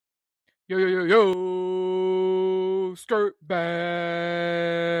Yo, yo, yo, yo, skirt bag.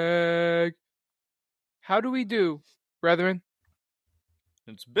 How do we do, brethren?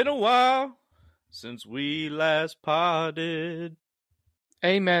 It's been a while since we last potted.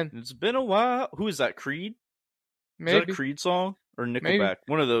 Amen. It's been a while. Who is that, Creed? Is that Maybe. a Creed song? Or Nickelback? Maybe.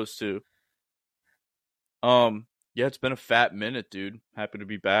 One of those two. Yeah, it's been a fat minute, dude. Happy to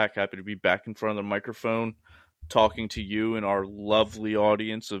be back. Happy to be back in front of the microphone, talking to you and our lovely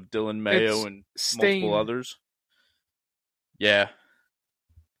audience of Dylan Mayo It's and stained. multiple others. Yeah.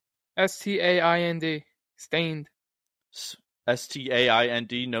 S-T-A-I-N-D. Stained.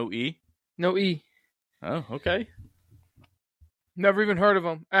 S-T-A-I-N-D, no E? No E. Oh, okay. Never even heard of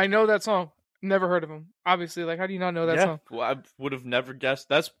him. I know that song. Never heard of him. Obviously, like, how do you not know that song? Well, I would have never guessed.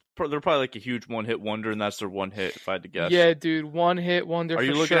 They're probably like a huge one-hit wonder, and that's their one hit, if I had to guess. Yeah, dude. One hit wonder for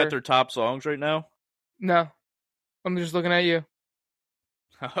sure. Are you looking at their top songs right now? No. I'm just looking at you.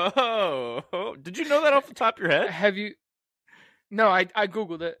 Oh, did you know that off the top of your head? Have you... No, I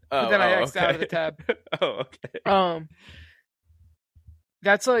Googled it, but then I X'd out of the tab. Oh, okay.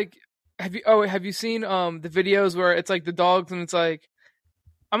 That's like... Have you seen the videos where it's like the dogs and it's like,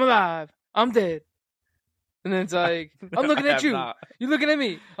 I'm alive, I'm dead, and then it's like, I'm looking at you, you're looking at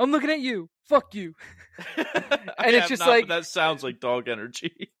me, I'm looking at you, fuck you, and it's just like that sounds like dog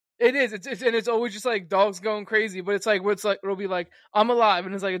energy. It is. It's always just like dogs going crazy, but it's like it'll be like, I'm alive,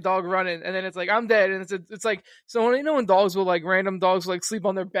 and it's like a dog running, and then it's like, I'm dead, and it's like, so when dogs will like, random dogs will like sleep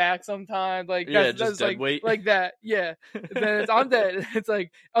on their back sometimes, like just dead like weight. Like that, yeah. And then it's, I'm dead, and it's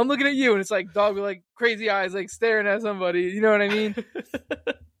like, I'm looking at you, and it's like dog with like crazy eyes like staring at somebody, you know what I mean?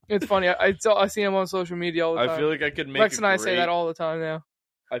 It's funny. I see him on social media all the time. I feel like I could make Lex and I say that all the time now.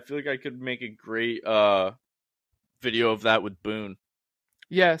 I feel like I could make a great video of that with Boone.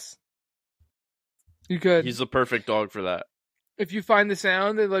 Yes. You could. He's the perfect dog for that. If you find the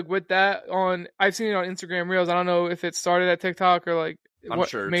sound, and like with that on, I've seen it on Instagram Reels. I don't know if it started at TikTok or like I'm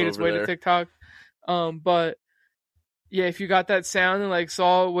sure made its way to TikTok. But yeah, if you got that sound and like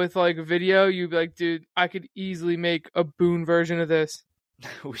saw it with like a video, you'd be like, dude, I could easily make a Boone version of this.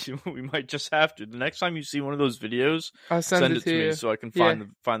 We might just have to. The next time you see one of those videos, I'll send it to me you so I can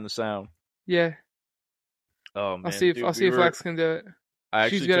find the sound. Yeah. Oh man, I'll see if Lex can do it.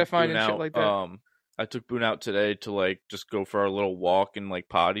 She's good at finding shit like that. I took Boone out today to like just go for our little walk in like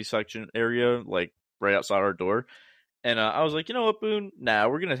potty section area, like right outside our door. And I was like, you know what, Boone? Nah,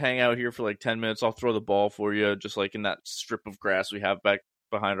 we're gonna hang out here for like 10 minutes. I'll throw the ball for you, just like in that strip of grass we have back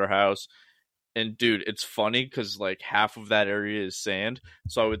behind our house. And dude, it's funny because like half of that area is sand.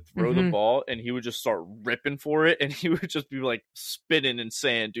 So I would throw the ball and he would just start ripping for it, and he would just be like spinning in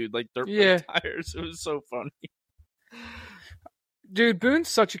sand, dude, like dirt tires. It was so funny. Dude, Boone's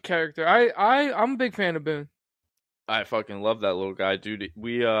such a character. I'm a big fan of Boone. I fucking love that little guy, dude.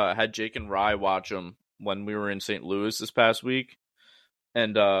 We had Jake and Rye watch him when we were in St. Louis this past week.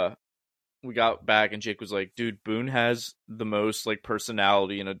 And we got back and Jake was like, dude, Boone has the most like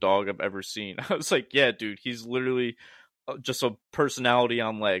personality in a dog I've ever seen. I was like, yeah, dude, he's literally just a personality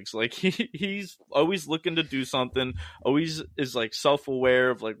on legs. Like he's always looking to do something, always is like self-aware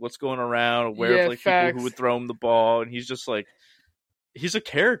of like what's going around, aware of like people who would throw him the ball, and he's just like, he's a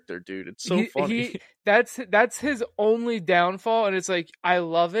character, dude. It's so funny. That's his only downfall, and it's like, I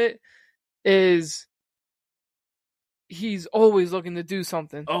love it, is he's always looking to do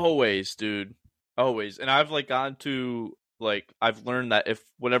something. Always, dude. Always. And I've like gone to like, I've learned that if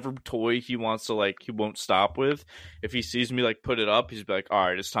whatever toy he wants to like, he won't stop with, if he sees me like put it up, he's like, all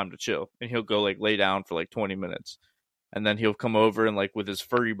right, it's time to chill. And he'll go like lay down for like 20 minutes. And then he'll come over and like with his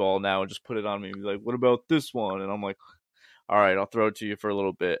furry ball now and just put it on me and be like, what about this one? And I'm like, all right, I'll throw it to you for a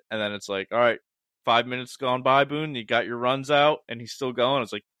little bit. And then it's like, all right, 5 minutes gone by, Boone. You got your runs out, and he's still going.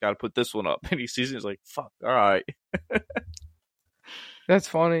 It's like, got to put this one up. And he sees it. He's like, fuck, all right. That's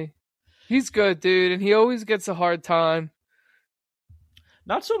funny. He's good, dude, and he always gets a hard time.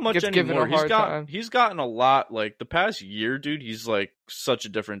 Not so much anymore. He's gotten a lot. Like the past year, dude, he's like such a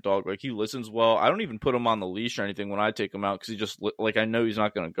different dog. Like he listens well. I don't even put him on the leash or anything when I take him out because he just like, I know he's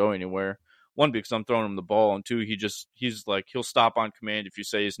not going to go anywhere. One, because I'm throwing him the ball, and two, he's like, he'll stop on command if you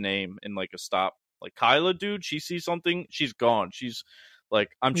say his name in like a stop. Like Kyla, dude, she sees something, she's gone. She's like,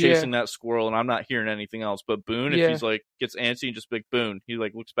 I'm chasing that squirrel and I'm not hearing anything else. But Boone, if he's like gets antsy and just big Boone, he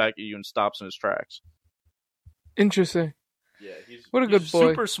like looks back at you and stops in his tracks. Interesting. Yeah, what a good boy.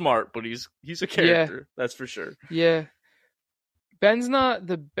 Super smart, but he's a character. That's for sure. Yeah. Ben's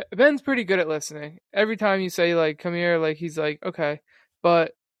pretty good at listening. Every time you say like, come here, like he's like, okay,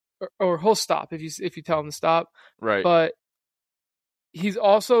 but or he'll stop if you tell him to stop. Right. But he's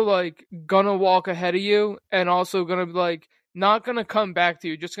also like gonna walk ahead of you and also gonna like not gonna come back to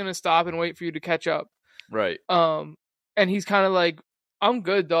you, just gonna stop and wait for you to catch up. Right. And he's kind of like, I'm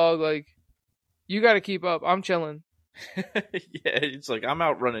good, dog. Like, you got to keep up. I'm chilling. Yeah, it's like, I'm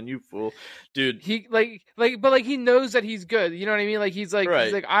outrunning you, fool, dude. He but he knows that he's good. You know what I mean? Like he's like,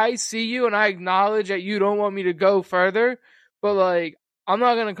 I see you and I acknowledge that you don't want me to go further, but like, I'm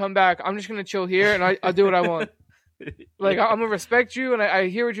not gonna come back. I'm just gonna chill here and I'll do what I want. Like, I'm gonna respect you and I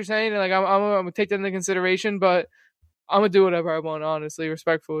hear what you're saying and like I'm gonna take that into consideration, but I'm gonna do whatever I want, honestly,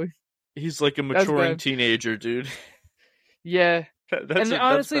 respectfully. He's like a maturing teenager, dude. Yeah.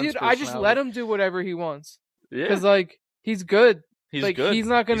 Honestly, dude, I just let him do whatever he wants. Yeah. Because, like, he's good. He's like, good. He's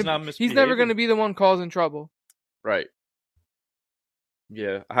not gonna. He's never gonna be the one causing trouble. Right.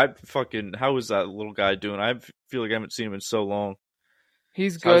 Yeah. How is that little guy doing? I feel like I haven't seen him in so long.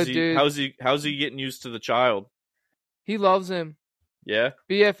 He's good, dude. How's he getting used to the child? He loves him. Yeah.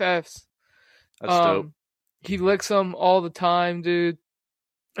 BFFs. That's dope. He licks him all the time, dude.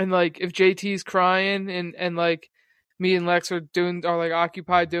 And like, if JT's crying and like, me and Lex are like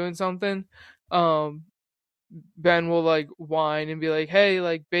occupied doing something, Ben will like whine and be like, "Hey,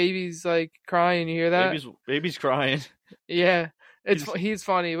 like baby's like crying. You hear that? Baby's crying." Yeah, he's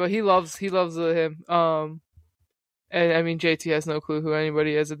funny, but he loves him. And I mean JT has no clue who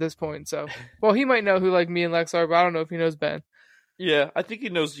anybody is at this point. So, well, he might know who like me and Lex are, but I don't know if he knows Ben. Yeah, I think he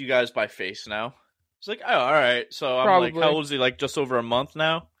knows you guys by face now. He's like, "Oh, all right." So I'm Probably. like, "How old is he? Like just over a month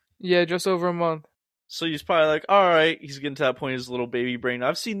now?" Yeah, just over a month. So he's probably like, all right, he's getting to that point in his little baby brain.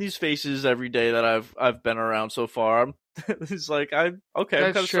 I've seen these faces every day that I've been around so far. He's like, I'm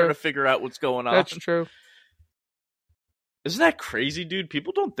kind of starting to figure out what's going on. That's true. Isn't that crazy, dude?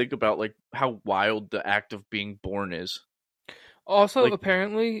 People don't think about like how wild the act of being born is. Also, like,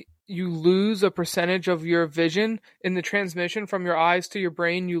 apparently, you lose a percentage of your vision in the transmission from your eyes to your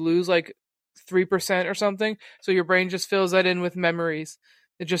brain. You lose like 3% or something. So your brain just fills that in with memories.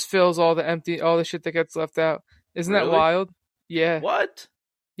 It just fills all the shit that gets left out. Isn't that wild? Yeah. What?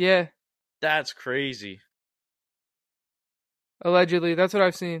 Yeah. That's crazy. Allegedly. That's what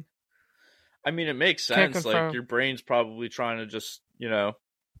I've seen. I mean, it makes sense. Like, your brain's probably trying to just,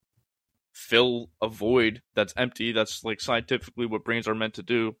 fill a void that's empty. That's, like, scientifically what brains are meant to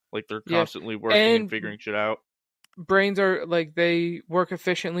do. Like, they're constantly working and figuring shit out. Brains are, like, they work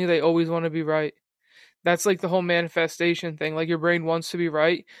efficiently. They always want to be right. That's like the whole manifestation thing. Like your brain wants to be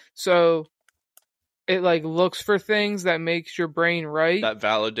right. So it like looks for things that makes your brain right. That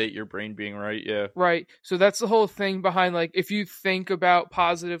validate your brain being right. Yeah. Right. So that's the whole thing behind like, if you think about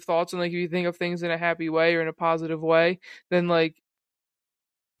positive thoughts and like, if you think of things in a happy way or in a positive way, then like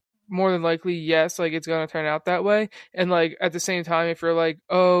more than likely, yes, like it's going to turn out that way. And like at the same time, if you're like,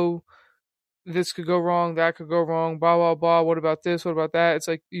 oh, this could go wrong, that could go wrong, blah, blah, blah, what about this, what about that? It's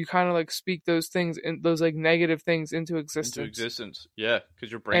like, you kind of like speak those things, and those like negative things into existence. Yeah,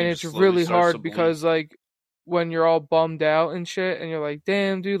 because your brain and it's really hard because like, when you're all bummed out and shit, and you're like,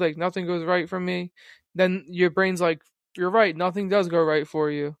 damn, dude, like nothing goes right for me, then your brain's like, you're right, nothing does go right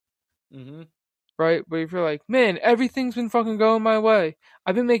for you. Mm-hmm. Right? But if you're like, man, everything's been fucking going my way,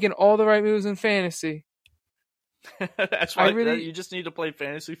 I've been making all the right moves in fantasy. That's why you just need to play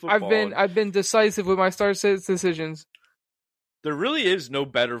fantasy football. I've been decisive with my start decisions. There really is no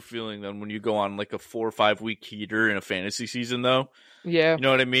better feeling than when you go on like a 4 or 5 week heater in a fantasy season, though. Yeah, you know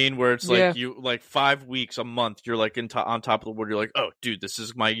what I mean. Where it's like you like 5 weeks, a month, you're like on top of the world. You're like, oh, dude, this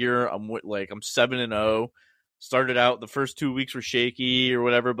is my year. I'm 7-0. Started out the first 2 weeks were shaky or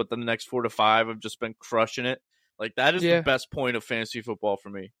whatever, but then the next 4 to 5, I've just been crushing it. Like that is the best point of fantasy football for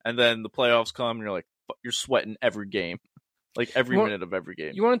me. And then the playoffs come, and you're like, you're sweating every game, like every minute of every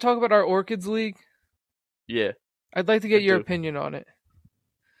game. You want to talk about our Orchids League? Yeah, I'd like to get your opinion on it,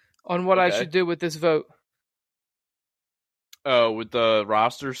 on what I should do with this vote. Oh, with the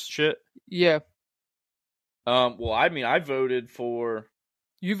roster shit? Yeah. Well, I mean, I voted for.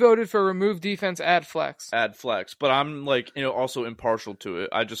 You voted for remove defense, add flex. Add flex, but I'm like, also impartial to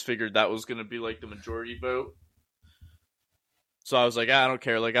it. I just figured that was going to be like the majority vote. So I was like, I don't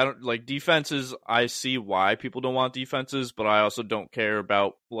care. Like, I don't like defenses. I see why people don't want defenses, but I also don't care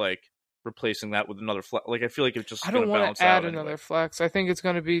about like replacing that with another flex. Like, I feel like it's just. I don't want to add another flex. I think it's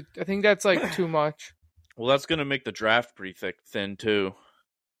going to be. I think that's like too much. Well, that's going to make the draft pretty thin too.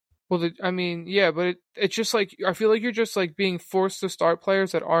 Well, I mean, yeah, but it's just like I feel like you're just like being forced to start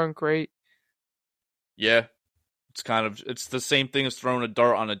players that aren't great. Yeah, it's the same thing as throwing a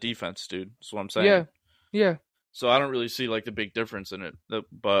dart on a defense, dude. That's what I'm saying. Yeah. So I don't really see like the big difference in it,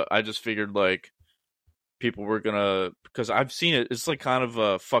 but I just figured like people were gonna, because I've seen it. It's like kind of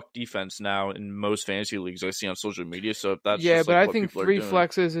a fuck defense now in most fantasy leagues I see on social media. So if that's but I think 3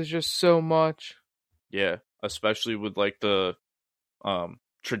 flexes is just so much. Yeah, especially with like the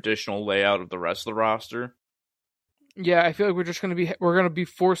traditional layout of the rest of the roster. Yeah, I feel like we're gonna be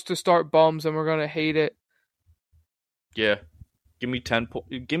forced to start bums, and we're gonna hate it. Yeah, give me 10.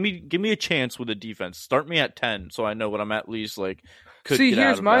 Give me a chance with a defense. Start me at 10, so I know what I'm at least like. See,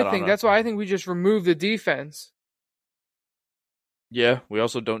 here's my thing. That's why I think we just remove the defense. Yeah, we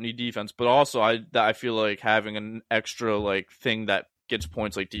also don't need defense, but also I feel like having an extra like thing that gets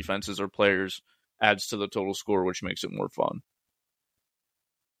points like defenses or players adds to the total score, which makes it more fun.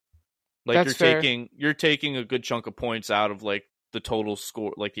 Like you're taking a good chunk of points out of like the total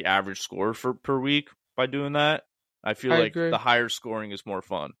score, like the average score per week by doing that. I feel like the higher scoring is more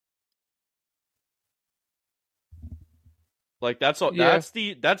fun. Like that's all. Yeah.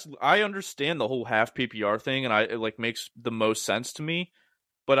 I understand the whole half PPR thing, and it like makes the most sense to me.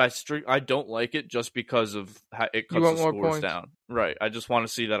 But I don't like it just because of how it cuts the scores down. Right. I just want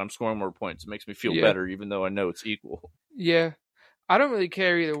to see that I'm scoring more points. It makes me feel better, even though I know it's equal. Yeah, I don't really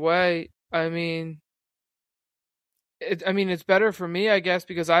care either way. I mean, it's better for me, I guess,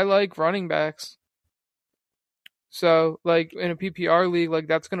 because I like running backs. So, like in a PPR league, like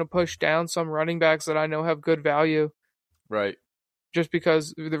that's going to push down some running backs that I know have good value. Right. Just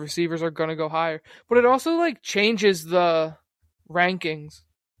because the receivers are going to go higher. But it also like changes the rankings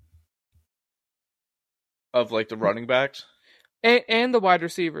of like the running backs and the wide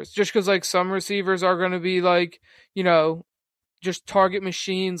receivers. Just because like some receivers are going to be like, you know, just target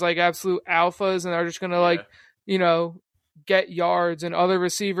machines, like absolute alphas, and they're just going to like, you know, get yards, and other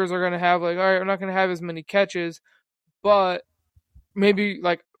receivers are going to have like, all right, I'm not going to have as many catches, but maybe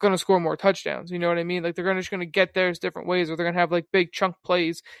like going to score more touchdowns. You know what I mean? Like they're just going to get theirs different ways, or they're going to have like big chunk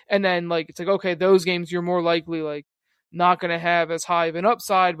plays. And then like, it's like, okay, those games you're more likely like not going to have as high of an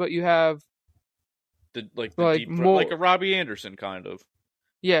upside, but you have the deep, more, like a Robbie Anderson kind of.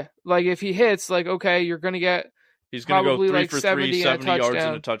 Yeah. Like if he hits, like, okay, you're going to get, he's going to go 3 like for 70 yards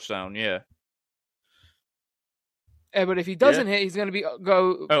and a touchdown. Yeah. But if he doesn't hit, he's going to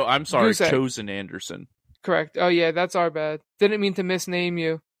go. Oh, I'm sorry. Chosen Anderson. Correct. Oh yeah, that's our bad. Didn't mean to misname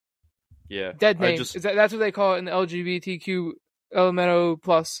you. Yeah. Dead name. That's what they call it in the LGBTQ Elemento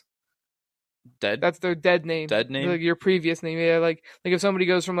plus. Dead. That's their dead name. Dead name. Like your previous name. Yeah. Like if somebody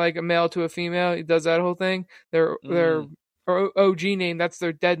goes from like a male to a female, it does that whole thing. Their OG name. That's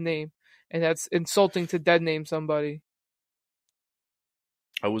their dead name, and that's insulting to dead name somebody.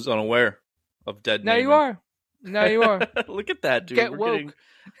 I was unaware of dead. Now you are. Now you are. Look at that, dude. Get woke.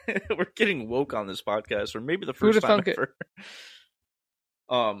 We're getting woke on this podcast, or maybe the first time ever.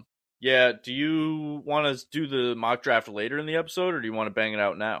 Yeah. Do you want to do the mock draft later in the episode, or do you want to bang it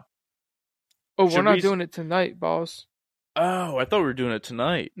out now? Oh, we're not doing it tonight, boss. Oh, I thought we were doing it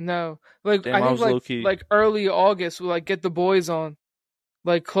tonight. No, like I think like early August, we'll like get the boys on,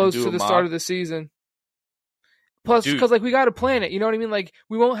 like close to the start of the season. Plus, because like we got to plan it, you know what I mean? Like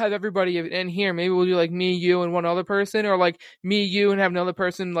we won't have everybody in here. Maybe we'll do like me, you, and one other person, or like me, you, and have another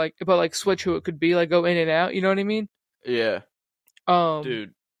person. Like, but like switch who it could be. Like go in and out. You know what I mean? Yeah.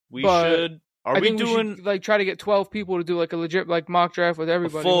 Dude, we should. We should, like try to get 12 people to do like a legit like mock draft with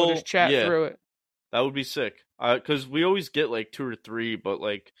everybody? We'll just chat through it. That would be sick. Because we always get like 2 or 3, but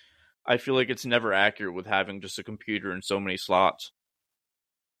like I feel like it's never accurate with having just a computer in so many slots.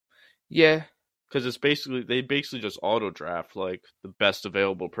 Yeah. Because they basically just auto draft like the best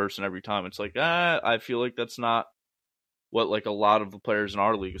available person every time. It's like, I feel like that's not what like a lot of the players in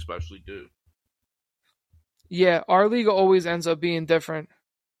our league especially do. Yeah, our league always ends up being different.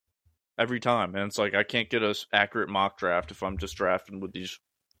 Every time. And it's like, I can't get an accurate mock draft if I'm just drafting with these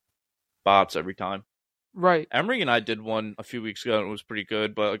bots every time. Right. Emery and I did one a few weeks ago and it was pretty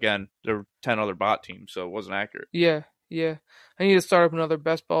good. But again, there were 10 other bot teams, so it wasn't accurate. Yeah. Yeah, I need to start up another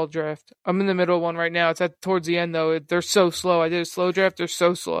best ball draft. I'm in the middle of one right now. It's towards the end though. They're so slow. I did a slow draft. They're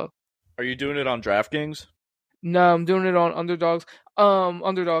so slow. Are you doing it on DraftKings? No, I'm doing it on Underdogs.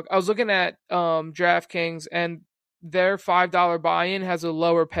 Underdog. I was looking at DraftKings, and their $5 buy-in has a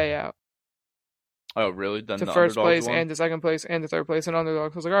lower payout. Oh, really? Then to first place and the second place and the third place in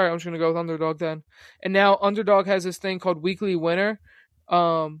Underdog. So I was like, all right, I'm just gonna go with Underdog then. And now Underdog has this thing called Weekly Winner,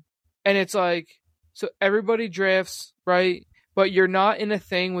 and it's like. So everybody drafts, right? But you're not in a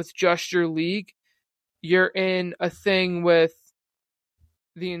thing with just your league. You're in a thing with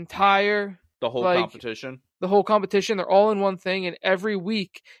the whole competition. The whole competition. They're all in one thing, and every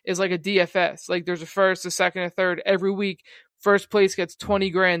week is like a DFS. Like there's a first, a second, a third. Every week, first place gets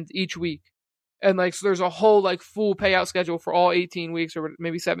 $20,000 each week, and like so there's a whole like full payout schedule for all 18 weeks or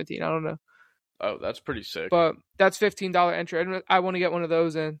maybe 17. I don't know. Oh, that's pretty sick. But that's $15 entry. I want to get one of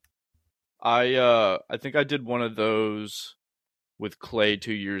those in. I think I did one of those with Clay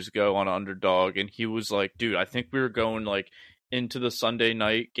 2 years ago on Underdog, and he was like, dude, I think we were going like into the Sunday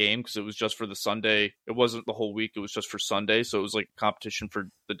night game because it was just for the Sunday. It wasn't the whole week. It was just for Sunday. So it was like a competition for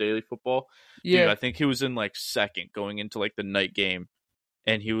the daily football. Yeah. Dude, I think he was in like second going into like the night game,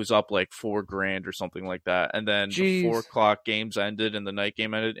 and he was up like $4,000 or something like that. And then the 4 o'clock games ended and the night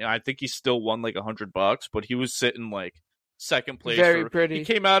game ended. And I think he still won like $100, but he was sitting like second place. Very pretty. He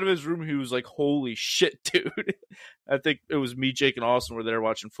came out of his room. He was like, holy shit, dude. I think it was me, Jake, and Austin were there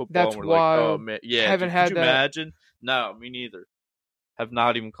watching football. That's and we're wild. like, oh man. Yeah. Haven't had could you that. imagine? No, me neither. Have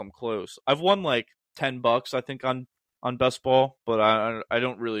not even come close. I've won like $10, I think, on best ball, but I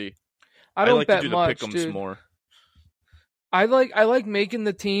don't really. I don't like bet to do much, the pick'ems dude. more. I like making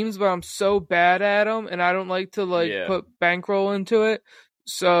the teams, but I'm so bad at them, and I don't like to put bankroll into it.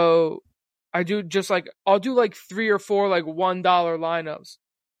 So I do just I'll do like 3 or 4 like $1 lineups.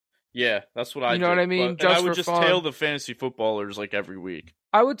 Yeah, that's what I do. You know what I mean? And I would just tail the fantasy footballers like every week.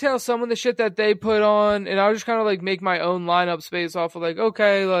 I would tail some of the shit that they put on, and I would just kind of like make my own lineups based off of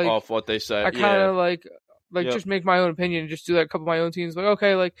off what they say. I kind of just make my own opinion and just do that a couple of my own teams. Like,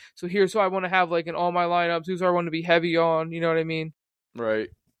 okay, so here's who I want to have in all my lineups. Who's who I want to be heavy on. You know what I mean? Right.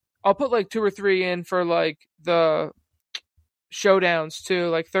 I'll put 2 or 3 in for the showdowns too,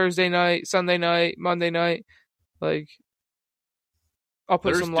 like Thursday night, Sunday night, Monday night. I'll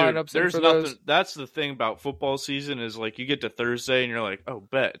put some lineups in for those. That's the thing about football season is you get to Thursday and you're like, oh,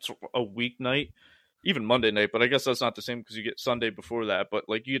 bet it's a weeknight, even Monday night. But I guess that's not the same because you get Sunday before that. But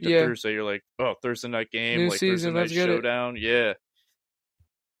you get to Thursday, you're like, oh, Thursday night game, new season, Thursday night showdown, yeah,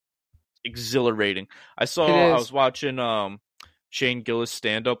 exhilarating. I was watching Shane Gillis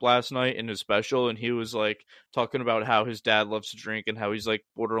stand up last night in his special, and he was talking about how his dad loves to drink and how he's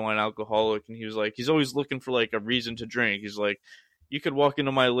borderline alcoholic, and he was he's always looking for a reason to drink. He's like, you could walk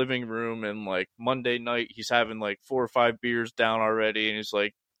into my living room and Monday night he's having 4 or 5 beers down already, and he's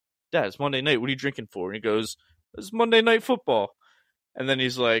like, Dad, it's Monday night, what are you drinking for? And he goes, it's Monday Night Football. And then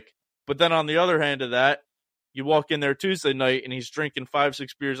he's like, but then on the other hand of that, you walk in there Tuesday night and he's drinking 5-6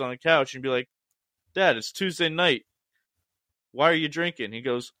 beers on the couch, and you'd be like, Dad, it's Tuesday night, why are you drinking? He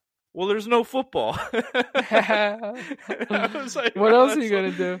goes, well, there's no football. I was like, what else are you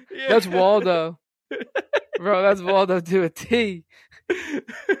gonna do? Yeah. That's Waldo. Bro, that's Waldo to a T.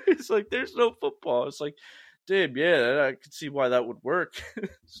 It's there's no football. It's damn, yeah, I could see why that would work.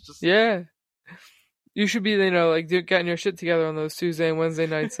 It's just... Yeah. You should be, getting your shit together on those Tuesday and Wednesday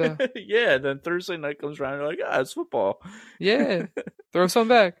nights. Yeah, then Thursday night comes around and you're like, it's football. Yeah. Throw some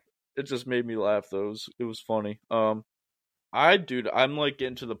back. It just made me laugh, though. It was funny. I'm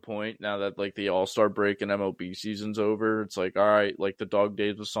getting to the point now that the All-Star break and MLB season's over. It's all right, the dog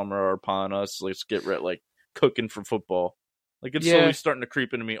days of summer are upon us. Let's get cooking for football. It's slowly starting to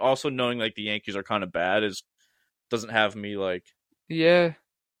creep into me. Also knowing the Yankees are kind of bad doesn't have me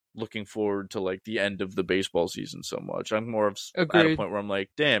looking forward to the end of the baseball season so much. I'm more of at a point where I'm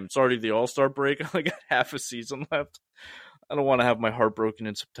like, damn, it's already the All-Star break. I got half a season left. I don't want to have my heart broken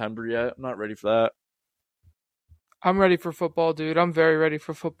in September yet. I'm not ready for that. I'm ready for football, dude. I'm very ready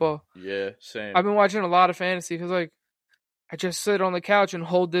for football. Yeah, same. I've been watching a lot of fantasy because I just sit on the couch and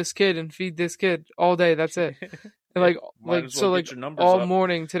hold this kid and feed this kid all day. That's it. And all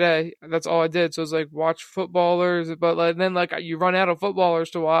morning today, that's all I did. So it's watch footballers, but then you run out of footballers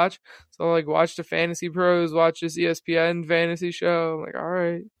to watch. So watch the Fantasy Pros, watch this ESPN fantasy show. I'm all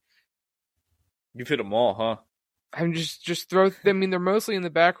right. You've hit them all, huh? I'm just throw. I mean, they're mostly in the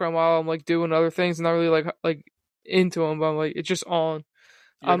background while I'm doing other things, and not really into them. But I'm it's just on.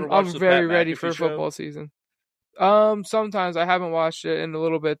 I'm very ready for football season. Sometimes I haven't watched it in a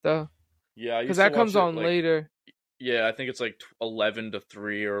little bit though. Yeah, because that comes on later. Yeah, I think it's 11 to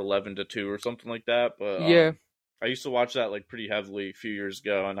 3 or 11 to 2 or something like that. But yeah, I used to watch that pretty heavily a few years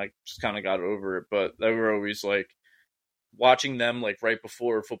ago, and I just kind of got over it. But they were always watching them right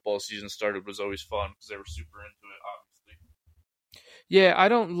before football season started was always fun because they were super into it, obviously. Yeah, I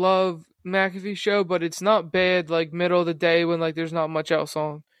don't love McAfee's show, but it's not bad. Middle of the day when there's not much else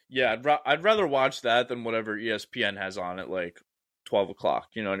on. Yeah, I'd rather watch that than whatever ESPN has on at 12 o'clock.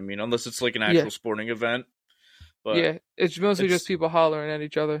 You know what I mean? Unless it's an actual sporting event. But yeah, it's mostly just people hollering at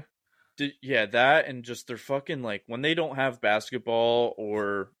each other. Yeah, that and just they're fucking when they don't have basketball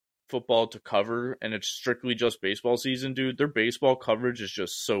or football to cover and it's strictly just baseball season, dude, their baseball coverage is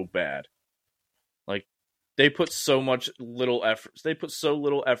just so bad. They put so little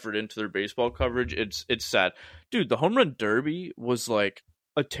effort into their baseball coverage. It's sad. Dude, the home run derby was a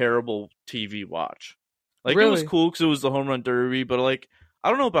terrible TV watch. Really? It was cool because it was the home run derby, but I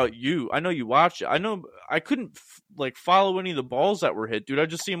don't know about you. I know you watched it. I know I couldn't follow any of the balls that were hit, dude. I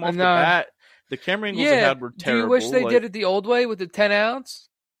just see them off the bat The camera angles they had were terrible. Do you wish they did it the old way with the 10 ounce?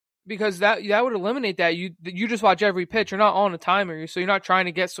 Because that would eliminate that. You just watch every pitch. You're not on a timer, so you're not trying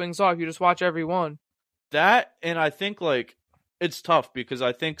to get swings off. You just watch every one. That, and I think like it's tough because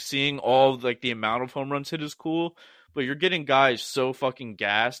I think seeing all like the amount of home runs hit is cool, but you're getting guys so fucking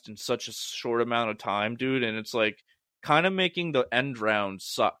gassed in such a short amount of time, dude, and it's like kind of making the end round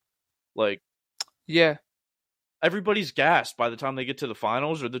suck. Like, yeah, everybody's gassed by the time they get to the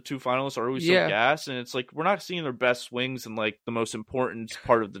finals, or the two finalists are always so gassed, and it's like we're not seeing their best swings in like the most important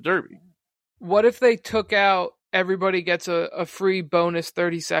part of the Derby. What if they took out everybody gets a free bonus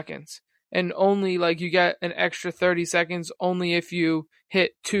 30 seconds, and only like you get an extra 30 seconds only if you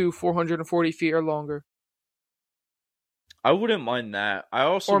hit 440 feet or longer? I wouldn't mind that. I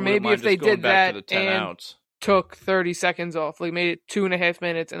also or maybe if they did that to the 10 and ounce. Took 30 seconds off, like made it 2.5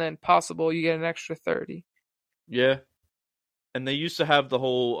 minutes, and then possible you get an extra 30. Yeah. And they used to have the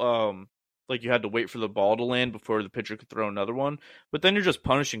whole, like you had to wait for the ball to land before the pitcher could throw another one. But then you're just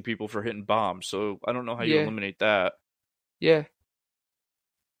punishing people for hitting bombs. So I don't know how you eliminate that. Yeah.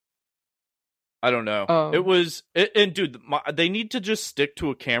 I don't know. Dude, they need to just stick to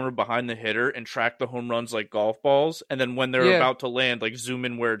a camera behind the hitter and track the home runs like golf balls. And then when they're about to land, like zoom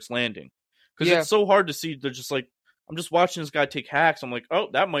in where it's landing. Because it's so hard to see. They're just like, I'm just watching this guy take hacks. I'm like, oh,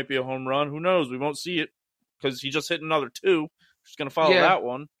 that might be a home run. Who knows? We won't see it because he just hit another 2. Just going to follow that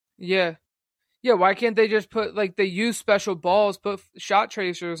one. Yeah. Yeah, why can't they just put, like, they use special balls, put shot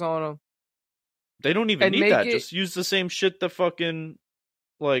tracers on them? They don't even need that. Just use the same shit that fucking,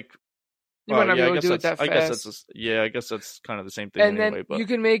 like... You might not be able to do it that fast. I guess that's kind of the same thing and anyway. Then but you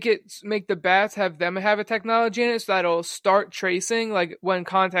can make the bats have a technology in it so that it'll start tracing, like, when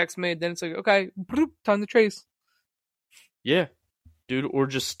contact's made, then it's like, okay, time to trace. Yeah. Dude, or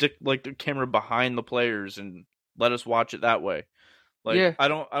just stick, like, the camera behind the players and let us watch it that way. Like, I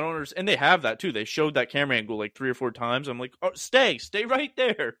don't understand. And they have that, too. They showed that camera angle, like, 3 or 4 times. I'm like, oh, stay right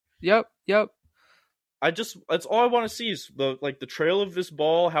there. Yep. That's all I want to see is the trail of this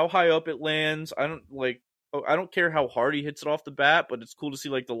ball, how high up it lands. I don't care how hard he hits it off the bat, but it's cool to see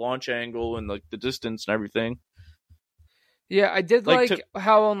like the launch angle and like the distance and everything. Yeah, I did like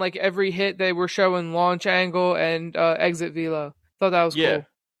how on like every hit they were showing launch angle and exit velo. Thought that was cool.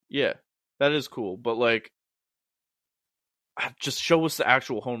 Yeah, that is cool. But like, just show us the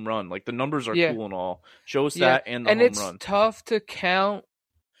actual home run. Like the numbers are cool and all. Show us that and the home run. And it's tough to count.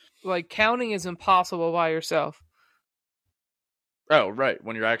 Like, counting is impossible by yourself. Oh, right.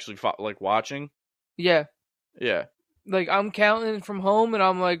 When you're actually, watching? Yeah. Yeah. Like, I'm counting from home, and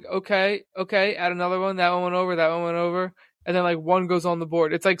I'm like, okay, add another one. That one went over. And then, like, one goes on the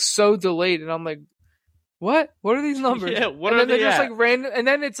board. It's, like, so delayed, and I'm like, what? What are these numbers? Yeah, what are they just, like, random, and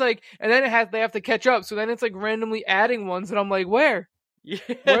then it's, like, and then they have to catch up, so then it's, like, randomly adding ones, and I'm like, where? Yeah.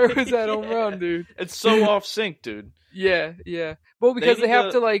 Where was that home run, dude? It's so off sync, dude. Yeah. Well, because they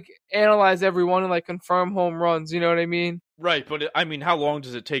have to like analyze everyone and like confirm home runs. You know what I mean? Right, but how long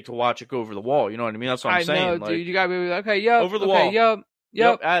does it take to watch it go over the wall? You know what I mean? That's what I'm saying. I know, dude. You gotta be like, okay, yep, over the wall.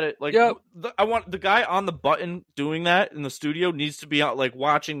 Yep, add it. Like, I want the guy on the button doing that in the studio needs to be out like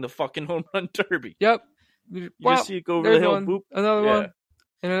watching the fucking home run derby. Yep. You just see it go over the hill. Boop. Another one.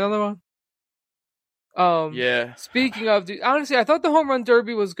 And another one. Yeah. Speaking of, dude, honestly, I thought the home run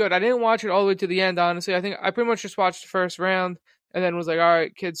derby was good. I didn't watch it all the way to the end. Honestly, I think I pretty much just watched the first round and then was like, all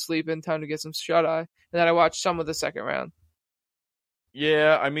right, kids sleeping, time to get some shut eye. And then I watched some of the second round.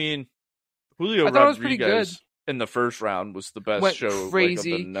 Yeah, I mean, Julio Rodriguez in the first round was the best show of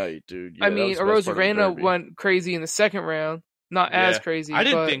the night, dude. Yeah, I mean, Arozarena went crazy in the second round. Not as crazy. I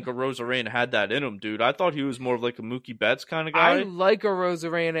didn't think Arozarena had that in him, dude. I thought he was more of like a Mookie Betts kind of guy. I like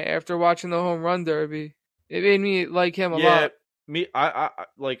Arozarena after watching the home run derby. It made me like him a lot. He's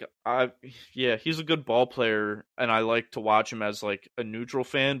a good ball player, and I like to watch him as like a neutral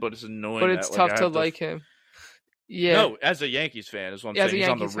fan, but it's annoying. But it's tough to like him. Yeah. No, as a Yankees fan is what I'm saying. He's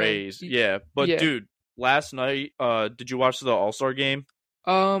on the Rays. Yeah. But dude, last night, did you watch the All-Star game?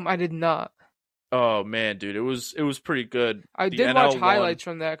 I did not. Oh man, dude, it was pretty good. I did watch highlights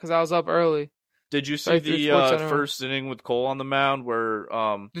from that because I was up early. Did you see the first inning with Cole on the mound where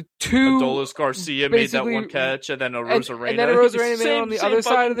Adolis Garcia made that one catch and then Arozarena made it on the other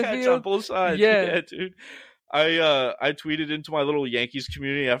side of the field on both sides? Yeah, dude. I tweeted into my little Yankees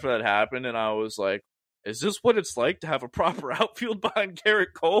community after that happened, and I was like, is this what it's like to have a proper outfield behind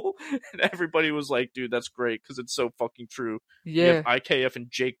Garrett Cole? And everybody was like, dude, that's great because it's so fucking true. Yeah. You have IKF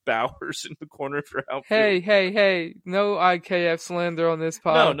and Jake Bowers in the corner of your outfield. Hey. No IKF slander on this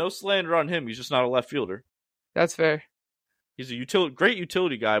pod. No slander on him. He's just not a left fielder. That's fair. He's a great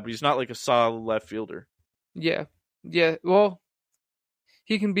utility guy, but he's not like a solid left fielder. Yeah. Well,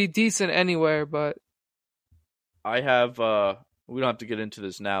 he can be decent anywhere, but I have we don't have to get into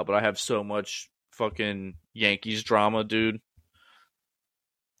this now, but I have so much fucking Yankees drama, dude.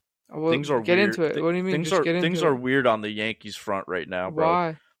 well, Things are get weird. into it. What do you mean? Just get into Things it. are weird on the Yankees front right now, bro.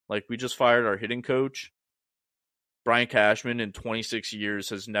 Why? Like we just fired our hitting coach. Brian Cashman in 26 years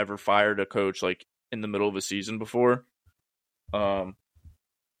has never fired a coach like in the middle of a season before. I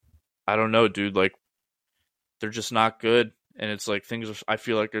don't know, dude. Like they're just not good, and it's like I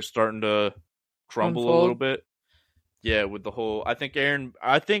feel like they're starting to crumble a little bit. Yeah, with the whole, I think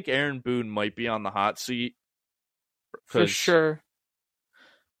Aaron Boone might be on the hot seat for sure.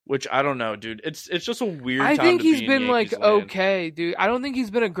 Which I don't know, dude. It's just a weird. I time think to he's be been in like Yankees land. okay, dude. I don't think he's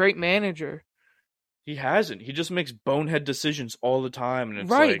been a great manager. He hasn't. He just makes bonehead decisions all the time, and it's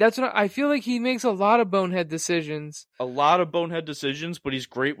right. Like, that's what I feel like. He makes a lot of bonehead decisions. A lot of bonehead decisions, but he's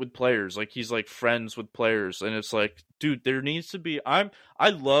great with players. Like he's like friends with players, and it's like, dude, there needs to be. I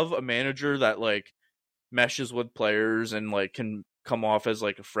love a manager that like meshes with players and like can come off as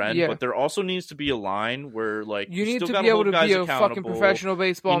like a friend, but there also needs to be a line where like you need still to be able to be a accountable. fucking professional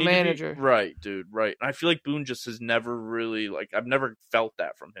baseball manager. Right, dude, right. And I feel like Boone just has never really like I've never felt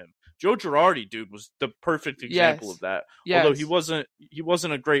that from him. Joe Girardi, dude, was the perfect example of that. Yes. Although he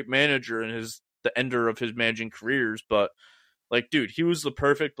wasn't a great manager in the ender of his managing careers, but like dude, he was the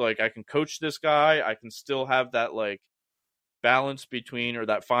perfect like I can coach this guy, I can still have that like balance between or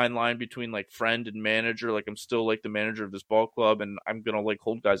that fine line between like friend and manager. Like I'm still like the manager of this ball club and I'm gonna like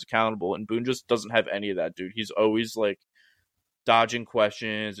hold guys accountable, and Boone just doesn't have any of that, dude. He's always like dodging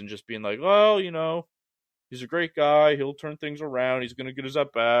questions and just being like, well, you know, he's a great guy, he'll turn things around, he's gonna get his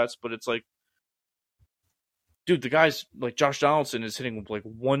at bats, but it's like, dude, the guy's like Josh Donaldson is hitting like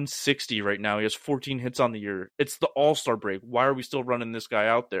 160 right now. He has 14 hits on the year. It's the All-Star break. Why are we still running this guy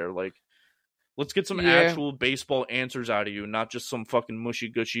out there? Like, let's get some actual baseball answers out of you, not just some fucking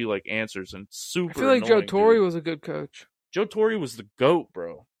mushy-gushy like answers. And it's super. I feel like annoying, Joe Torre dude. was a good coach. Joe Torre was the GOAT,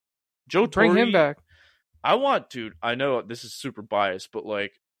 bro. Bring him back. I know this is super biased, but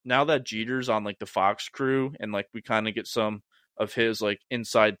like now that Jeter's on like the Fox crew and like we kind of get some of his like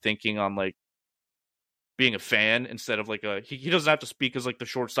inside thinking on like being a fan instead of like he doesn't have to speak as like the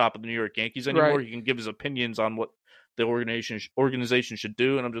shortstop of the New York Yankees anymore. Right. He can give his opinions on what the organization should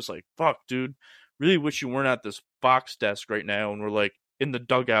do, and I'm just like, fuck, dude, really wish you weren't at this Fox desk right now and we're like in the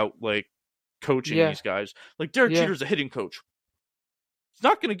dugout like coaching these guys. Like Derek Jeter's a hitting coach. It's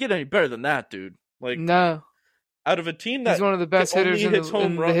not going to get any better than that, dude. Like no, out of a team that he's one of the best hitters in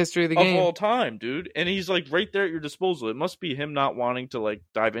the history of the game of all time, dude, and he's like right there at your disposal. It must be him not wanting to like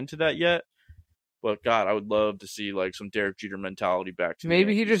dive into that yet. But God, I would love to see like some Derek Jeter mentality back to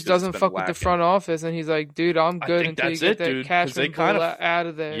maybe he just doesn't fuck with the front office, and he's like, dude, I'm good until you get that Cashman bull out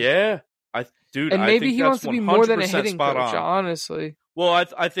of there. Yeah, and maybe he wants to be more than a hitting coach, honestly. Well,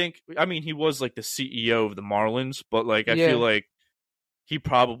 I think he was like the CEO of the Marlins, but like I feel like he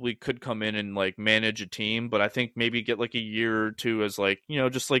probably could come in and like manage a team, but I think maybe get like a year or two as like, you know,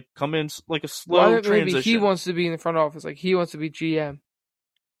 just like come in like a slow transition. Maybe he wants to be in the front office, like he wants to be GM.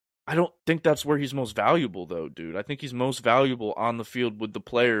 I don't think that's where he's most valuable, though, dude. I think he's most valuable on the field with the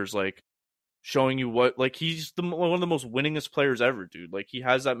players, like showing you what, like he's one of the most winningest players ever, dude. Like he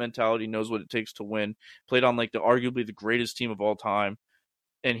has that mentality, knows what it takes to win. Played on like arguably the greatest team of all time,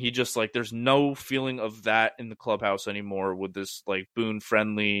 and he just like there's no feeling of that in the clubhouse anymore with this like Boone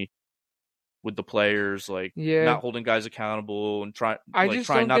friendly with the players, like not holding guys accountable and trying. I just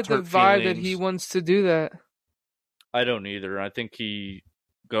don't get the vibe that he wants to do that. I don't either. I think he's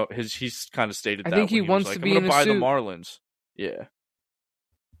kind of stated that. I think he wants to be in a buy suit. the Marlins. Yeah.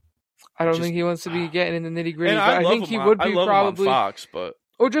 I don't think he wants to be getting in the nitty gritty. But I think he would be probably on Fox, but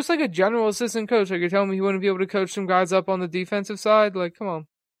or just like a general assistant coach. Like you're telling me he wouldn't be able to coach some guys up on the defensive side. Like, come on.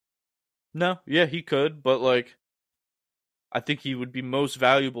 No, yeah, he could, but like, I think he would be most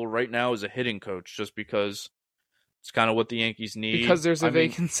valuable right now as a hitting coach, just because it's kind of what the Yankees need. Because there's a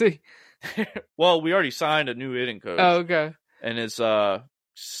vacancy. Well, we already signed a new hitting coach. Oh, okay. And it's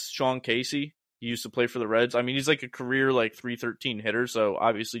Sean Casey. He used to play for the Reds. I mean, he's like a career like 313 hitter, so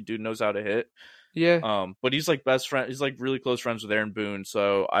obviously dude knows how to hit. Yeah. But he's like best friend. He's like really close friends with Aaron Boone.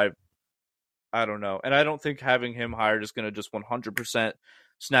 So I don't know, and I don't think having him hired is going to just 100%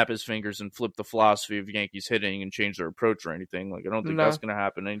 snap his fingers and flip the philosophy of Yankees hitting and change their approach or anything. Like I don't think that's going to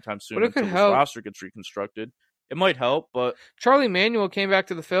happen anytime soon. But it could until help. This roster gets reconstructed. It might help, but Charlie Manuel came back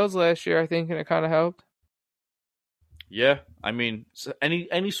to the Phils last year, I think, and it kind of helped. Yeah, I mean,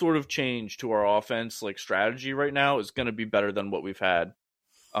 any sort of change to our offense, like strategy right now, is going to be better than what we've had.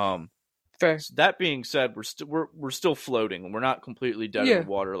 Fair. So that being said, we're still floating. We're not completely dead in the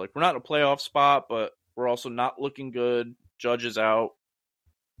water. Like we're not in a playoff spot, but we're also not looking good. Judge is out.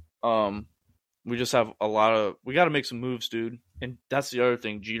 We just have we got to make some moves, dude. And that's the other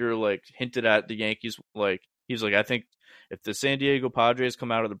thing. Jeter like hinted at the Yankees. Like he's like, I think if the San Diego Padres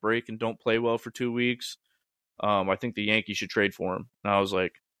come out of the break and don't play well for 2 weeks, I think the Yankees should trade for him. And I was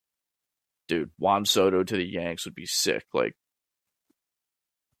like, dude, Juan Soto to the Yanks would be sick. Like,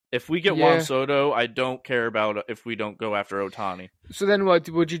 if we get Juan Soto, I don't care about if we don't go after Ohtani. So then what?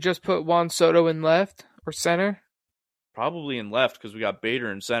 Would you just put Juan Soto in left or center? Probably in left because we got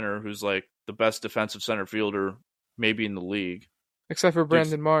Bader in center, who's like the best defensive center fielder maybe in the league. Except for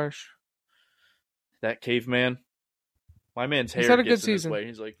Brandon Marsh. That caveman. My man's hair had a gets good in his season. way.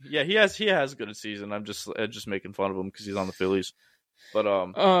 He's like, yeah, he has a good season. I'm just making fun of him because he's on the Phillies. But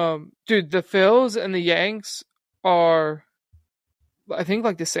dude, the Phils and the Yanks are, I think,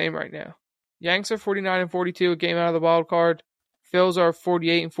 like the same right now. Yanks are 49 and 42, a game out of the wild card. Phils are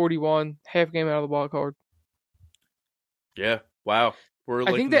 48 and 41, half game out of the wild card. Yeah, wow. We're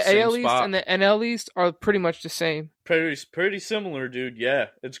I think the AL East and the NL East are pretty much the same. Pretty similar, dude. Yeah,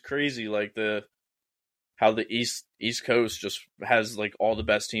 it's crazy. Like how the East Coast just has like all the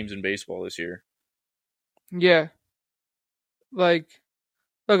best teams in baseball this year. Yeah. Like,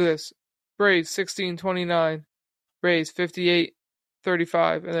 look at this. Braves 16-29, Rays 58-35,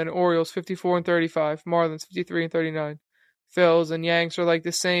 and then Orioles 54-35, Marlins 53-39. Phils and Yanks are like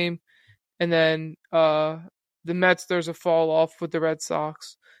the same, and then the Mets, there's a fall off with the Red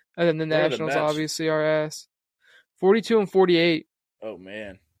Sox, and then the Nationals obviously are ass. 42 and 48. Oh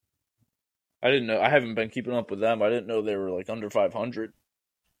man, I didn't know. I haven't been keeping up with them. I didn't know they were like under 500.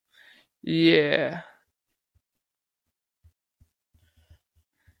 Yeah.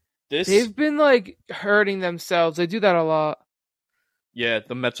 They've been like hurting themselves. They do that a lot. Yeah,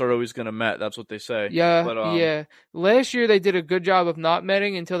 the Mets are always going to Met. That's what they say. Yeah, but, yeah. Last year they did a good job of not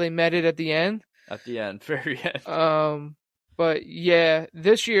metting until they met it at the end. At the end, very end. But yeah,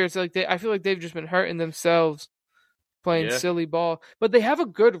 this year it's like I feel like they've just been hurting themselves playing silly ball. But they have a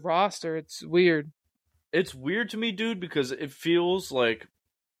good roster. It's weird. It's weird to me, dude, because it feels like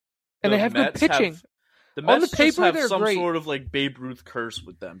and they have good pitching. The Mets on the paper, just have some great. sort of like Babe Ruth curse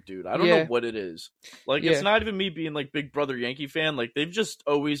with them, dude. I don't know what it is. Like, it's not even me being like big brother Yankee fan. Like, they've just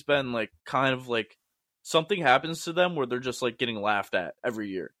always been like kind of like something happens to them where they're just like getting laughed at every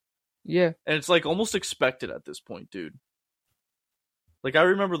year. Yeah. And it's like almost expected at this point, dude. Like, I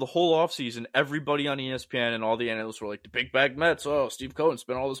remember the whole offseason, everybody on ESPN and all the analysts were like, the big bag Mets, oh, Steve Cohen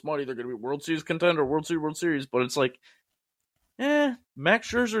spent all this money, they're going to be World Series contender, World Series. But it's like, Max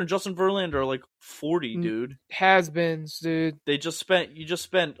Scherzer and Justin Verlander are like 40, dude. Has-beens, dude. You just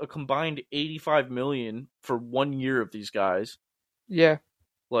spent a combined $85 million for 1 year of these guys. Yeah.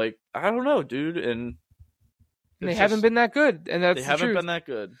 Like, I don't know, dude, and they haven't been that good, and that's they haven't been that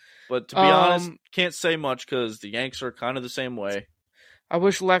good. But to be honest, can't say much because the Yanks are kind of the same way. I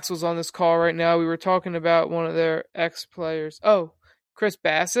wish Lex was on this call right now. We were talking about one of their ex-players. Oh, Chris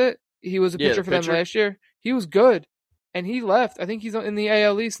Bassett. He was a pitcher for them last year. He was good. And he left. I think he's in the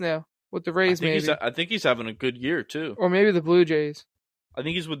AL East now with the Rays, I think he's having a good year, too. Or maybe the Blue Jays. I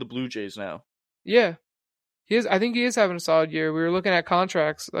think he's with the Blue Jays now. Yeah. I think he is having a solid year. We were looking at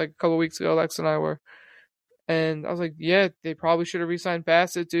contracts like a couple weeks ago, Lex and I were. And I was like, yeah, they probably should have re-signed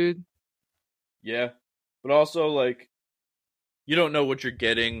Bassett, dude. Yeah. But also, like, you don't know what you're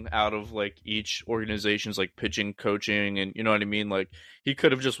getting out of, like, each organization's, like, pitching, coaching, and you know what I mean? Like, he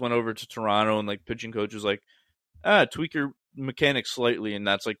could have just went over to Toronto and, like, pitching coach was like, tweak your mechanics slightly, and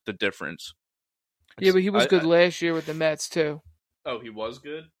that's like the difference. Yeah, but he was good last year with the Mets too. Oh, he was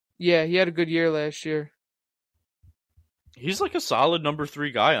good? Yeah, he had a good year last year. He's like a solid number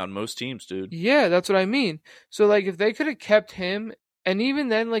 3 guy on most teams, dude. Yeah, that's what I mean. So like if they could have kept him, and even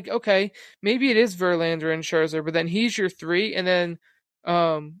then, like, okay, maybe it is Verlander and Scherzer, but then he's your 3, and then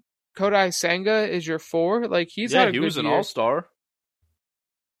Kodai Senga is your 4. Like he's had a good year. He was an all-star.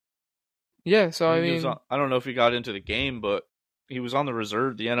 Yeah, so I mean, I don't know if he got into the game, but he was on the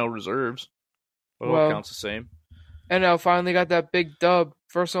NL reserves. Well, counts the same. NL finally got that big dub.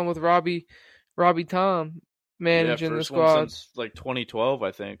 First one with Robbie Tom managing the squad. One since like 2012,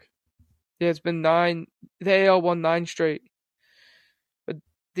 I think. Yeah, it's been 9. The AL won 9 straight. But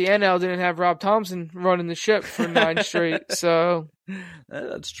the NL didn't have Rob Thompson running the ship for 9 straight, so.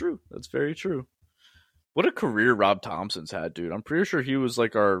 That's true. That's very true. What a career Rob Thompson's had, dude. I'm pretty sure he was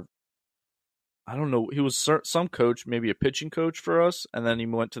like I don't know. He was some coach, maybe a pitching coach for us, and then he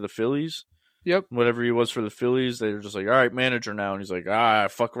went to the Phillies. Yep. Whatever he was for the Phillies, they were just like, all right, manager now. And he's like,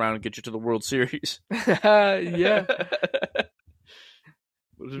 fuck around and get you to the World Series. Yeah.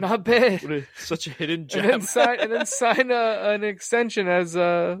 Not bad. Such a hidden gem. And then sign an extension as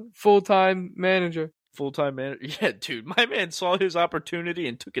a full-time manager. Full-time manager. Yeah, dude, my man saw his opportunity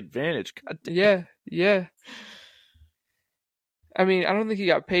and took advantage. God damn. Yeah, yeah. I mean, I don't think he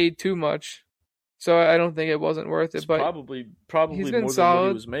got paid too much, so I don't think it wasn't worth It's it. But probably he's been more than what he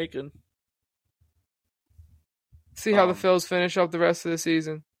solid. was making. See how the Phils finish up the rest of the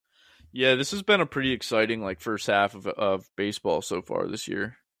season. Yeah, this has been a pretty exciting first half of baseball so far this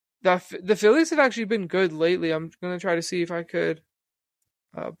year. The Phillies have actually been good lately. I'm gonna try to see if I could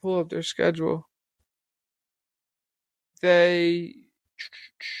pull up their schedule. They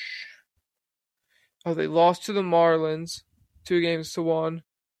lost to the Marlins 2-1,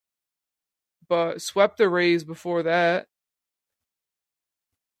 but swept the Rays before that.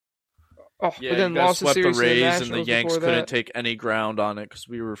 Oh, Yeah, but then you guys lost the swept the series to the Rays, Nationals and the Yanks before couldn't that. take any ground on it because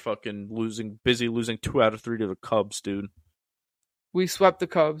we were fucking busy losing 2 out of 3 to the Cubs, dude. We swept the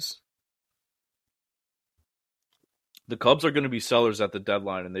Cubs. The Cubs are going to be sellers at the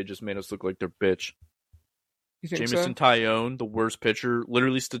deadline, and they just made us look like they're bitch. You think Jameson so? Taillon, the worst pitcher,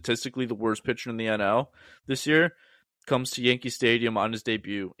 literally statistically the worst pitcher in the NL this year, comes to Yankee Stadium on his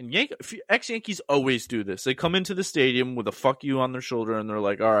debut. And ex-Yankees always do this. They come into the stadium with a fuck you on their shoulder, and they're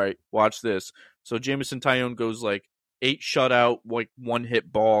like, all right, watch this. So Jameson Taillon goes 8 shutout, 1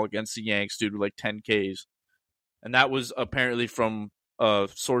 hit ball against the Yanks, dude, with 10 Ks. And that was apparently from a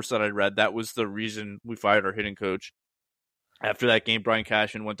source that I read. That was the reason we fired our hitting coach. After that game, Brian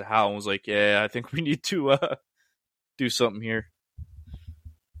Cashman went to Hal and was like, yeah, I think we need to do something here.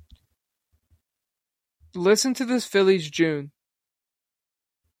 Listen to this Phillies June.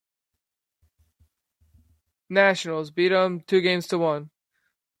 Nationals beat them 2-1.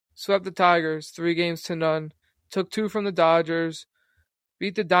 Swept the Tigers 3-0. Took 2 from the Dodgers.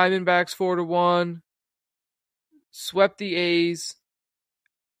 Beat the Diamondbacks 4-1. Swept the A's.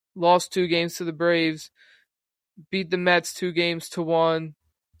 Lost 2 games to the Braves. Beat the Mets 2-1.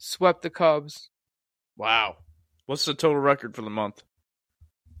 Swept the Cubs. Wow. What's the total record for the month?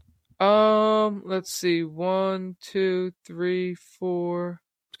 Let's see. 1, 2, 3, 4.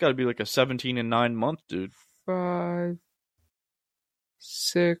 It's got to be a 17-9 month, dude. 5,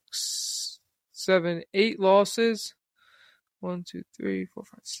 6, 7, 8 losses. 1, 2, 3, 4,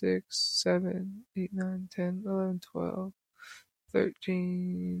 5, 6, 7, 8, 9, 10, 11, 12,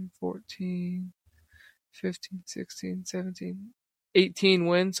 13, 14, 15, 16, 17, 18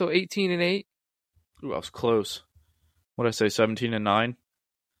 wins. So 18-8. Ooh, I was close. What did I say, 17-9?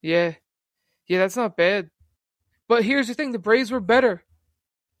 Yeah. Yeah, that's not bad. But here's the thing, the Braves were better.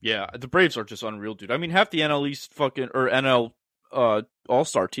 Yeah, the Braves are just unreal, dude. I mean, half the NL East NL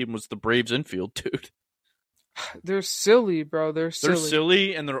All-Star team was the Braves infield, dude. They're silly, bro. They're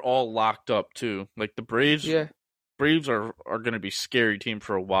silly, and they're all locked up, too. The Braves Braves are going to be a scary team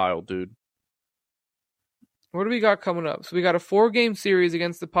for a while, dude. What do we got coming up? So we got a 4-game series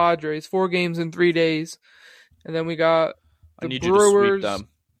against the Padres, 4 games in 3 days. And then we got the I need Brewers. you to sweep them.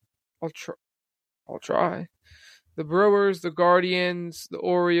 I'll try. The Brewers, the Guardians, the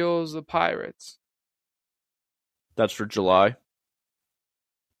Orioles, the Pirates. That's for July.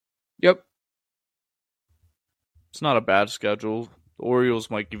 Yep. It's not a bad schedule. The Orioles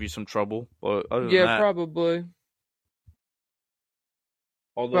might give you some trouble, but other than that, probably.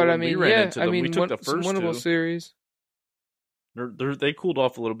 Although But we ran into them, we took the first winnable 2. series. They cooled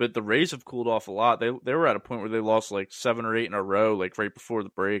off a little bit. The Rays have cooled off a lot. They were at a point where they lost 7 or 8 in a row, right before the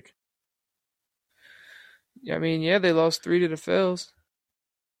break. I mean, they lost 3 to the Phils.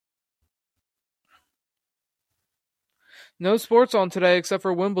 No sports on today except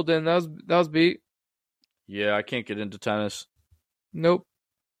for Wimbledon. That was beat. Yeah, I can't get into tennis. Nope.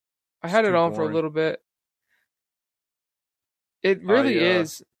 I had it on for a little bit. It really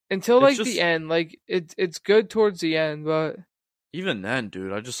is. Until the end. It's good towards the end, but even then,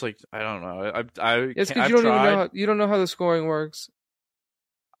 dude, I just I don't know. It's because you don't know how the scoring works.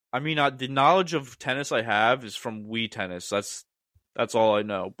 I mean, the knowledge of tennis I have is from Wii Tennis. That's all I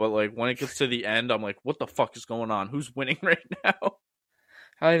know. But when it gets to the end, I'm like, what the fuck is going on? Who's winning right now?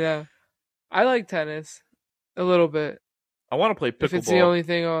 I know. I like tennis a little bit. I want to play pickleball. If it's the only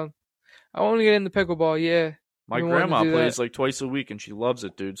thing on. I want to get into pickleball, yeah. My grandma plays twice a week, and she loves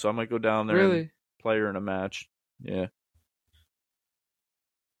it, dude. So I might go down there and play her in a match. Yeah.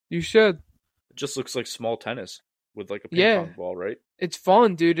 You should. It just looks like small tennis with a ping pong ball, right? It's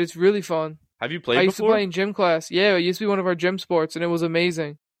fun, dude. It's really fun. Have you played before? I used to play in gym class. Yeah, it used to be one of our gym sports, and it was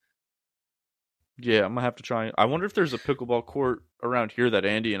amazing. Yeah, I'm going to have to try. I wonder if there's a pickleball court around here that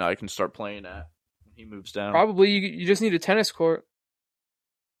Andy and I can start playing at when he moves down. Probably. You just need a tennis court.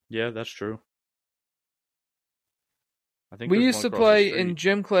 Yeah, that's true. I think we used to play in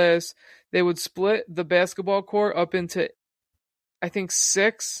gym class. They would split the basketball court up into, I think,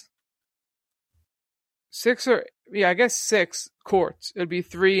 6. I guess 6 courts. It'd be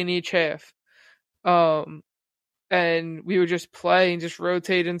 3 in each half. And we would just play and just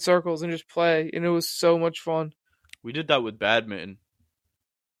rotate in circles and just play, and it was so much fun. We did that with badminton.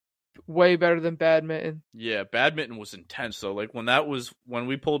 Way better than badminton. Yeah, badminton was intense though. Like when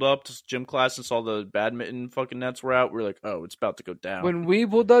we pulled up to gym class and saw the badminton fucking nets were out, we were like, oh, it's about to go down. When we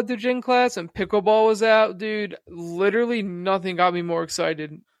pulled up to gym class and pickleball was out, dude, literally nothing got me more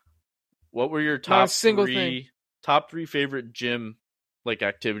excited. What were your top three favorite gym like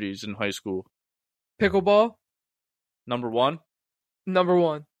activities in high school? Pickleball. Number one.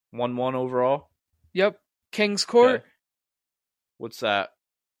 1-1 overall. Yep. King's Court. Okay. What's that?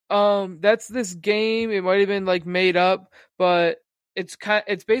 That's this game. It might have been like made up, but it's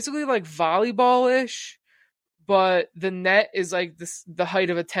basically like volleyball-ish, but the net is like the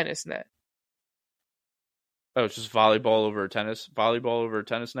height of a tennis net. Oh, it's just volleyball over a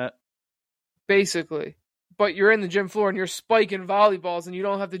tennis net? Basically. But you're in the gym floor and you're spiking volleyballs and you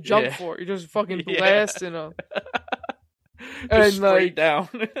don't have to jump for it. You're just fucking blasting them. And like down.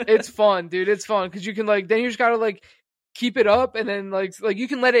 It's fun, dude. It's fun because you can like then you just gotta like keep it up and then like you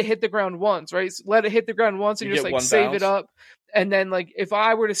can let it hit the ground once, right? So let it hit the ground once and you just like save bounce. It up, and then like if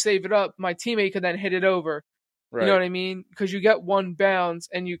I were to save it up, my teammate could then hit it over. Right. You know what I mean? Because you get one bounce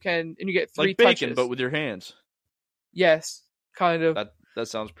and you get 3 like bacon, touches, but with your hands. Yes, kind of. That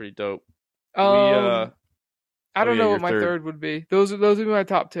sounds pretty dope. I don't know what my third would be. Those would be my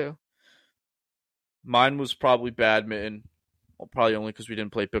top 2. Mine was probably badminton. Well, probably only because we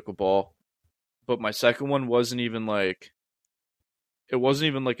didn't play pickleball. But my second one wasn't even like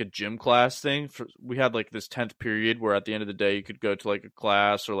a gym class thing. We had like this 10th period where at the end of the day you could go to like a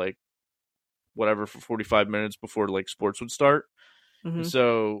class or like whatever for 45 minutes before like sports would start. Mm-hmm. And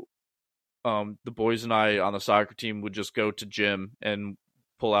so the boys and I on the soccer team would just go to gym and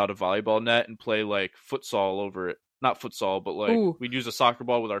pull out a volleyball net and play like futsal over it. Not futsal, but like we'd use a soccer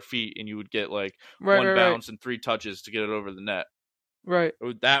ball with our feet and you would get like one bounce and 3 touches to get it over the net. Right.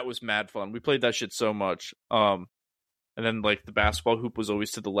 That was mad fun. We played that shit so much. And then like the basketball hoop was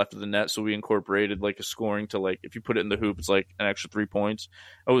always to the left of the net, so we incorporated like a scoring to like if you put it in the hoop, it's like an extra 3 points.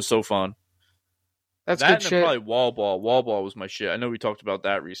 It was so fun. That's good shit. Probably wall ball. Wall ball was my shit. I know we talked about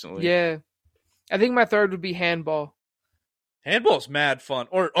that recently. Yeah. I think my third would be handball. Handball's mad fun.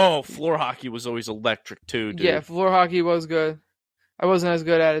 Or floor hockey was always electric too, dude. Yeah, floor hockey was good. I wasn't as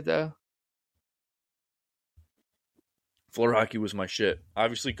good at it though. Floor hockey was my shit.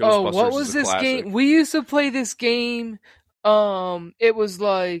 Obviously, Ghostbusters. What was this game? We used to play this game. It was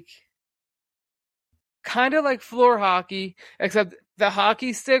like kind of like floor hockey, except the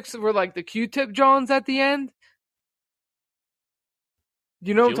hockey sticks were like the Q-tip Johns at the end.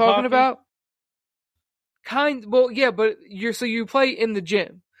 You know what I'm talking about? But you play in the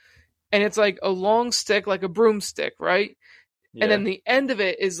gym, and it's like a long stick, like a broomstick, right? Yeah. And then the end of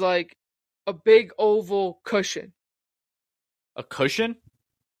it is like a big oval cushion. A cushion?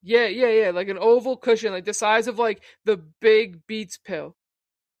 Yeah, like an oval cushion, like the size of like the big Beats pill,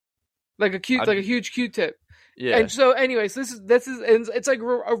 like a huge Q-tip. Yeah. And so, anyways, this is it's like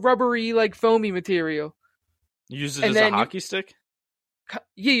a rubbery, like foamy material. You use it as a hockey stick?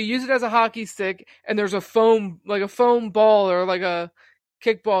 Yeah, you use it as a hockey stick, and there's a foam ball or like a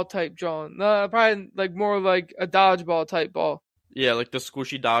kickball type John. Probably like more like a dodgeball type ball. Yeah, like the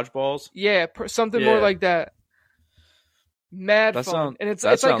squishy dodgeballs. Yeah, something more like that. Mad fun, and it's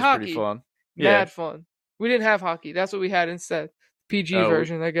like hockey. Pretty fun. Mad fun. We didn't have hockey. That's what we had instead. PG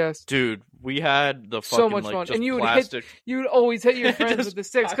version, I guess. Dude, we had the fucking, so much fun, just and you plastic. Would always hit your friends with the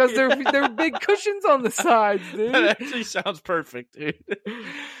sticks because they're big cushions on the sides, dude. That actually sounds perfect, dude.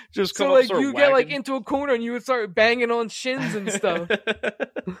 Just come so up, like you get like into a corner and you would start banging on shins and stuff.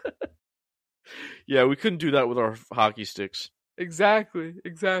 Yeah, we couldn't do that with our hockey sticks. Exactly.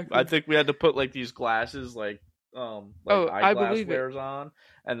 I think we had to put like these glasses, like eyeglass wears on,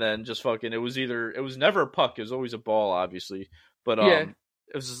 and then just fucking. It was never a puck. It was always a ball, obviously. But it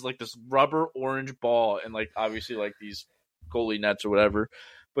was just like this rubber orange ball, and like obviously like these goalie nets or whatever.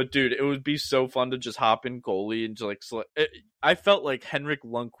 But dude, it would be so fun to just hop in goalie and just like I felt like Henrik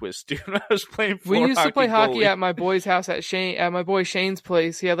Lundqvist, dude. When I was playing floor hockey. We used to play hockey at my boy's house at my boy Shane's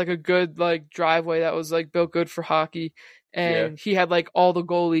place. He had like a good like driveway that was like built good for hockey. And he had like all the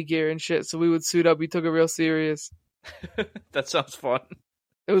goalie gear and shit, so we would suit up. We took it real serious. That sounds fun.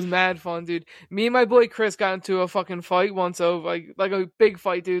 It was mad fun, dude. Me and my boy Chris got into a fucking fight once over like a big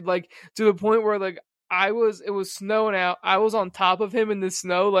fight, dude. Like to the point where like it was snowing out. I was on top of him in the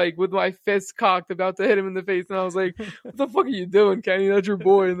snow, like with my fist cocked, about to hit him in the face, and I was like, "What the fuck are you doing, Kenny? That's your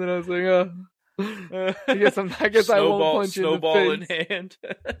boy." And then I was like, I guess I won't punch you in the snowball in face. hand.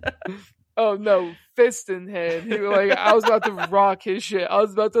 Oh no, fist in hand. He like I was about to rock his shit. I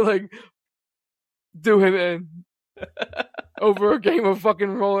was about to like do him in over a game of fucking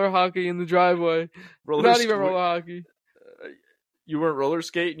roller hockey in the driveway. Not even roller hockey. You weren't roller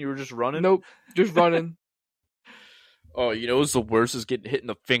skating. You were just running. Nope, just running. Oh, you know what's the worst is getting hit in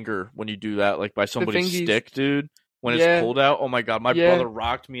the finger when you do that, like by somebody's stick, dude. When it's cold out, oh my god, my brother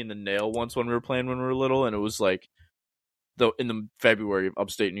rocked me in the nail once when we were playing when we were little, and it was like in the February of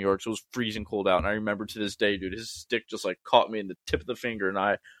upstate New York, so it was freezing cold out, and I remember to this day, dude, his stick just like caught me in the tip of the finger, and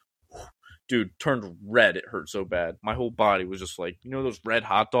I, dude, turned red. It hurt so bad. My whole body was just like, you know those red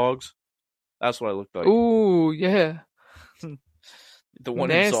hot dogs? That's what I looked like. Ooh, yeah. The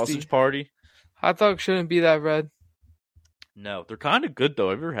one in Sausage Party. Hot dogs shouldn't be that red. No, they're kind of good though.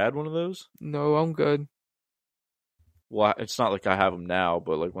 Have you ever had one of those? No, I'm good. Well, it's not like I have them now,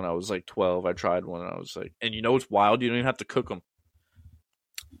 but like when I was like 12, I tried one and I was like, and you know what's wild? You don't even have to cook them.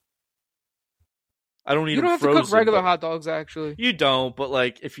 I don't eat them frozen. You don't have to cook regular hot dogs, actually. You don't, but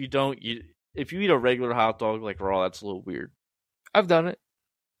like if you eat a regular hot dog like raw, that's a little weird. I've done it.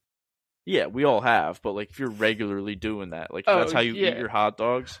 Yeah, we all have, but like if you're regularly doing that, like that's how you eat your hot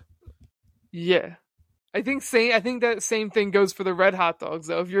dogs. Yeah. I think that same thing goes for the red hot dogs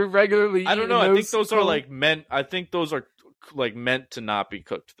though. If you're regularly I don't know. I think those are like meant to not be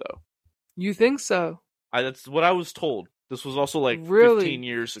cooked though. You think so? That's what I was told. This was also like 15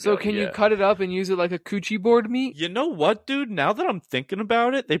 years ago. So can you cut it up and use it like a coochie board meat? You know what, dude? Now that I'm thinking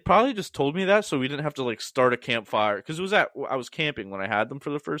about it, they probably just told me that so we didn't have to like start a campfire because I was camping when I had them for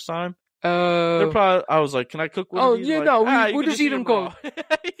the first time. I was like, can I cook one of these? We'll just eat them cold.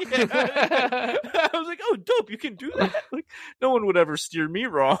 I was like, oh, dope, you can do that. Like, no one would ever steer me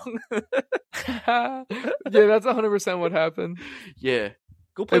wrong. Yeah, that's 100% what happened. Yeah.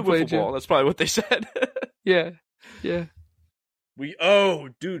 Go play wiffle ball. That's probably what they said. Yeah.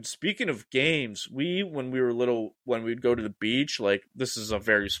 Dude, speaking of games, when we were little, when we'd go to the beach, like, this is a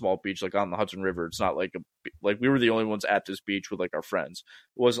very small beach, like, on the Hudson River. It's not like we were the only ones at this beach with, like, our friends.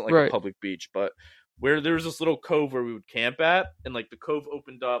 It wasn't, like, a public beach, but where there was this little cove where we would camp at, and, like, the cove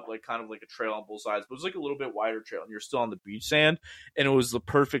opened up, like, kind of like a trail on both sides, but it was, like, a little bit wider trail, and you're still on the beach sand, and it was the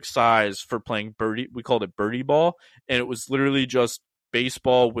perfect size for playing birdie. We called it birdie ball, and it was literally just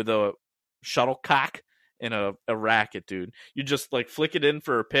baseball with a shuttlecock in a racket, dude. You just like flick it in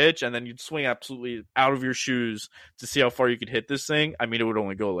for a pitch and then you'd swing absolutely out of your shoes to see how far you could hit this thing. I mean, it would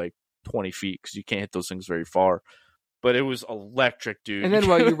only go like 20 feet because you can't hit those things very far, but it was electric, dude. And then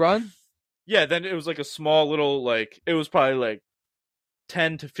what, you run? Yeah, then it was like a small little, like, it was probably like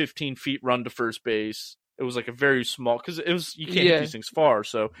 10 to 15 feet run to first base. It was like a very small, because it was, you can't hit these things far.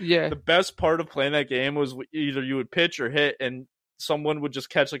 So the best part of playing that game was either you would pitch or hit, and someone would just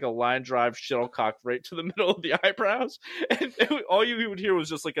catch like a line drive shuttlecock right to the middle of the eyebrows, and all you would hear was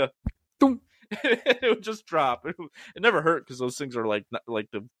just like a thump. It would just drop. It never hurt because those things are like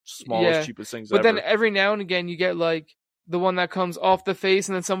the smallest, cheapest things. But then every now and again you get like the one that comes off the face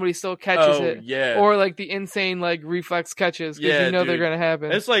and then somebody still catches it. Yeah. Or like the insane like reflex catches because you know they're gonna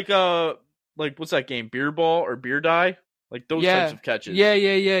happen. It's like what's that game? Beer ball or beer die? Like those types of catches.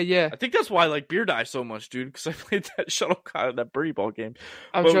 Yeah. I think that's why I like beer die so much, dude, because I played that shuttlecock, that birdie ball game.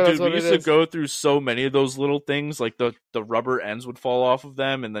 I'm sure that's what we used to go through so many of those little things, like the rubber ends would fall off of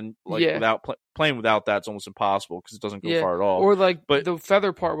them, and then like without playing without that, it's almost impossible because it doesn't go far at all. Or like the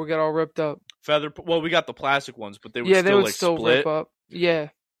feather part would get all ripped up. Well, we got the plastic ones, but they would still split. Rip up.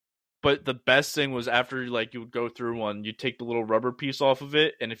 Yeah. But the best thing was after like you would go through one, you take the little rubber piece off of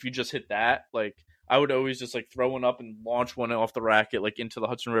it, and if you just hit that, like I would always just like throw one up and launch one off the racket like into the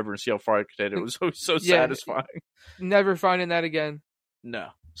Hudson River and see how far I could hit it. It was so satisfying. Never finding that again. No.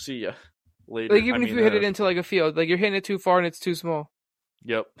 See ya later. Like even if you hit it into like a field, like you're hitting it too far and it's too small.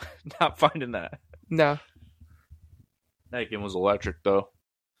 Yep. Not finding that. No. That game was electric though.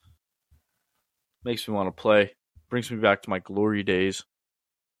 Makes me want to play. Brings me back to my glory days.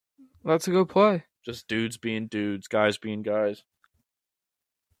 Let's go play. Just dudes being dudes, guys being guys.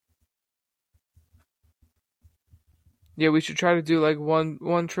 Yeah, we should try to do like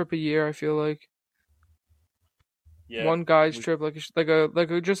one trip a year. I feel like one guy's trip, like just like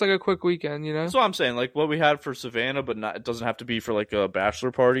a quick weekend, you know. That's what I'm saying. Like what we had for Savannah, but it doesn't have to be for like a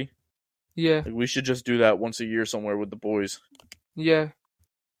bachelor party. Yeah, like, we should just do that once a year somewhere with the boys. Yeah,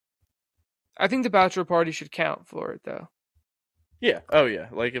 I think the bachelor party should count for it though. Yeah. Oh yeah.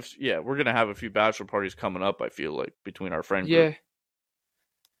 Like we're gonna have a few bachelor parties coming up. I feel like between our friend group. Yeah.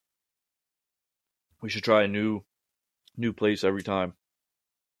 We should try a new place every time.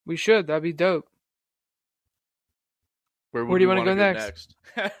 We should. That'd be dope. Where Where do you want want to go next?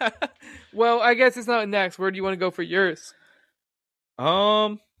 Well, I guess it's not next. Where do you want to go for yours?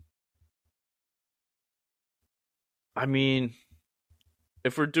 I mean,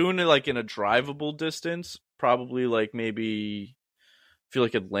 if we're doing it like in a drivable distance, probably like maybe I feel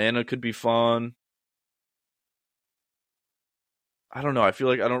like Atlanta could be fun. I don't know. I feel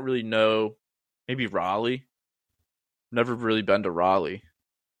like I don't really know. Maybe Raleigh. Never really been to Raleigh.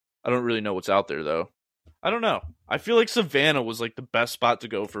 I don't really know what's out there though. I don't know. I feel like Savannah was like the best spot to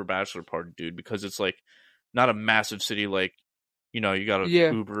go for a bachelor party, dude, because it's like not a massive city like, you got to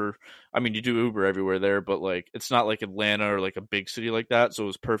Uber. I mean, you do Uber everywhere there, but like it's not like Atlanta or like a big city like that, so it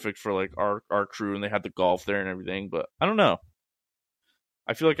was perfect for like our crew, and they had the golf there and everything, but I don't know.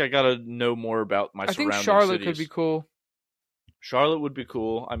 I feel like I got to know more about my surrounding cities. I think Charlotte could be cool. Charlotte would be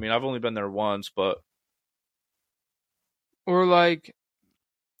cool. I mean, I've only been there once, but or like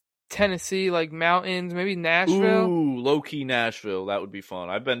Tennessee, like mountains, maybe Nashville. Ooh, low-key Nashville. That would be fun.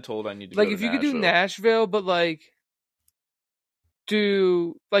 I've been told I need to go to Nashville. Like, if you could do Nashville, but, like,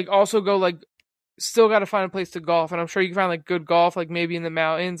 also go, like, still got to find a place to golf. And I'm sure you can find, like, good golf, like, maybe in the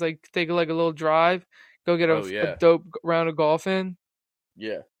mountains. Like, take, like, a little drive. Go get a dope round of golf in.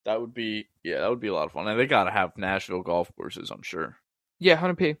 Yeah, that would be a lot of fun. And they got to have Nashville golf courses, I'm sure. Yeah,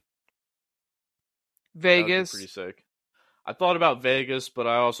 100p. Vegas. That would be pretty sick. I thought about Vegas, but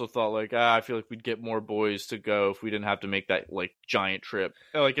I also thought, like, I feel like we'd get more boys to go if we didn't have to make that, like, giant trip.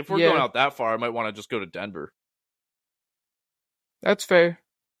 Like, if we're going out that far, I might want to just go to Denver. That's fair.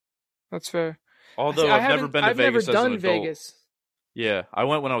 Although I've never been to Vegas as an adult. I've never done Vegas. Yeah, I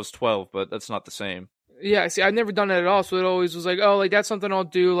went when I was 12, but that's not the same. Yeah, see, I've never done it at all, so it always was like, oh, like, that's something I'll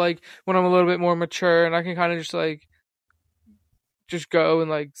do, like, when I'm a little bit more mature, and I can kind of just, like, just go and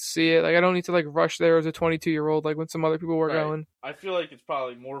like see it. Like, I don't need to like rush there as a 22-year-old like when some other people were going. I feel like it's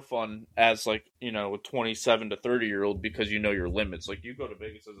probably more fun as like, a 27 to 30-year-old because you know your limits. Like, you go to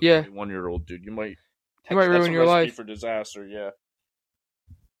Vegas as a 21-year-old dude, you might ruin your life for disaster.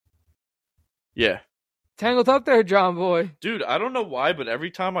 Yeah. Tangled up there, John boy. Dude, I don't know why, but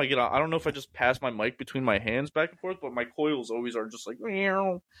every time I get on, I don't know if I just pass my mic between my hands back and forth, but my coils always are just like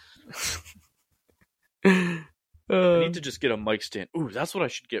meow. I need to just get a mic stand. Ooh, that's what I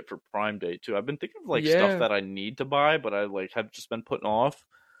should get for Prime Day too. I've been thinking of like stuff that I need to buy, but I like have just been putting off.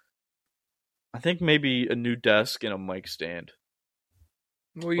 I think maybe a new desk and a mic stand.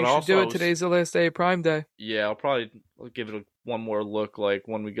 Well, you should do it. Today's the last day of Prime Day. Yeah, I'll give it one more look like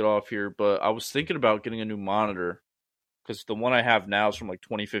when we get off here. But I was thinking about getting a new monitor because the one I have now is from like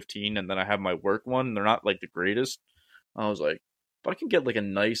 2015, and then I have my work one. And they're not like the greatest. I was like, if I can get like a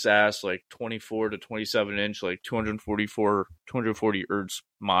nice ass like 24 to 27 inch like 240 hertz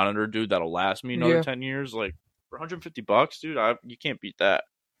monitor, dude, that'll last me another 10 years. Like for $150, dude, you can't beat that.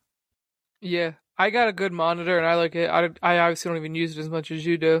 Yeah, I got a good monitor and I like it. I obviously don't even use it as much as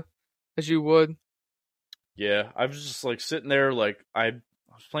you do, as you would. Yeah, I was just like sitting there like I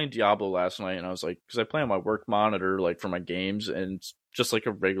was playing Diablo last night, and I was like, because I play on my work monitor like for my games, and it's just like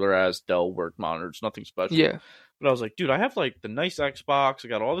a regular ass Dell work monitor. It's nothing special. Yeah. But I was like, dude, I have like the nice Xbox. I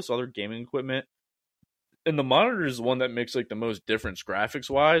got all this other gaming equipment, and the monitor is the one that makes like the most difference graphics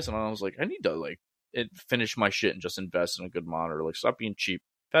wise. And I was like, I need to like finish my shit and just invest in a good monitor. Like, stop being cheap.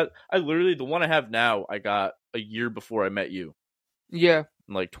 The one I have now, I got a year before I met you. Yeah.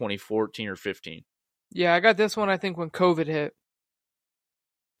 In like 2014 or 15. Yeah, I got this one, I think, when COVID hit.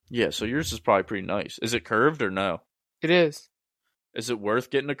 Yeah, so yours is probably pretty nice. Is it curved or no? It is. Is it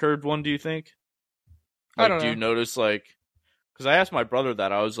worth getting a curved one, do you think? Like, I don't know. Do you notice, like, because I asked my brother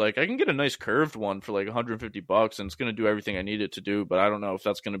that. I was like, I can get a nice curved one for like $150 and it's going to do everything I need it to do, but I don't know if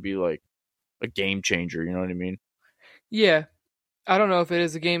that's going to be like a game changer, you know what I mean? Yeah. I don't know if it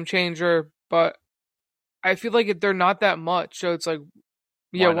is a game changer, but I feel like they're not that much, so it's like,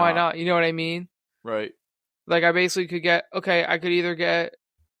 yeah, why not? You know what I mean? Right. Like, I basically could I could either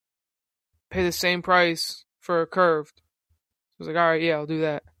pay the same price for a curved. I was like, all right, yeah, I'll do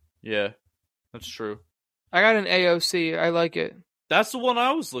that. Yeah, that's true. I got an AOC. I like it. That's the one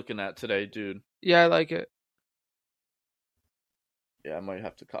I was looking at today, dude. Yeah, I like it. Yeah, I might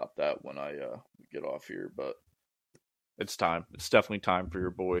have to cop that when I get off here, but it's time. It's definitely time for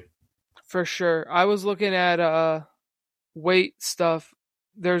your boy. For sure. I was looking at weight stuff.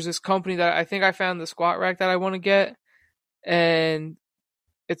 There's this company that I think I found the squat rack that I want to get, and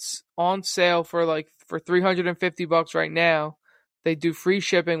it's on sale for $350 right now. They do free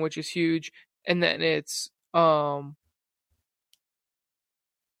shipping, which is huge, and then it's also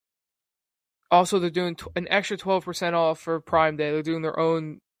they're doing an extra 12% off for Prime Day. They're doing their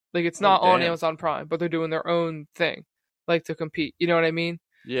own, like, it's not on Amazon Prime, but they're doing their own thing, like, to compete. You know what I mean?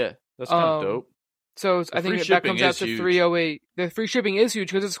 Yeah, that's kind of dope. So I think that comes out to $308. The free shipping is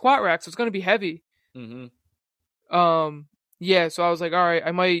huge because it's squat rack, so it's going to be heavy. Yeah, so I was like, all right,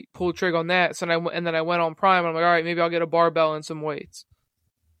 I might pull the trigger on that. So then I went on Prime. And I'm like, all right, maybe I'll get a barbell and some weights.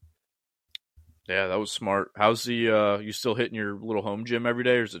 Yeah, that was smart. How's the you still hitting your little home gym every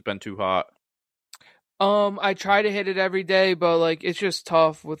day, or has it been too hot? I try to hit it every day, but like it's just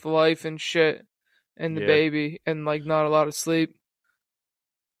tough with life and shit and the baby and like not a lot of sleep.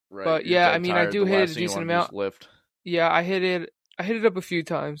 Right. But yeah, I mean, I do hit it a decent amount. Lift. Yeah, I hit it up a few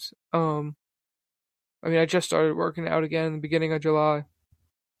times. I mean, I just started working out again in the beginning of July.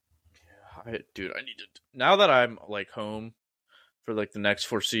 Yeah, dude, I need to. Now that I'm like home for like the next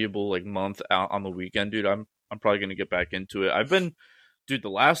foreseeable like month out on the weekend, dude, I'm probably gonna get back into it. Dude, the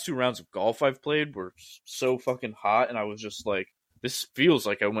last 2 rounds of golf I've played were so fucking hot, and I was just like, this feels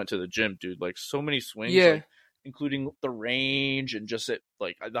like I went to the gym, dude. Like so many swings, like, including the range and just it,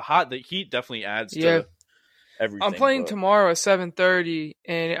 like the heat definitely adds to everything. I'm playing tomorrow at 7:30,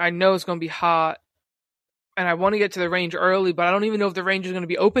 and I know it's gonna be hot. And I want to get to the range early, but I don't even know if the range is going to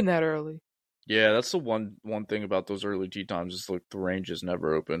be open that early. Yeah, that's the one thing about those early tee times is like the range is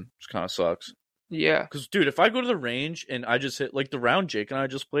never open, which kind of sucks. Yeah, because dude, if I go to the range and I just hit like the round Jake and I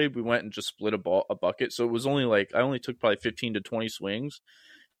just played, we went and just split a bucket, so it was only like I only took probably 15 to 20 swings,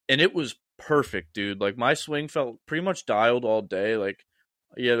 and it was perfect, dude. Like my swing felt pretty much dialed all day. Like,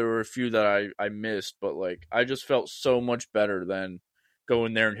 yeah, there were a few that I missed, but like I just felt so much better than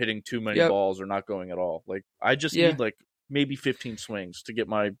going there and hitting too many balls or not going at all. Like I just need like maybe 15 swings to get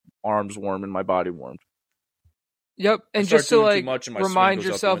my arms warm and my body warmed. Yep, and just to like remind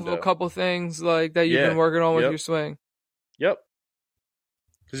yourself of a couple things like that you've been working on with your swing. Yep.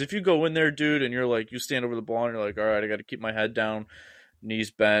 Because if you go in there, dude, and you're like, you stand over the ball and you're like, all right, I got to keep my head down,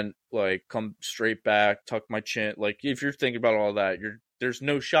 knees bent, like come straight back, tuck my chin. Like if you're thinking about all that, there's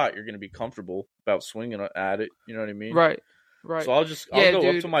no shot you're going to be comfortable about swinging at it. You know what I mean? Right. So I'll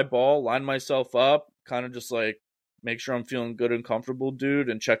go up to my ball, line myself up, kind of just like make sure I'm feeling good and comfortable, dude,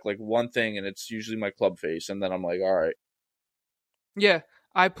 and check like one thing, and it's usually my club face, and then I'm like, all right. Yeah,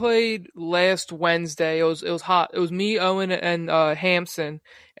 I played last Wednesday. It was hot. It was me, Owen, and Hampson,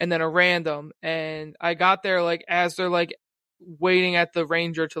 and then a random. And I got there like as they're like waiting at the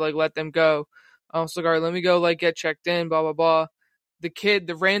ranger to like let them go. I was like, all right, let me go like get checked in, blah blah blah.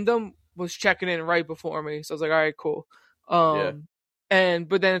 The random was checking in right before me, so I was like, all right, cool. But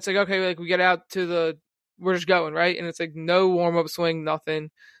then it's like, okay, like we get out to we're just going, right? And it's like no warm up swing,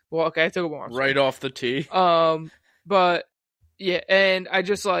 nothing. Well, okay, I took a warm up right off the tee. But yeah, and I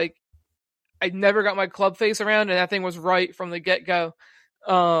just like I never got my club face around, and that thing was right from the get go.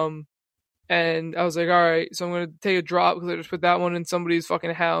 And I was like, all right, so I'm gonna take a drop because I just put that one in somebody's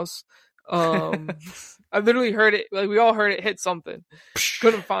fucking house. I literally heard it, like we all heard it hit something.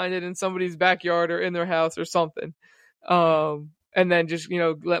 Couldn't find it in somebody's backyard or in their house or something. And then just,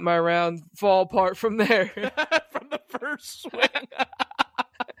 let my round fall apart from there. From the first swing.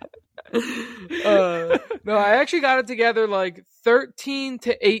 No, I actually got it together like 13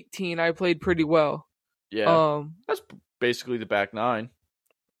 to 18. I played pretty well. Yeah. That's basically the back nine.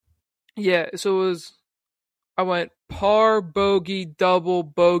 Yeah, so I went par, bogey, double,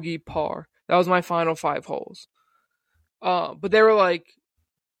 bogey, par. That was my final 5 holes. But they were like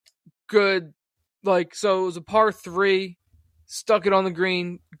good, like, so it was a par 3, stuck it on the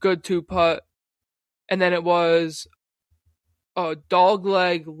green, good 2 putt. And then it was a dog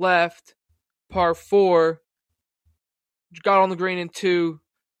leg left, par 4, got on the green in 2,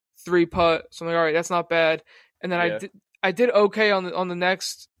 3 putt. So I'm like, all right, that's not bad. And then I did okay on the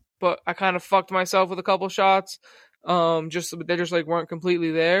next, but I kind of fucked myself with a couple shots. They just like weren't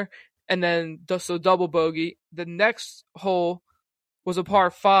completely there. And then so double bogey. The next hole was a par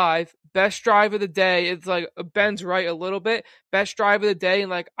 5, best drive of the day. It's like bends right a little bit, best drive of the day,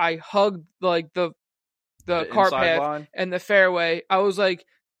 and like I hugged like the cart path line and the fairway. I was like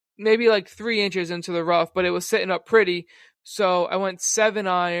maybe like 3 inches into the rough, but it was sitting up pretty. So I went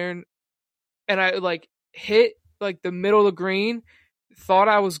 7-iron, and I like hit like the middle of the green. Thought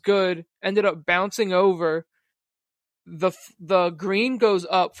I was good. Ended up bouncing over. The green goes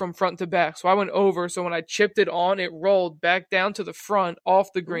up from front to back, so I went over. So when I chipped it on, it rolled back down to the front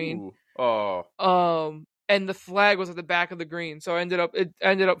off the green. Ooh. Oh. And the flag was at the back of the green, so it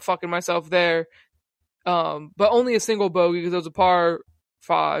ended up fucking myself there. But only a single bogey because it was a par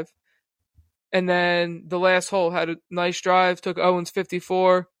 5. And then the last hole had a nice drive. Took Owen's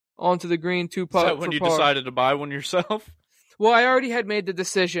 54 onto the green, 2 putt. Is that when you decided to buy one yourself? Well, I already had made the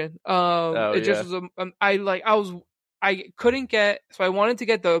decision. Just was I couldn't get, so I wanted to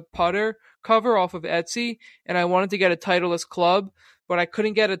get the putter cover off of Etsy, and I wanted to get a Titleist club, but I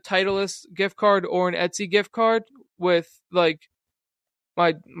couldn't get a Titleist gift card or an Etsy gift card with like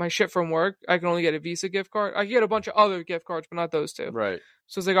my shit from work. I can only get a Visa gift card. I can get a bunch of other gift cards, but not those two. Right.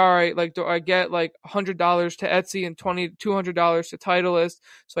 So it's like, all right, like, do I get like $100 to Etsy and $200 to Titleist?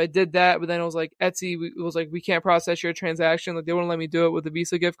 So I did that, but then it was like Etsy, it was like, we can't process your transaction. Like, they wouldn't let me do it with the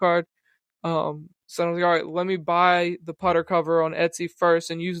Visa gift card. So I was like, all right, let me buy the putter cover on Etsy first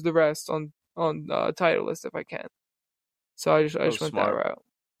and use the rest on Titleist if I can. So I just went that route.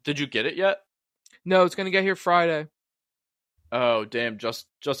 Did you get it yet? No, it's gonna get here Friday. Oh, damn. Just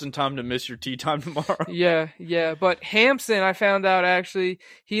in time to miss your tea time tomorrow. Yeah. But Hampson, I found out, actually,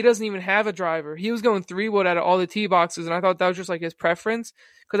 he doesn't even have a driver. He was going 3-wood out of all the tee boxes, and I thought that was just like his preference,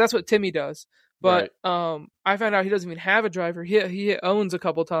 because that's what Timmy does. But right. I found out he doesn't even have a driver. He owns a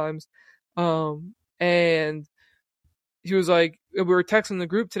couple times. And he was like, we were texting the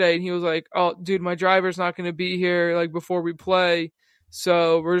group today, and he was like, oh, dude, my driver's not going to be here like before we play.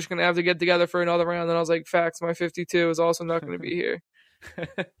 So we're just going to have to get together for another round. And I was like, facts, my 52 is also not going to be here.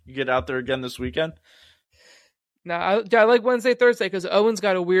 You get out there again this weekend? Nah, I like Wednesday, Thursday, because Owen's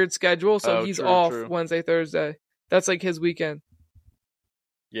got a weird schedule. So he's off Wednesday, Thursday. That's like his weekend.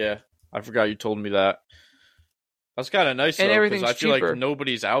 Yeah, I forgot you told me that. That's kind of nice, and though, everything's because I feel cheaper. Like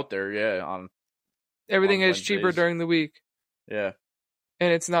nobody's out there, Everything is cheaper during the week. Yeah.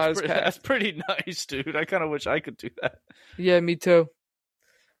 And it's not as packed. That's pretty nice, dude. I kind of wish I could do that. Yeah, me too.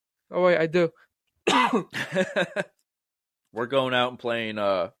 Oh, wait, I do. We're going out and playing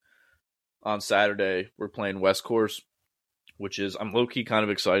on Saturday. We're playing West Course, which is, I'm low-key kind of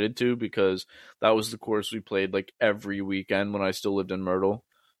excited to, because that was the course we played like every weekend when I still lived in Myrtle.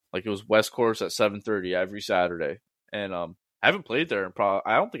 Like, it was West Course at 7:30 every Saturday. And I haven't played there.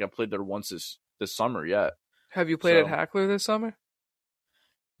 I don't think I played there once this summer yet. Have you played at Hackler this summer?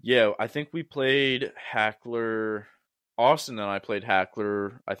 Yeah, I think we played Hackler. Austin and I played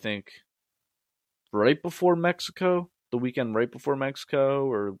Hackler, I think, right before Mexico. The weekend right before Mexico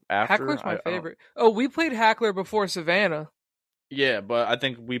or after. Hackler's my favorite. Oh, we played Hackler before Savannah. Yeah, but I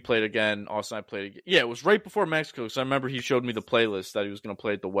think we played again. Austin and I played again. Yeah, it was right before Mexico, because I remember he showed me the playlist that he was going to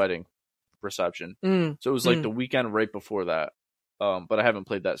play at the wedding reception. So it was like the weekend right before that. But I haven't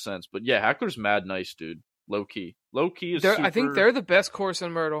played that since. But yeah, Hackler's mad nice, dude. Low key is super... I think they're the best course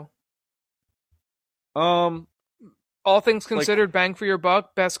in Myrtle. All things considered, bang for your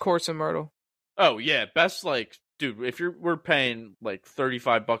buck, best course in Myrtle. Oh yeah, best, like, dude, if we're paying like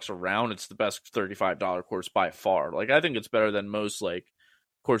 $35 a round, it's the best $35 course by far. Like, I think it's better than most like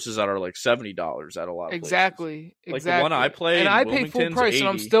courses that are like $70 at a lot of Exactly. places. Like the one I play, and I pay full price,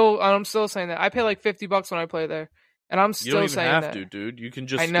 $80. And I'm still saying that. I pay like $50 when I play there. And I'm still saying that. You don't even have to, dude. You can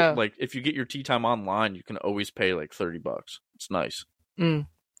just, like, if you get your tee time online, you can always pay like $30. It's nice.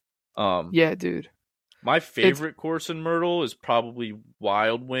 Yeah, dude. My favorite course in Myrtle is probably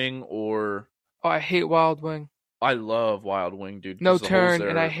Wild Wing or... Oh, I hate Wild Wing. I love Wild Wing, dude. No turn,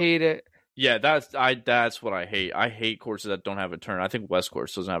 and I hate it. Yeah, that's what I hate. I hate courses that don't have a turn. I think West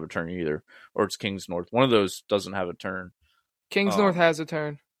Course doesn't have a turn either. Or it's Kings North. One of those doesn't have a turn. Kings North has a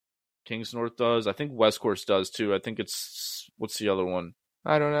turn. Kings North does. I think West Course does too. I think it's, what's the other one?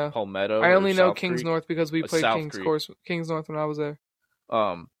 I don't know. Palmetto. I only know South Kings Creek? North because we played South Kings North when I was there.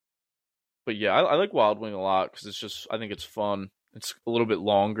 But yeah, I like Wild Wing a lot because it's just, I think it's fun. It's a little bit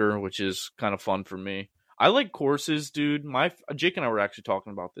longer, which is kind of fun for me. I like courses, dude. Jake and I were actually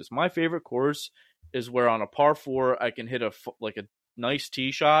talking about this. My favorite course is where on a par 4 I can hit a nice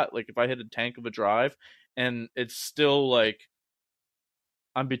tee shot, like if I hit a tank of a drive, and it's still like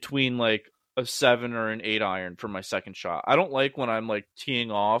I'm between like a 7 or an 8 iron for my second shot. I don't like when I'm like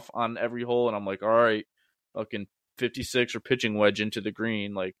teeing off on every hole and I'm like, all right, fucking 56 or pitching wedge into the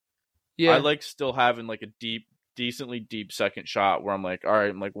green. Like, yeah, I like still having like a decently deep second shot where I'm like, all right,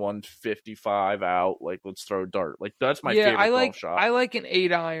 I'm like 155 out. Like, let's throw a dart. Like, that's my favorite golf shot. I like an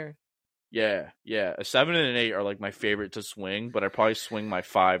 8 iron. Yeah. A 7 and an 8 are like my favorite to swing, but I probably swing my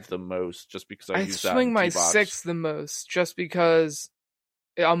 5 the most just because I use that. I swing my 6 the most just because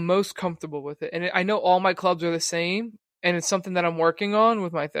I'm most comfortable with it. And I know all my clubs are the same, and it's something that I'm working on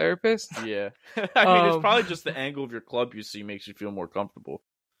with my therapist. Yeah. I mean, it's probably just the angle of your club you see makes you feel more comfortable.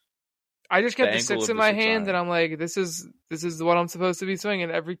 I just get the 6 in my hand, and I'm like, this is what I'm supposed to be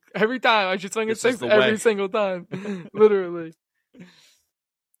swinging every time. I should swing a 6 every single time. Literally.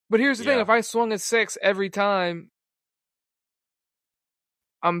 But here's the thing, if I swung a 6 every time,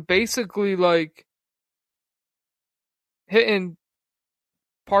 I'm basically like hitting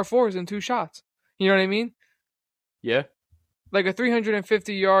par 4s in 2 shots. You know what I mean? Yeah. Like a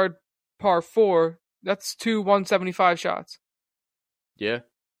 350-yard par 4, that's 2 175 shots. Yeah.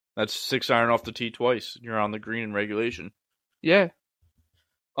 That's 6 iron off the tee twice. You're on the green in regulation. Yeah.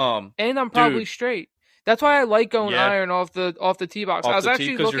 And I'm probably straight. That's why I like going iron off the tee box. I was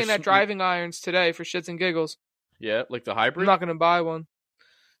actually looking at driving irons today for shits and giggles. Yeah, like the hybrid? I'm not gonna buy one.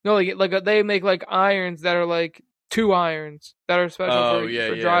 No, like they make like irons that are like 2 irons that are special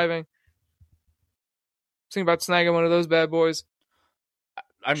for driving. Thinking about snagging one of those bad boys.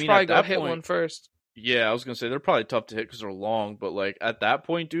 I mean, probably go hit one first. Yeah, I was gonna say they're probably tough to hit because they're long, but like at that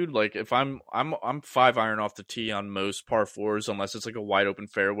point, dude, like if I'm 5 iron off the tee on most par 4s, unless it's like a wide open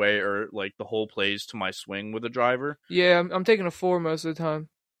fairway or like the hole plays to my swing with a driver. Yeah, I'm taking a 4 most of the time.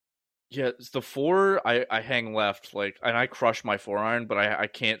 Yeah, it's the 4 I hang left, like, and I crush my 4 iron, but I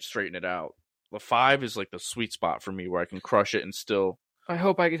can't straighten it out. The 5 is like the sweet spot for me where I can crush it and still. I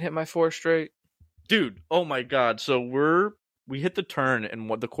hope I can hit my 4 straight, dude. Oh my god! So we hit the turn, and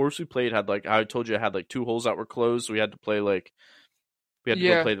what the course we played had, like I told you, it had like 2 holes that were closed, so we had to play go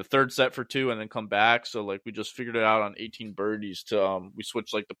play the third set for 2 and then come back. So like we just figured it out on 18 birdies to we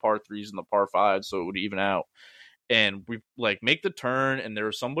switched like the par 3s and the par 5s so it would even out. And we like make the turn, and there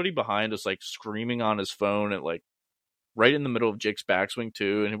was somebody behind us like screaming on his phone at like right in the middle of Jake's backswing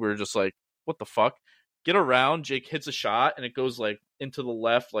too, and we were just like, what the fuck? Get around. Jake hits a shot and it goes like into the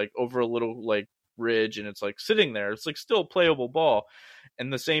left, like over a little like ridge, and it's like sitting there. It's like still a playable ball.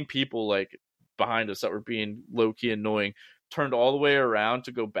 And the same people like behind us that were being low-key annoying turned all the way around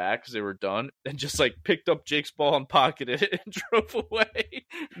to go back because they were done, and just like picked up Jake's ball and pocketed it and drove away.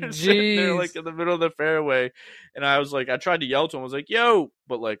 And sitting there like in the middle of the fairway. And I was like, I tried to yell to him, I was like, yo,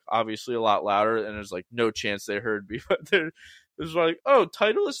 but like obviously a lot louder, and there's like no chance they heard me. But it was like, oh,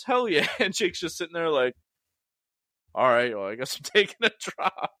 Titleist, hell yeah. And Jake's just sitting there like, all right, well, I guess I'm taking a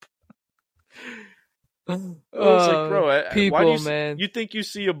drop. I was like, bro, why do man. You think you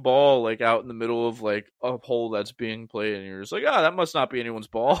see a ball like out in the middle of like a hole that's being played, and you're just like, that must not be anyone's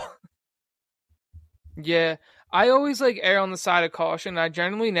ball. Yeah, I always like err on the side of caution. I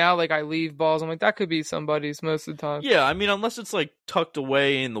generally now like I leave balls. I'm like, that could be somebody's most of the time. Yeah, I mean, unless it's like tucked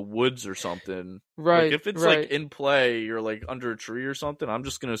away in the woods or something. Right. Like, if it's like in play, you're like under a tree or something, I'm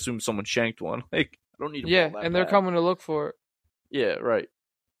just gonna assume someone shanked one. Like, I don't need a ball that and they're coming to look for it. Yeah, right.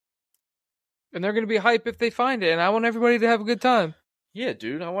 And they're going to be hype if they find it, and I want everybody to have a good time. Yeah,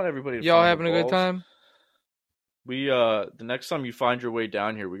 dude, I want everybody to Y'all having a good time? We, the next time you find your way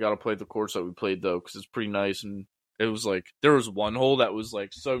down here, we got to play the course that we played, though, because it's pretty nice, and it was like, there was one hole that was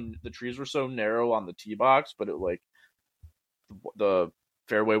like, the trees were so narrow on the tee box, but it like, the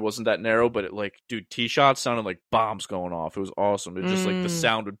fairway wasn't that narrow, but it like, dude, tee shots sounded like bombs going off. It was awesome. It just like, the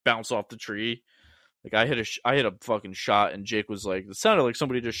sound would bounce off the tree. Like, I hit a fucking shot, and Jake was like, it sounded like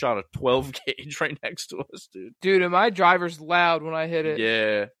somebody just shot a 12 gauge right next to us, dude. Dude, and my driver's loud when I hit it.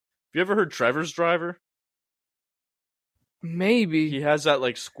 Yeah. Have you ever heard Trevor's driver? Maybe. He has that,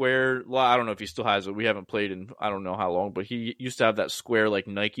 like, square, well, I don't know if he still has it. We haven't played in I don't know how long, but he used to have that square, like,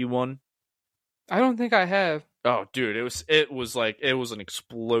 Nike one. I don't think I have. Oh, dude, it was an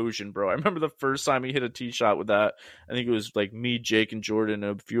explosion, bro. I remember the first time he hit a tee shot with that. I think it was like me, Jake, and Jordan,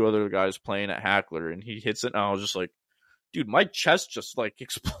 and a few other guys playing at Hackler, and he hits it, and I was just like, dude, my chest just like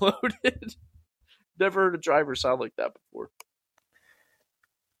exploded. Never heard a driver sound like that before.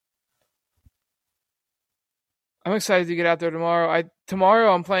 I'm excited to get out there tomorrow.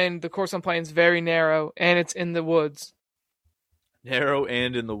 Tomorrow I'm playing, the course I'm playing is very narrow, and it's in the woods. Narrow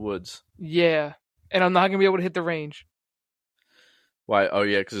and in the woods. Yeah. And I'm not going to be able to hit the range. Why? Oh,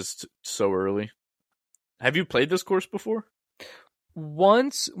 yeah, because it's so early. Have you played this course before?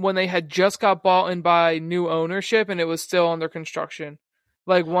 Once, when they had just got bought in by new ownership and it was still under construction.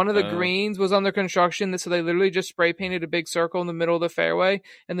 Like, one of the greens was under construction, so they literally just spray painted a big circle in the middle of the fairway,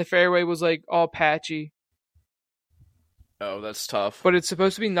 and the fairway was, like, all patchy. Oh, that's tough. But it's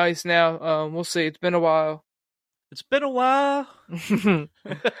supposed to be nice now. We'll see. It's been a while. It's been a while.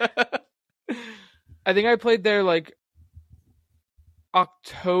 I think I played there like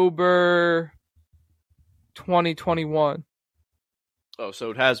October 2021. Oh, so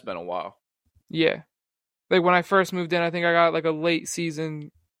it has been a while. Yeah. Like when I first moved in, I think I got like a late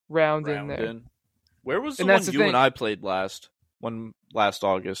season round in there. Where was the one you and I played last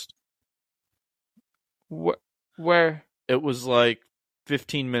August? Where? It was like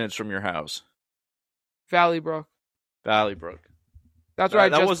 15 minutes from your house. Valley Brook. That's where I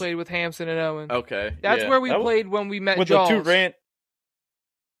just played with Hampson and Owen. Okay. That's where we played when we met with Jaws. The 2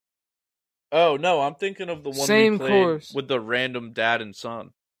 Oh, no, I'm thinking of the one same we played course. With the random dad and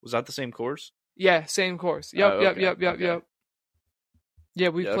son. Was that the same course? Yeah, same course. Yep. Yeah,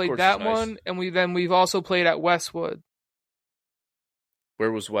 we played that one, and we've also played at Westwood.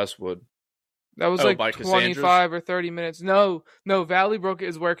 Where was Westwood? That was like 25 or 30 minutes. No, Valley Brook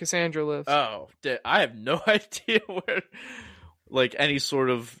is where Cassandra lives. Oh, I have no idea where. like any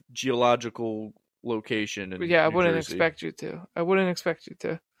sort of geological location in Yeah, I New wouldn't Jersey. expect you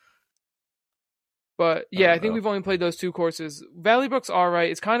to. But yeah, I think we've only played those 2 courses. Valley Brook's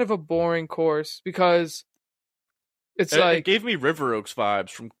alright. It's kind of a boring course because it's It gave me River Oaks vibes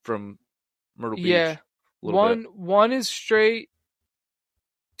from Myrtle yeah, Beach. A little bit. one is straight.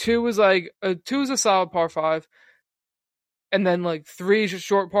 2 is like 2 is a solid par 5, and then like 3 is a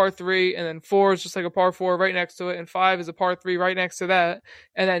short par 3, and then 4 is just like a par 4 right next to it, and 5 is a par 3 right next to that,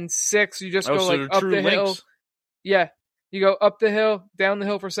 and then 6 you just go so like up true the links. hill. Yeah, you go up the hill, down the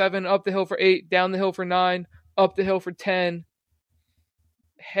hill for 7, up the hill for 8, down the hill for 9, up the hill for 10,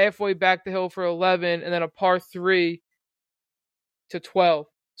 halfway back the hill for 11, and then a par 3 to 12.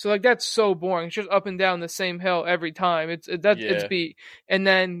 So like that's so boring. It's just up and down the same hill every time. It's beat. And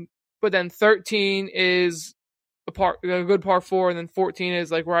then but then 13 is a good par 4, and then 14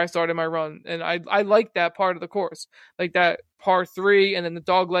 is like where I started my run. And I like that part of the course. Like that par 3 and then the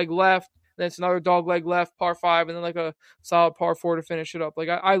dog leg left, and then it's another dog leg left, par 5, and then like a solid par 4 to finish it up. Like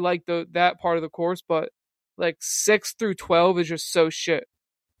I like that part of the course, but like 6 through 12 is just so shit.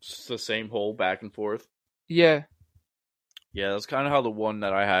 It's the same hole back and forth. Yeah. Yeah, that's kind of how the one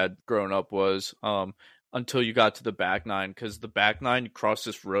that I had growing up was, until you got to the back 9, because the back 9, you cross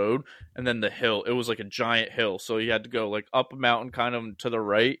this road, and then the hill, it was like a giant hill, so you had to go like up a mountain kind of to the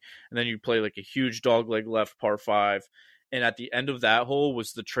right, and then you play like a huge dogleg left par 5, and at the end of that hole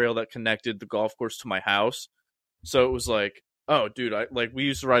was the trail that connected the golf course to my house, so it was like, oh, dude, we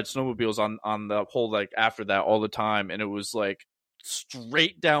used to ride snowmobiles on the hole like after that all the time, and it was like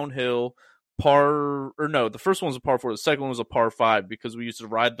straight downhill, the first one was a par 4, the second one was a par 5, because we used to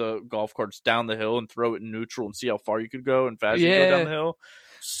ride the golf carts down the hill and throw it in neutral and see how far you could go and fast you could go down the hill.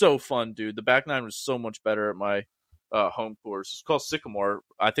 So fun, dude. The back 9 was so much better at my home course. It's called Sycamore.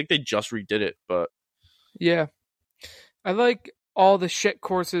 I think they just redid it, but yeah, I like all the shit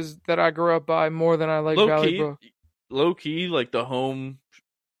courses that I grew up by more than I like Valley Brook. Low key, like the home,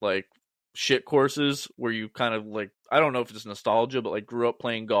 like shit courses where you kind of like, I don't know if it's nostalgia, but like grew up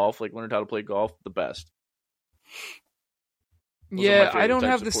playing golf, like learned how to play golf, the best. Yeah, I don't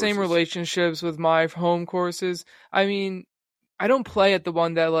have the same relationships with my home courses. I mean, I don't play at the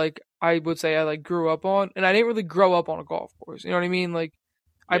one that like I would say I like grew up on, and I didn't really grow up on a golf course. You know what I mean? Like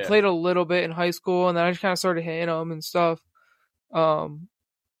I played a little bit in high school, and then I just kind of started hitting them and stuff. I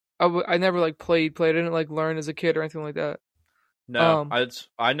never like played. I didn't like learn as a kid or anything like that. No,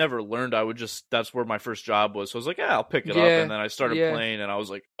 I never learned. I would just, that's where my first job was. So I was like, yeah, I'll pick it up. And then I started playing, and I was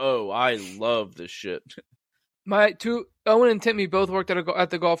like, oh, I love this shit. Owen and Timmy both worked at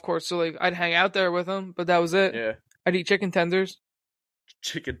the golf course, so like I'd hang out there with them, but that was it. Yeah. I'd eat chicken tenders.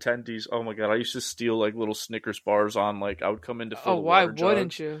 Chicken tendies. Oh my god, I used to steal like little Snickers bars on, like I would come in to fill the water jug. Why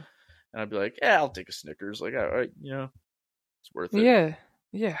wouldn't you? And I'd be like, yeah, I'll take a Snickers. Like, all right, it's worth it.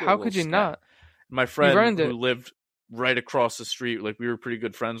 Yeah. How could you not? My friend who lived right across the street, like we were pretty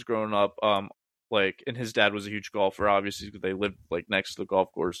good friends growing up. And his dad was a huge golfer, obviously, because they lived like next to the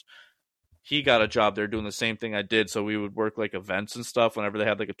golf course. He got a job there doing the same thing I did, so we would work like events and stuff. Whenever they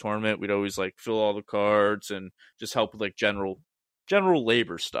had like a tournament, we'd always like fill all the cards and just help with like general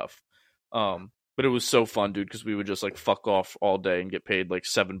labor stuff. But it was so fun, dude, because we would just like fuck off all day and get paid like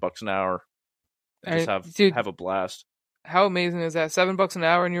 $7 an hour and just have a blast. How amazing is that? $7 an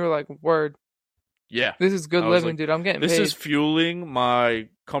hour, and you were like, word. Yeah. This is good living, like, dude. I'm getting paid. This is fueling my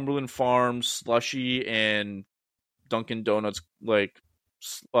Cumberland Farms slushy and Dunkin' Donuts like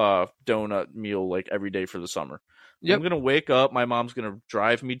donut meal like every day for the summer. Yep. I'm gonna wake up, my mom's gonna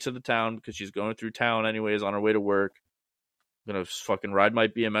drive me to the town because she's going through town anyways on her way to work. I'm gonna fucking ride my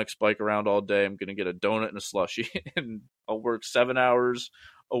BMX bike around all day. I'm gonna get a donut and a slushy, and I'll work 7 hours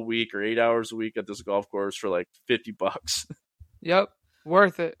a week or 8 hours a week at this golf course for like $50. Yep,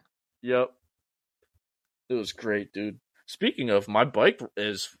 worth it. Yep, it was great, dude. Speaking of, my bike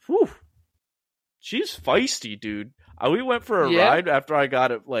is, she's feisty, dude. We went for a ride after I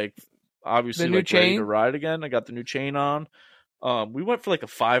got it, like, obviously, like, ready to ride again. I got the new chain on. We went for, like, a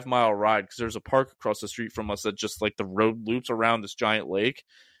 5-mile ride, because there's a park across the street from us that just, like, the road loops around this giant lake.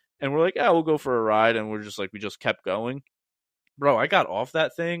 And we're like, yeah, we'll go for a ride, and we're just, like, we just kept going. Bro, I got off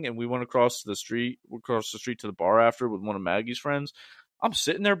that thing, and we went across the street to the bar after with one of Maggie's friends. I'm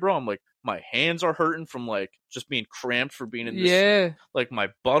sitting there, bro. I'm like, my hands are hurting from like just being cramped for being in this. Yeah. Like my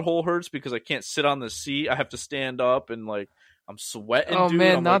butthole hurts because I can't sit on the seat. I have to stand up and like I'm sweating. Oh dude.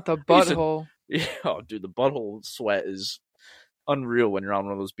 man, I'm not like, the butthole. Oh, dude, the butthole sweat is unreal when you're on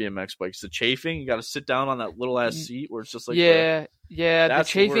one of those BMX bikes. The chafing, you got to sit down on that little ass seat where it's just like the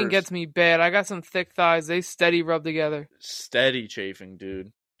chafing gets me bad. I got some thick thighs. They steady rub together. Steady chafing,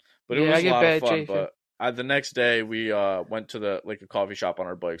 dude. But it was a lot of fun. Chafing. But the next day we went to a coffee shop on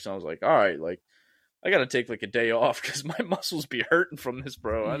our bikes, and I was like, all right, like I gotta take like a day off because my muscles be hurting from this,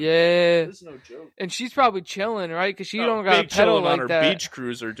 bro. Yeah, this is no joke. And she's probably chilling, right? Because she don't got a pedal chilling like on her that. beach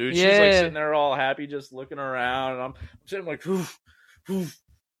cruiser, dude. Yeah. She's like sitting there all happy, just looking around, and I'm sitting like, oof, oof,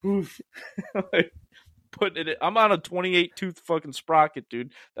 oof. Like, putting it. I'm on a 28 tooth fucking sprocket,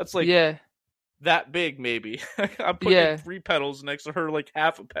 dude. That's like that big, maybe. I'm putting 3 pedals next to her, like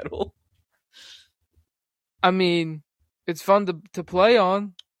half a pedal. I mean, it's fun to play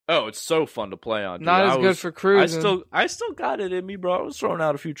on. Oh, it's so fun to play on. Dude. Not as good for cruising. I still got it in me, bro. I was throwing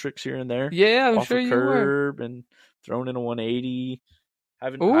out a few tricks here and there. Yeah, I'm off sure a you curb were. and throwing in a 180.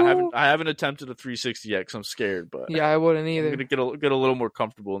 I haven't attempted a 360 yet because I'm scared. But yeah, I wouldn't either. I'm gonna get a little more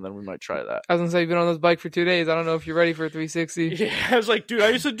comfortable, and then we might try that. I was gonna say you've been on this bike for 2 days. I don't know if you're ready for a 360. Yeah, I was like, dude, I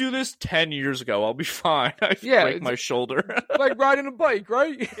used to do this 10 years ago. I'll be fine. I break my shoulder. Like riding a bike,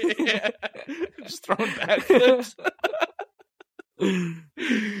 right? Yeah, just throwing backflips.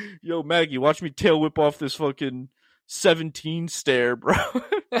 Yo, Maggie, watch me tail whip off this fucking 17 stair, bro.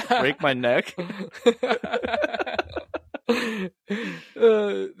 Break my neck.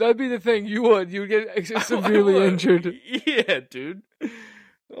 That'd be the thing. You would get severely injured. Yeah, dude.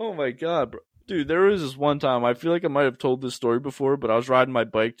 Oh my god, bro. Dude, there was this one time, I feel like I might have told this story before, but I was riding my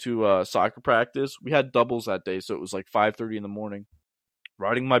bike to soccer practice. We had doubles that day, so it was like 5:30 in the morning.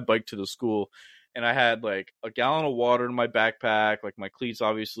 Riding my bike to the school, and I had like a gallon of water in my backpack, like my cleats,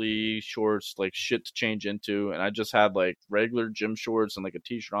 obviously, shorts, like shit to change into, and I just had like regular gym shorts and like a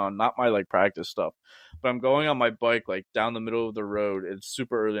t-shirt on, not my like practice stuff. But I'm going on my bike like down the middle of the road. It's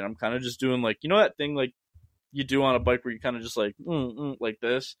super early, and I'm kind of just doing like, you know that thing like you do on a bike where you kind of just like like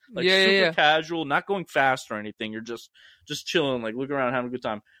this, like super casual, not going fast or anything. You're just chilling, like looking around, having a good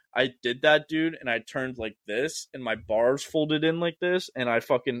time. I did that, dude, and I turned like this, and my bars folded in like this, and I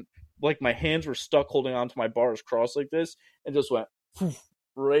fucking, like, my hands were stuck holding onto my bars crossed like this, and just went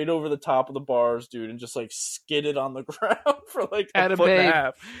right over the top of the bars, dude, and just like skidded on the ground for like a foot and a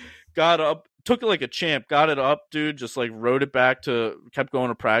half. Got up, took it like a champ, got it up, dude, just like rode it back kept going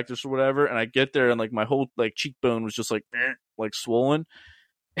to practice or whatever, and I get there, and like my whole like cheekbone was just like swollen,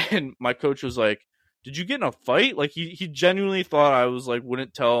 and my coach was like, did you get in a fight? Like, he genuinely thought I was like,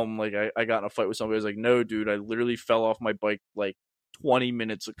 wouldn't tell him like I got in a fight with somebody. I was like, no, dude, I literally fell off my bike like 20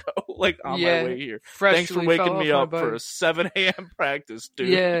 minutes ago, like on my way here. Thanks for waking me up for a 7 a.m. practice, dude.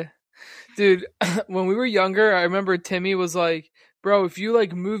 Yeah, dude, when we were younger, I remember Timmy was like, bro, if you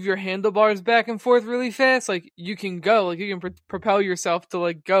like move your handlebars back and forth really fast, like you can go, like you can propel yourself to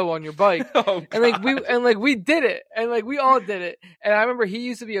like go on your bike. Oh, and like we did it, and like we all did it. And I remember he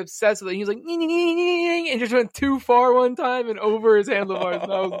used to be obsessed with it. He was like, and just went too far one time and over his handlebars.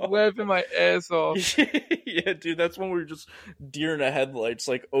 And I was laughing my ass off. Yeah, dude, that's when we were just deer in the headlights,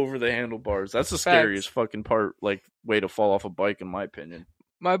 like over the handlebars. That's the scariest fucking part, like way to fall off a bike, in my opinion.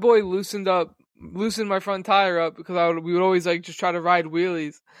 My boy loosened my front tire up because we would always like just try to ride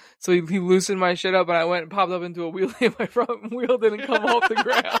wheelies. So he loosened my shit up, and I went and popped up into a wheelie, and my front wheel didn't come off the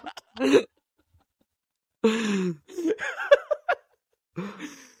ground.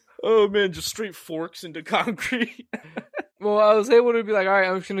 Oh man, just straight forks into concrete. Well, I was able to be like, all right,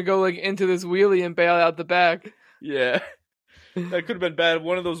 I'm just gonna go like into this wheelie and bail out the back. Yeah. That could have been bad.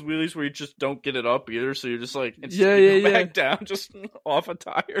 One of those wheelies where you just don't get it up either, so you're just like back down, just off a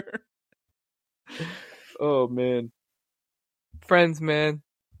tire. Oh man, friends, man,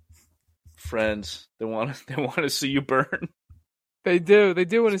 friends. They want to see you burn. They do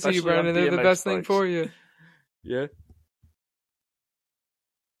want to see you burn, and they're the best thing for you. Yeah.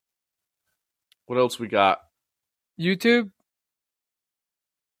 What else we got? YouTube.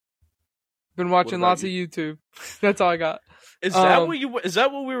 Been watching lots of YouTube. That's all I got. Is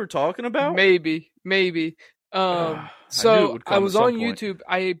that what we were talking about? Maybe. So I was on YouTube.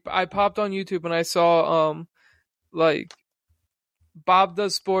 I popped on YouTube and I saw like Bob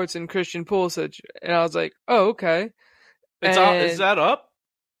Does Sports and Christian Pulisic, and I was like, oh, okay. Is that up?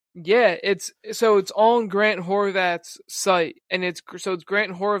 Yeah, it's on Grant Horvat's site, and it's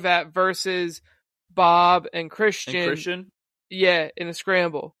Grant Horvat versus Bob and Christian. Yeah, in a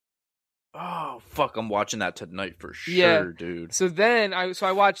scramble. Oh fuck! I'm watching that tonight for sure, dude. So then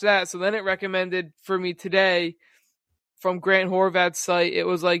I watched that. So then it recommended for me today from Grant Horvat's site. It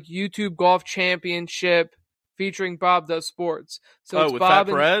was like YouTube Golf Championship featuring Bob Does Sports. So it's with Bob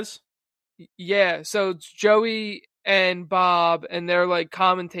Pat Perez. Yeah, so it's Joey and Bob, and they're like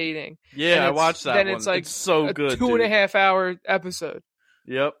commentating. Yeah, I watched that. Then one. It's like it's so good. 2.5 hour episode.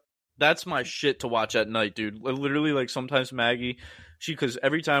 Yep, that's my shit to watch at night, dude. Literally, like sometimes Maggie. Because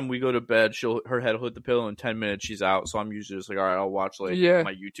every time we go to bed, her head will hit the pillow in 10 minutes, she's out. So I'm usually just like, all right, I'll watch my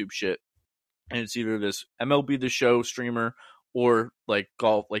YouTube shit. and it's either this MLB The Show streamer or like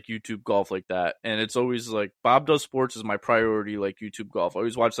golf, like YouTube golf, like that. And it's always like Bob Does Sports is my priority, like YouTube golf. I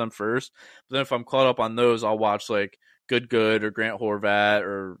always watch them first. But then if I'm caught up on those, I'll watch like Good or Grant Horvat,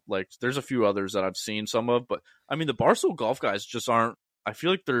 or like there's a few others that I've seen some of. But I mean, the Barstool golf guys just aren't. I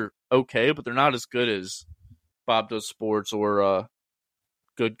feel like they're okay, but they're not as good as Bob Does Sports or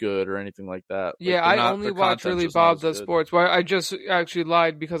Good or anything like that. Yeah, like, I only watch really Bob Does Sports. Well, I just actually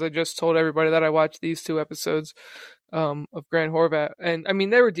lied because I just told everybody that I watched these 2 episodes of Grant Horvat, and I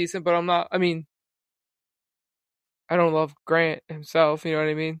mean they were decent, but I'm not. I mean, I don't love Grant himself. You know what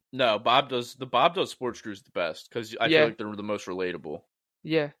I mean? No, Bob Does Sports crew is the best because I feel like they're the most relatable.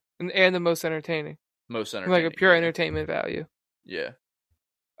 Yeah, and the most entertaining. Most entertaining, like a pure entertainment value. Yeah.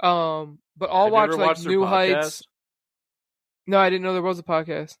 But I'll watch like New Heights. No, I didn't know there was a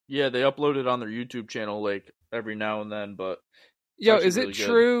podcast. Yeah, they upload it on their YouTube channel like every now and then. But yo, is it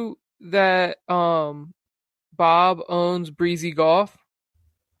true that Bob owns Breezy Golf?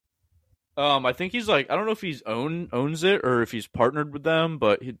 I think he's like, I don't know if he's owns it or if he's partnered with them,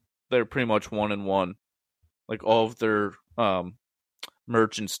 but they're pretty much 1-1. Like all of their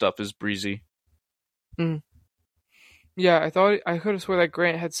merch and stuff is Breezy. Mm. Yeah, I could have swore that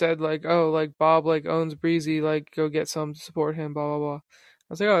Grant had said like, oh, like Bob like owns Breezy, like go get some to support him, blah blah blah. I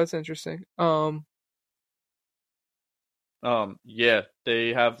was like, oh, that's interesting. Yeah,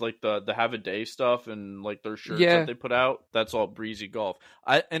 they have like the Have a Day stuff and like their shirts that they put out. That's all Breezy Golf.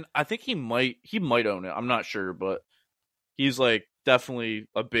 I think he might own it. I'm not sure, but he's like definitely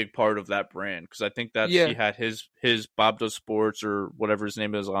a big part of that brand because I think he had his Bob Does Sports or whatever his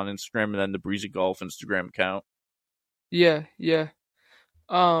name is on Instagram, and then the Breezy Golf Instagram account. Yeah.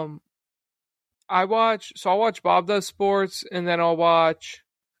 I'll watch Bob Does Sports, and then I'll watch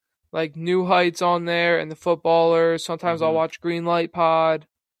like New Heights on there and the Footballers. Sometimes I'll watch Greenlight Pod.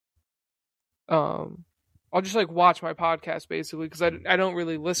 I'll just like watch my podcast basically because I don't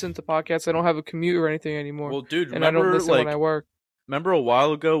really listen to podcasts. I don't have a commute or anything anymore. Well, dude, and I don't listen when I work. Remember a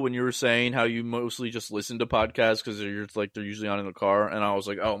while ago when you were saying how you mostly just listen to podcasts because they're usually on in the car, and I was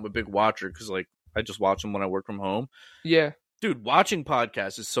like, oh, I'm a big watcher because like I just watch them when I work from home. Yeah, dude, watching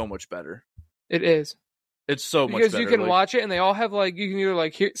podcasts is so much better. It is. It's so much because better. You can watch it and they all have like you can either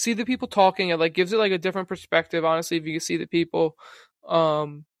like see the people talking. It like gives it like a different perspective. Honestly, if you can see the people,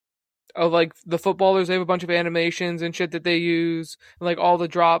 like the Footballers, they have a bunch of animations and shit that they use. And, like all the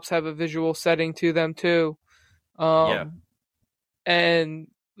drops have a visual setting to them too. And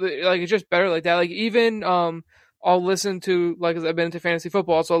like it's just better like that. Like even I'll listen to like I've been into fantasy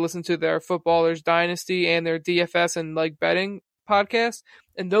football, so I'll listen to their Footballers Dynasty and their DFS and like betting podcasts,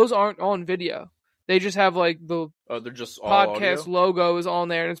 and those aren't on video. They just have like the they're just all podcast audio? logo is on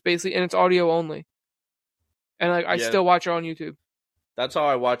there, and it's basically and it's audio only. And like I still watch it on YouTube. That's how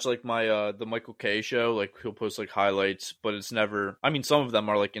I watch like my the Michael K show. Like he'll post like highlights, but it's never. I mean, some of them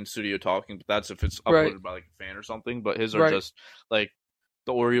are like in studio talking, but that's if it's uploaded by like a fan or something. But his are just like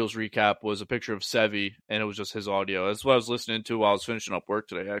the Orioles recap was a picture of Sevy, and it was just his audio. That's what I was listening to while I was finishing up work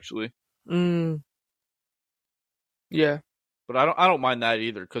today, actually. Yeah. But I don't mind that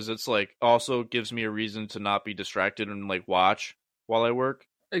either because it's like also gives me a reason to not be distracted and like watch while I work.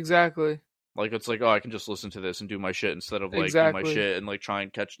 Exactly. Like it's like, oh, I can just listen to this and do my shit instead of like do my shit and like try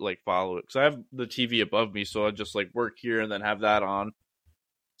and follow it. Because I have the TV above me, so I just like work here and then have that on.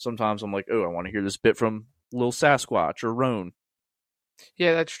 Sometimes I'm like, oh, I want to hear this bit from Lil Sasquatch or Roan.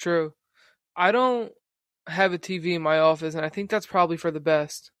 Yeah, that's true. I don't have a TV in my office, and I think that's probably for the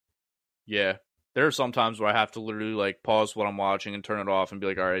best. Yeah. There are some times where I have to literally like pause what I'm watching and turn it off and be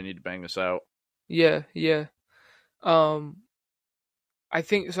like, all right, I need to bang this out. Yeah. I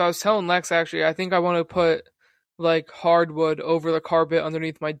think so. I was telling Lex actually, I think I want to put like hardwood over the carpet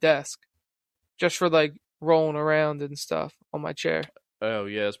underneath my desk, just for like rolling around and stuff on my chair. Oh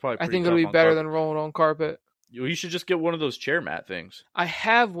yeah, it's probably. I think it'll be better than rolling on carpet. You should just get one of those chair mat things. I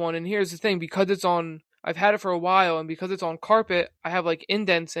have one, and here's the thing: because it's on, I've had it for a while, and because it's on carpet, I have like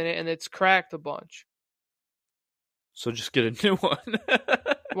indents in it, and it's cracked a bunch. So just get a new one.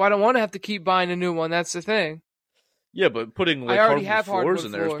 Well, I don't want to have to keep buying a new one. That's the thing. Yeah, but putting like hardwood floors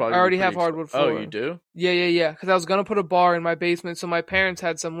in there is probably. I already have hardwood floor. Oh, you do? Yeah. Because I was gonna put a bar in my basement, so my parents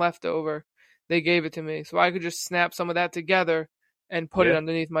had some left over. They gave it to me, so I could just snap some of that together and put it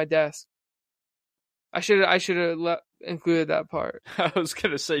underneath my desk. I should have included that part. I was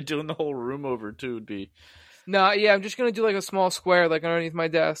gonna say doing the whole room over too would be. No, yeah, I'm just gonna do like a small square like underneath my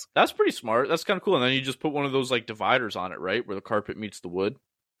desk. That's pretty smart. That's kind of cool. And then you just put one of those like dividers on it, right, where the carpet meets the wood.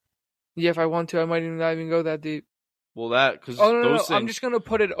 Yeah, if I want to, I might not even go that deep. Well, that because no. Things... I'm just gonna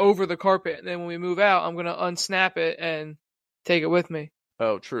put it over the carpet, and then when we move out, I'm gonna unsnap it and take it with me.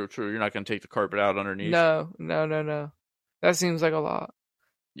 Oh, true. You're not gonna take the carpet out underneath. No. That seems like a lot.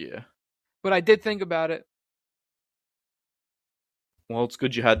 Yeah. But I did think about it. Well, it's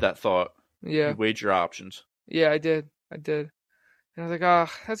good you had that thought. Yeah. You weighed your options. Yeah, I did. And I was like,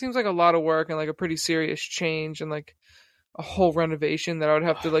 that seems like a lot of work and like a pretty serious change and like a whole renovation that I would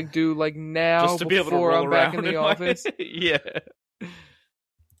have to like do like now Just to be able to before roll I'm back around in the office. Yeah.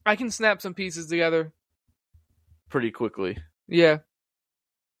 I can snap some pieces together. Pretty quickly. Yeah.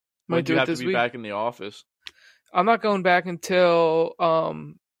 When do you have to this be week. back in the office? I'm not going back until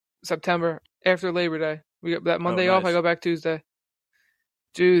September after Labor Day. We got that Monday off. I Nice. go back Tuesday.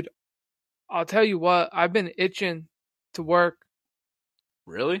 Dude, I'll tell you what. I've been itching to work.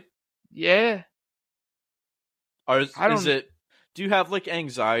 Really? Yeah. Do you have like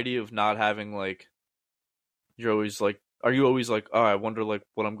anxiety of not having like, are you always like, oh, I wonder like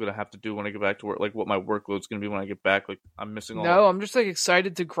what I'm going to have to do when I get back to work? Like what my workload's going to be when I get back? Like I'm missing all. No, I'm just like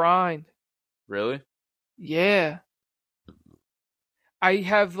excited to grind. Really? Yeah. I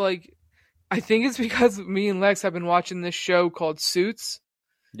think it's because me and Lex have been watching this show called Suits.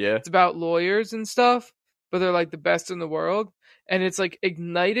 Yeah. It's about lawyers and stuff, but they're like the best in the world. And it's like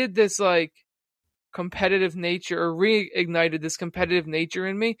ignited this like competitive nature or reignited this competitive nature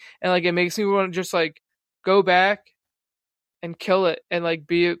in me. And like it makes me want to just like go back and kill it and like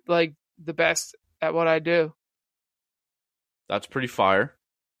be like the best at what I do. That's pretty fire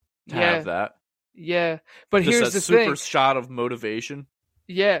to have that. Yeah. But Just here's that the super thing. shot of motivation.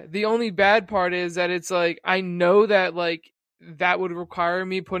 Yeah. The only bad part is that it's like, I know that like that would require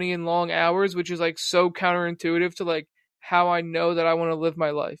me putting in long hours, which is like so counterintuitive to like how I know that I want to live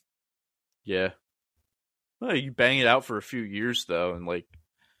my life. Yeah. Well, you bang it out for a few years though, and like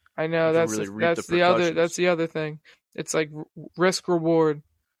I know that's the other thing. It's like risk reward.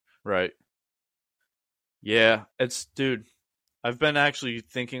 Right. Yeah, dude. I've been actually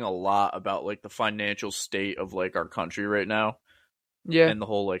thinking a lot about like the financial state of like our country right now. Yeah. And the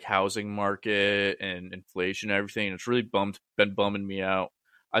whole like housing market and inflation and everything. It's really been bumming me out.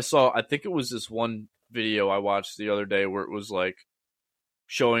 I think it was this one video I watched the other day where it was like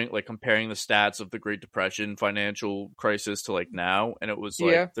showing like comparing the stats of the Great Depression financial crisis to like now, and it was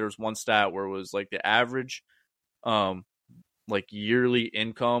like there was one stat where it was like the average like yearly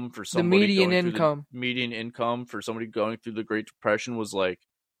income for somebody median income for somebody going through the Great Depression was like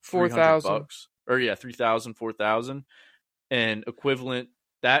 $4,000 or 3,000 4,000, and equivalent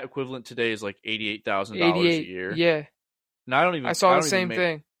today is like $88,000 a year. Yeah. And I saw the same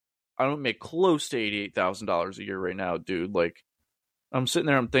thing. I don't make close to $88,000 a year right now, dude. Like I'm sitting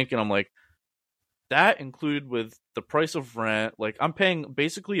there, I'm thinking, I'm like, that included with the price of rent. Like I'm paying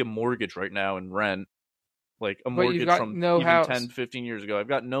basically a mortgage right now in rent. Like a mortgage from even house. 10, 15 years ago. I've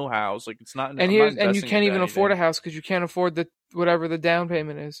got no house. Like it's not. And you can't even afford a house because you can't afford whatever the down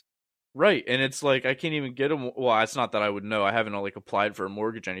payment is. Right, and it's like I can't even get them. Well, it's not that I would know. I haven't like applied for a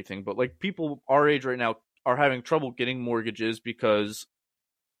mortgage or anything. But like people our age right now are having trouble getting mortgages because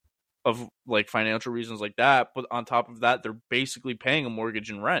of like financial reasons like that. But on top of that, they're basically paying a mortgage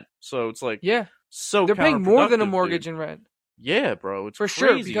and rent. So it's like they're paying more than a mortgage and rent. Yeah, bro, it's for crazy.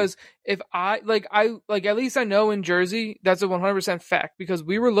 Sure. Because if I at least I know in Jersey that's a 100% fact because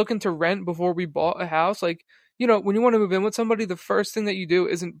we were looking to rent before we bought a house. Like you know, when you want to move in with somebody, the first thing that you do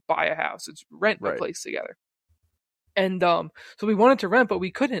isn't buy a house; it's rent a place together. And so we wanted to rent, but we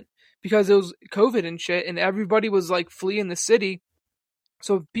couldn't because it was COVID and shit, and everybody was like fleeing the city.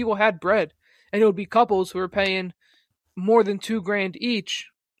 So people had bread, and it would be couples who were paying more than $2,000 each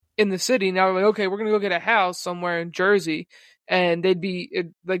in the city. Now they're like, okay, we're gonna go get a house somewhere in Jersey, and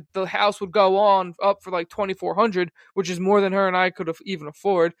like the house would go on up for like $2,400, which is more than her and I could have even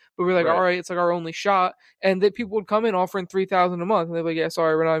afford. But we're like, all right, it's like our only shot, and that people would come in offering $3,000 a month, and they're like, yeah,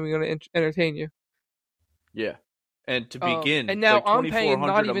 sorry, we're not even gonna entertain you. Yeah, and to begin, and now like I'm paying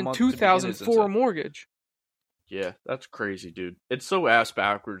not even $2,000 for a mortgage. Yeah, that's crazy, dude. It's so ass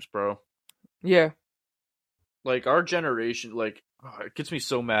backwards, bro. Yeah. Like our generation, like it gets me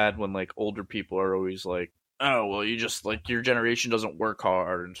so mad when like older people are always like, "Oh, well, you just like your generation doesn't work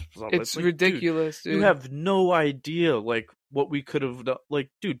hard." And stuff. It's like, ridiculous, dude. You have no idea like what we could have done. Like,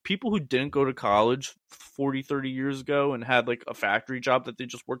 dude, people who didn't go to college 40, 30 years ago and had like a factory job that they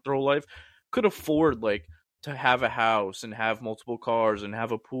just worked their whole life could afford like to have a house and have multiple cars and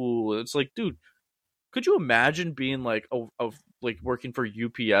have a pool. It's like, dude, could you imagine being like of like working for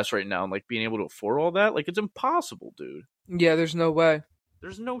UPS right now and like being able to afford all that? Like it's impossible, dude. Yeah, there's no way.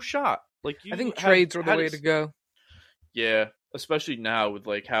 There's no shot. Like I think trades are the way to go. Yeah, especially now with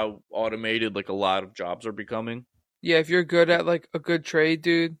like how automated like a lot of jobs are becoming. Yeah, if you're good at like a good trade,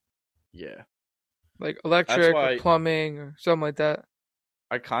 dude. Yeah. Like electric or plumbing or something like that.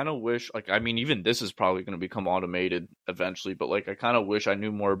 I kind of wish, like, I mean, even this is probably going to become automated eventually, but like, I kind of wish I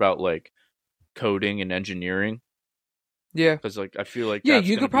knew more about like coding and engineering Yeah. because like I feel like Yeah, that's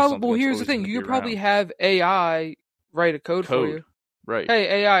you going to could be probably. something Well, that's here's the always going thing: to you be could probably around. have AI write a code for you. Right?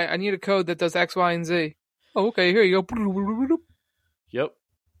 Hey, AI, I need a code that does X, Y, and Z. Oh, okay, here you go. Yep.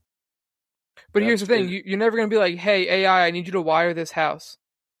 But here's the thing: you're never gonna be like, "Hey, AI, I need you to wire this house."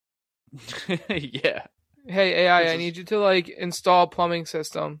 Yeah. Hey, AI, I need you to like install plumbing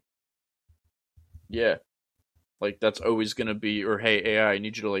system. Yeah. Like that's always going to be, or hey AI, I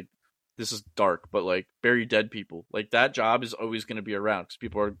need you to like. This is dark, but like bury dead people. Like that job is always going to be around because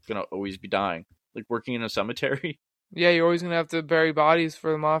people are going to always be dying. Like working in a cemetery. Yeah, you're always gonna have to bury bodies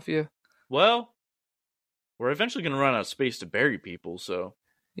for the mafia. Well, we're eventually going to run out of space to bury people, so.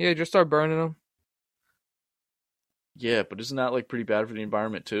 Yeah, just start burning them. Yeah, but isn't that like pretty bad for the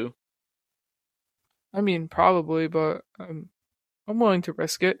environment too? I mean, probably, but I'm willing to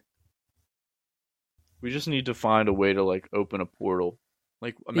risk it. We just need to find a way to like open a portal.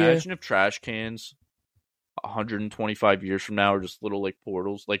 Like imagine if trash cans 125 years from now are just little like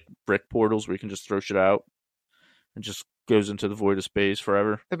portals, like brick portals where you can just throw shit out and just goes into the void of space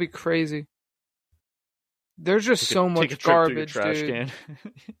forever. That'd be crazy. There's just so much garbage, trash dude. Can.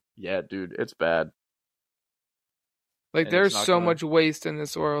 Yeah, dude, it's bad. Like And there's so much waste in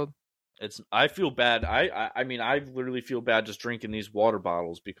this world. I feel bad. I mean, I literally feel bad just drinking these water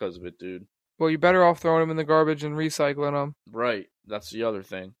bottles because of it, dude. Well, you're better off throwing them in the garbage and recycling them. Right. That's the other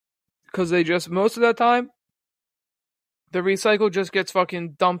thing. Because they just, most of that time, the recycle just gets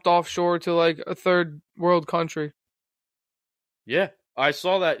fucking dumped offshore to like a third world country. Yeah. I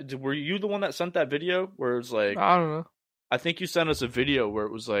saw that. Were you the one that sent that video where it was like, I don't know. I think you sent us a video where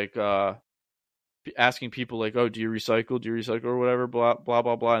it was like, asking people like, oh, do you recycle or whatever, blah blah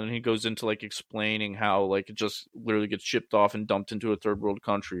blah blah, and then he goes into like explaining how like it just literally gets shipped off and dumped into a third world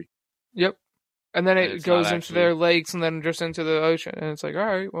country. Yep. And then it goes into their lakes and then just into the ocean, and it's like, all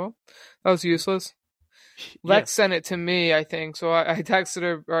right, well, that was useless. Lex sent it to me, I think, so I texted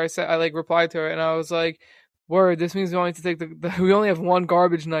her, or I like replied to her, and I was like, word, this means we only have to take we only have one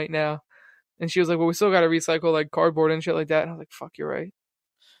garbage night now. And she was like, well, we still gotta recycle like cardboard and shit like that. And I was like, fuck, you're right.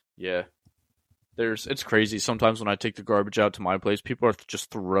 Yeah. It's crazy. Sometimes when I take the garbage out to my place, people are just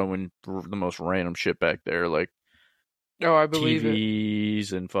throwing the most random shit back there, like I believe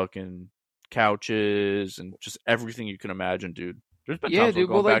TVs and fucking couches and just everything you can imagine, dude. There's been times dude.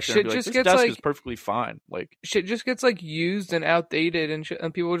 Well, like shit just gets like is perfectly fine. Like shit just gets like used and outdated and shit,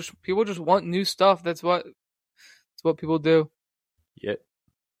 and people just want new stuff. That's what people do. Yeah.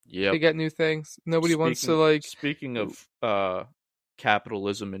 They get new things. Nobody wants to like. Speaking of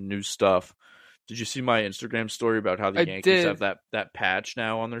capitalism and new stuff. Did you see my Instagram story about how the Yankees have that patch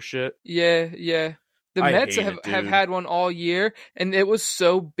now on their shit? Yeah. The Mets have had one all year, and it was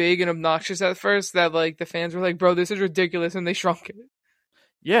so big and obnoxious at first that like the fans were like, "Bro, this is ridiculous," and they shrunk it.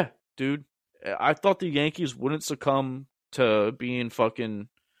 Yeah, dude. I thought the Yankees wouldn't succumb to being fucking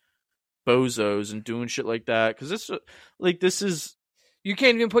bozos and doing shit like that because this is. You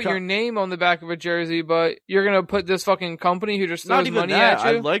can't even put your name on the back of a jersey, but you're going to put this fucking company who just throws money at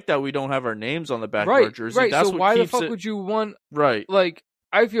you? I like that we don't have our names on the back of our jersey. Right, That's so why the fuck would you want... Right. Like,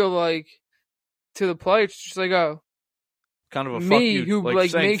 I feel like, to the players, it's just like, oh... Kind of a fuck you. Me, who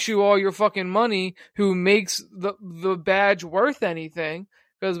like makes you all your fucking money, who makes the badge worth anything,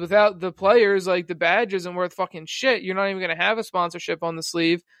 because without the players, like, the badge isn't worth fucking shit. You're not even going to have a sponsorship on the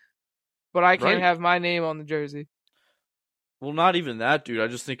sleeve, but I can't have my name on the jersey. Well, not even that, dude. I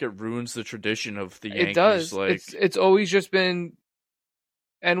just think it ruins the tradition of the Yankees. It does. Like it's always just been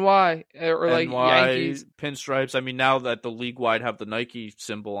NY or like NY, Yankees pinstripes. I mean, now that the league wide have the Nike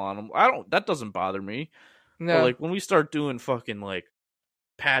symbol on them, that doesn't bother me. No, but like when we start doing fucking like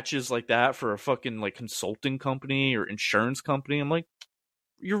patches like that for a fucking like consulting company or insurance company, I'm like,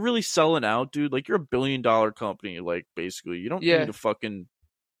 you're really selling out, dude. Like you're $1 billion company. Like basically, you don't need a fucking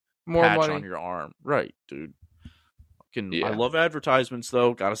more patch money on your arm, right, dude? I love advertisements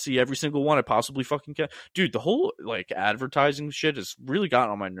though. Gotta see every single one I possibly fucking can. Dude, the whole like advertising shit has really gotten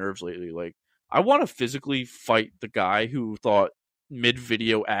on my nerves lately. Like, I want to physically fight the guy who thought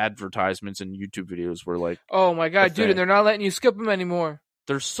mid-video advertisements and YouTube videos were like, oh my god, dude, and they're not letting you skip them anymore.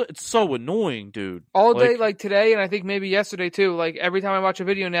 It's so annoying, dude. All day, like today, and I think maybe yesterday too. Like every time I watch a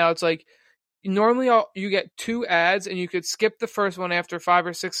video now, it's like normally you get 2 ads and you could skip the first one after 5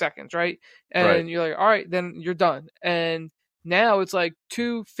 or 6 seconds, right? And you're like, all right, then you're done. And now it's like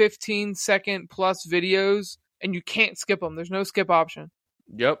 2 15-second plus videos and you can't skip them. There's no skip option.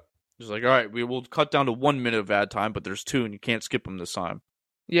 Yep. It's like, all right, we will cut down to 1 minute of ad time, but there's 2 and you can't skip them this time.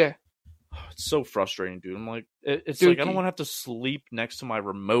 Yeah. It's so frustrating, dude. I'm like, it's Dookie. like I don't want to have to sleep next to my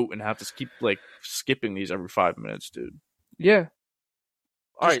remote and have to keep like skipping these every 5 minutes, dude. Yeah.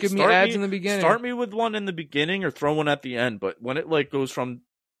 All right, give me ads in the beginning. Start me with one in the beginning or throw one at the end. But when it like goes from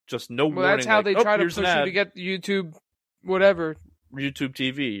just no warning, that's how like, they try to here's push an you ad, to get YouTube, whatever. YouTube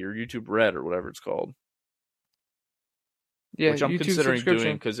TV or YouTube Red or whatever it's called. Yeah, which I'm YouTube considering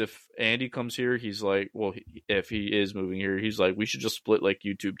doing because if Andy comes here, he's like, well, if he is moving here, he's like, we should just split like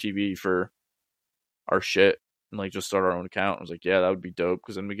YouTube TV for our shit and like just start our own account. I was like, yeah, that would be dope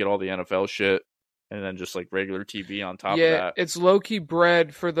because then we get all the NFL shit and then just like regular TV on top of that. Yeah, it's low-key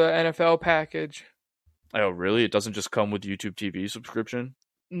bread for the NFL package. Oh, really? It doesn't just come with YouTube TV subscription?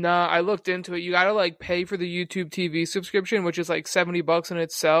 Nah, I looked into it. You gotta like pay for the YouTube TV subscription, which is like $70 in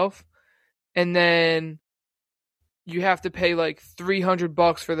itself, and then you have to pay like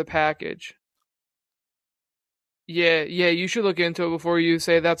 $300 for the package. Yeah, you should look into it before you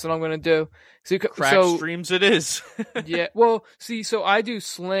say that's what I'm gonna do. Crack streams it is. Yeah, well, see, so I do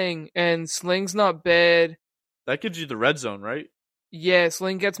Sling, and Sling's not bad. That gives you the red zone, right? Yeah,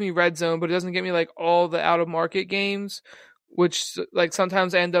 Sling gets me red zone, but it doesn't get me like all the out of market games, which like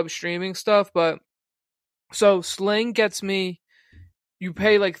sometimes I end up streaming stuff. But so Sling gets me. You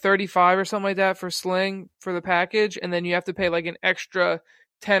pay like $35 or something like that for Sling for the package, and then you have to pay like an extra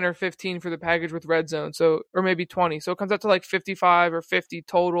 10 or 15 for the package with red zone. So, or maybe 20. So it comes out to like 55 or 50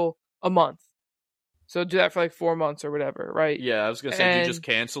 total a month. So do that for like 4 months or whatever, right? Yeah, I was gonna say, do you just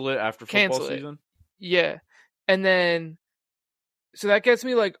cancel it after football season? Yeah, and then so that gets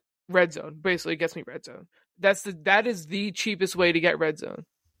me like red zone. Basically, gets me red zone. That is the cheapest way to get red zone.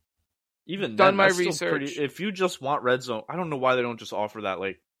 Even done then, my that's research. If you just want red zone, I don't know why they don't just offer that.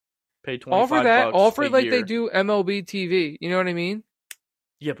 Like, pay $25. Offer like year. they do MLB TV. You know what I mean?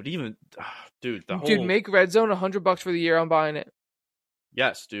 Yeah, but even, dude, make red zone $100 for the year. I'm buying it.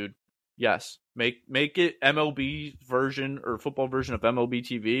 Yes, dude. Yes, make it MLB version or football version of MLB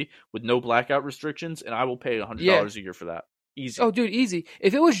TV with no blackout restrictions, and I will pay $100 a year for that. Easy. Oh, dude, easy.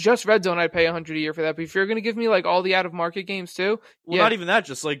 If it was just red zone, I'd pay $100 a year for that. But if you're gonna give me like all the out of market games too, not even that.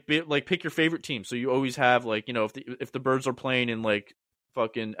 Just like pick your favorite team. So you always have like, you know, if the Birds are playing in like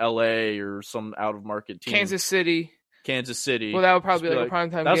fucking LA or some out of market team, Kansas City. Well, that would probably be like a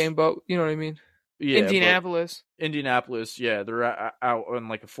primetime game, but you know what I mean. Yeah, Indianapolis, yeah, they're out on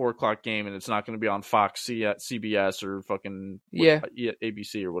like a 4:00 game, and it's not going to be on Fox, CBS, or fucking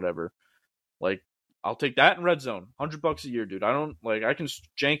ABC or whatever. Like, I'll take that in red zone, $100 a year, dude. I don't like. I can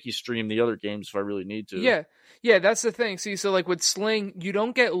janky stream the other games if I really need to. Yeah, that's the thing. See, so like with Sling, you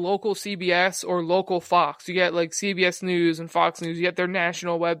don't get local CBS or local Fox. You get like CBS News and Fox News. You get their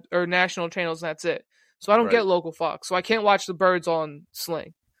national web or national channels, and that's it. So I don't get local Fox, so I can't watch the Birds on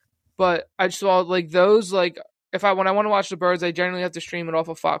Sling. But I just saw like those like when I want to watch the Birds, I generally have to stream it off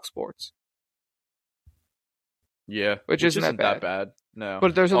of Fox Sports. Yeah, which isn't that bad. No,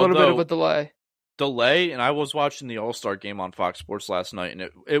 but there's a little bit of a delay. And I was watching the All-Star game on Fox Sports last night, and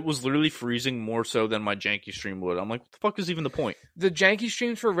it was literally freezing more so than my janky stream would. I'm like, what the fuck is even the point? The janky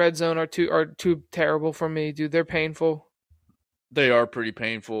streams for Red Zone are too terrible for me, dude. They're painful. They are pretty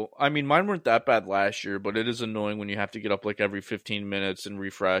painful. I mean, mine weren't that bad last year, but it is annoying when you have to get up like every 15 minutes and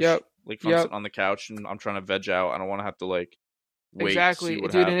refresh. Yep. Like if I'm sitting on the couch and I'm trying to veg out, I don't want to have to like wait. Exactly, see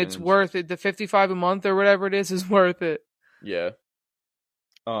what dude, happens. and it's worth it. The $55 a month or whatever it is worth it. Yeah.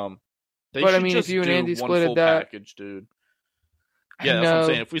 But I mean, if you and Andy split that package, dude. Yeah, that's what I'm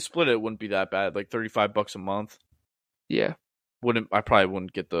saying. If we split it, it wouldn't be that bad. Like $35 a month. Yeah. I probably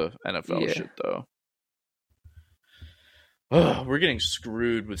wouldn't get the NFL shit though. We're getting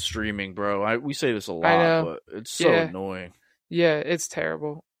screwed with streaming, bro. We say this a lot, but it's so annoying. Yeah, it's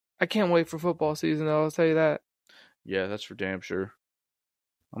terrible. I can't wait for football season, though. I'll tell you that. Yeah, that's for damn sure.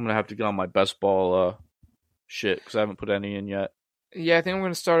 I'm gonna have to get on my best ball shit because I haven't put any in yet. Yeah, I think I'm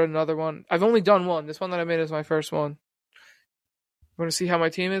gonna start another one. I've only done one. This one that I made is my first one. Want to see how my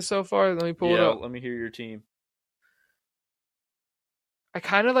team is so far? Let me pull it up. Yeah, let me hear your team. I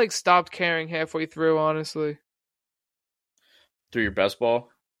kind of like stopped caring halfway through, honestly. Through your best ball?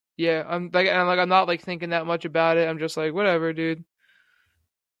 Yeah, I'm not like thinking that much about it. I'm just like, whatever, dude.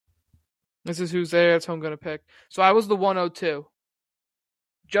 This is who's there. That's who I'm gonna pick. So I was the 102.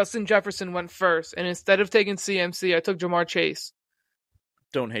 Justin Jefferson went first, and instead of taking CMC, I took Jamar Chase.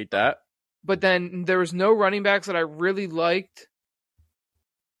 Don't hate that. But then there was no running backs that I really liked.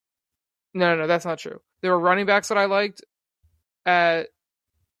 No, that's not true. There were running backs that I liked at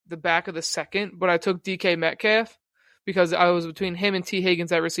the back of the second, but I took DK Metcalf because I was between him and T.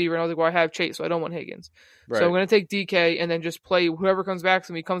 Higgins at receiver, and I was like, well, I have Chase, so I don't want Higgins. Right. So I'm going to take DK and then just play whoever comes back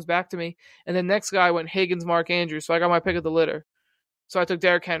to me. And then next guy went Higgins, Mark Andrews, so I got my pick of the litter. So I took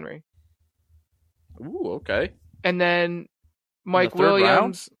Derrick Henry. Ooh, okay. And then Mike third round?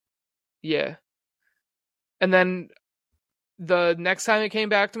 Williams. Yeah. And then the next time it came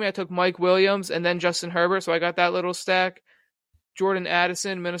back to me, I took Mike Williams and then Justin Herbert. So I got that little stack. Jordan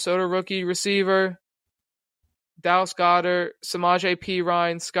Addison, Minnesota rookie receiver. Dallas Goedert, Samaje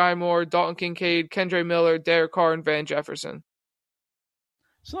Perine, Sky Moore, Dalton Kincaid, Kendre Miller, Derek Carr, and Van Jefferson.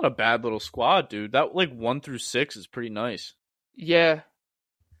 It's not a bad little squad, dude. That 1 through 6 is pretty nice. Yeah.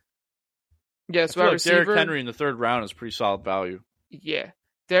 Yes, I feel receiver. Derrick Henry in the third round is pretty solid value. Yeah.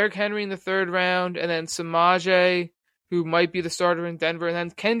 Derrick Henry in the third round, and then Samaje, who might be the starter in Denver, and then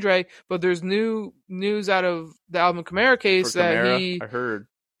Kendre. But there's new news out of the Alvin Kamara case that I heard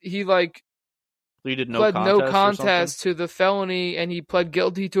he pled no contest to the felony, and he pled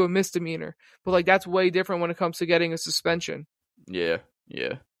guilty to a misdemeanor. But that's way different when it comes to getting a suspension. Yeah.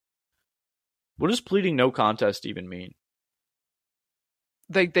 What does pleading no contest even mean?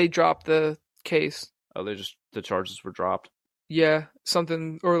 They dropped the case. Oh, the charges were dropped. Yeah,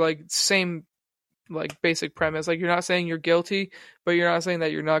 something or same basic premise. You're not saying you're guilty, but you're not saying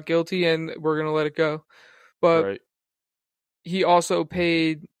that you're not guilty, and we're gonna let it go. But right. He also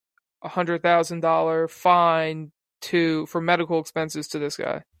paid $100,000 fine for medical expenses to this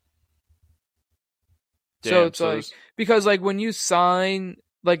guy. Damn, so it's because when you sign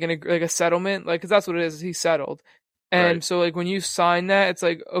a settlement, because that's what it is. He settled, and right. so when you sign that, it's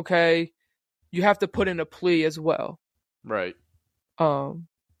okay, you have to put in a plea as well. Right. So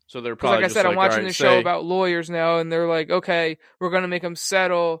they're probably like I said, I'm watching the show about lawyers now, and they're okay, we're gonna make him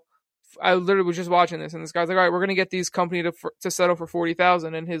settle. I literally was just watching this, and this guy's all right, we're gonna get these company to settle for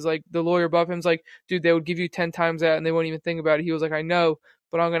 $40,000, and his the lawyer above him's dude, they would give you 10 times that, and they won't even think about it. He was I know,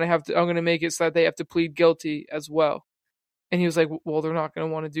 but I'm gonna make it so that they have to plead guilty as well. And he was well, they're not gonna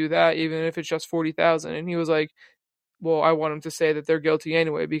want to do that, even if it's just $40,000. And he was well, I want them to say that they're guilty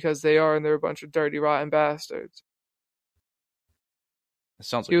anyway because they are, and they're a bunch of dirty, rotten bastards. It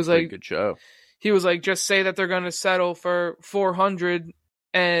sounds like a pretty good show. He was just say that they're going to settle for $400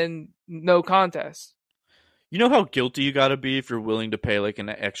 and no contest. You know how guilty you got to be if you're willing to pay an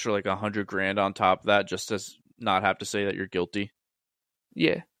extra $100,000 on top of that just to not have to say that you're guilty?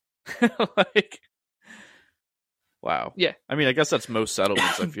 Yeah. Wow. Yeah. I mean, I guess that's most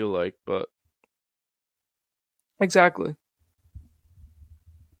settlements, I feel but. Exactly.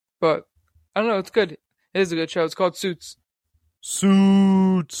 But, I don't know, it's good. It is a good show. It's called Suits.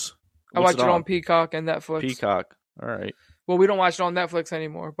 Suits. I watch it on Peacock and Netflix. Peacock. All right. Well, we don't watch it on Netflix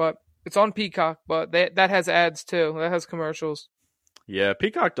anymore, but it's on Peacock, but that has ads too. That has commercials. Yeah,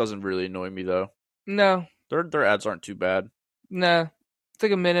 Peacock doesn't really annoy me though. No. Their ads aren't too bad. Nah. It's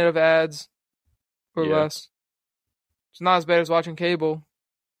a minute of ads or less. It's not as bad as watching cable.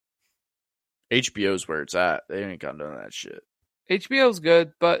 HBO's where it's at. They ain't got none of that shit. HBO's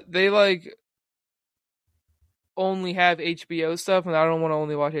good, but they only have HBO stuff, and I don't want to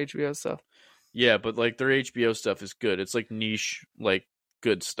only watch HBO stuff. Yeah, but their HBO stuff is good. It's niche,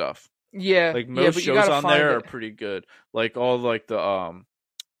 good stuff. Yeah, most shows on there are pretty good. All the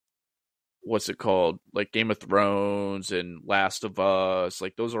what's it called? Game of Thrones and Last of Us.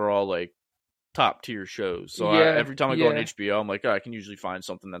 Those are all top tier shows. So every time I go on HBO, I'm I can usually find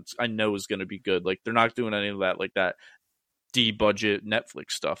something that's I know is going to be good. They're not doing any of that that D budget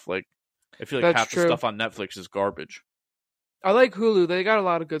Netflix stuff. I feel half the stuff on Netflix is garbage. I like Hulu. They got a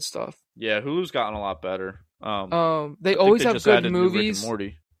lot of good stuff. Yeah, Hulu's gotten a lot better. They always have good movies. Rick and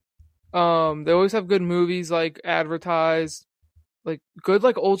Morty. They always have good movies advertised.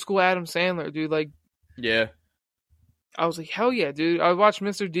 Good old school Adam Sandler, dude. Yeah. I was hell yeah, dude. I watched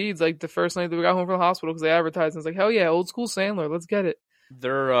Mr. Deeds the first night that we got home from the hospital because they advertised. And I was hell yeah, old school Sandler. Let's get it.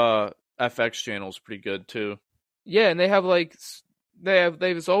 Their FX channel's pretty good too. Yeah, and they have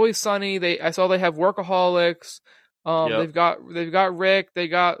It's Always Sunny. I saw they have Workaholics. They've got Rick. They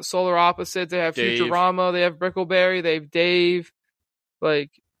got Solar Opposites. They have Dave. Futurama. They have Brickleberry. They have Dave.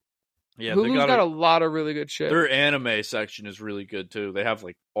 Hulu's got a lot of really good shit. Their anime section is really good too. They have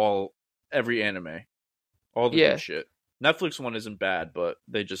every anime, all the good shit. Netflix one isn't bad, but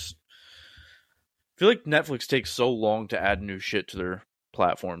they just feel Netflix takes so long to add new shit to their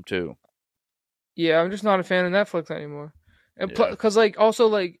platform too. Yeah, I'm just not a fan of Netflix anymore. And because I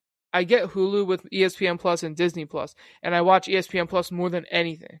get Hulu with ESPN Plus and Disney Plus, and I watch ESPN Plus more than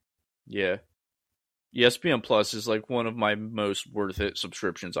anything. Yeah. ESPN Plus is one of my most worth it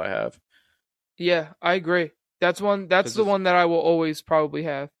subscriptions I have. Yeah, I agree. That's the one that I will always probably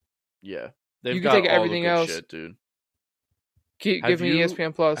have. Yeah. You can take everything else. Shit, dude. Give me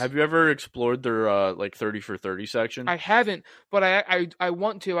ESPN Plus. Have you ever explored their 30 for 30 section? I haven't, but I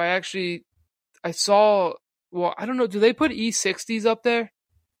want to. I saw, well, I don't know, do they put E60s up there?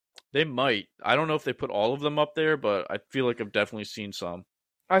 They might. I don't know if they put all of them up there, but I feel like I've definitely seen some.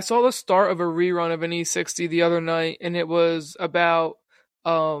 I saw the start of a rerun of an E60 the other night, and it was about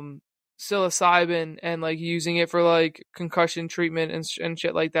psilocybin and like using it for like concussion treatment and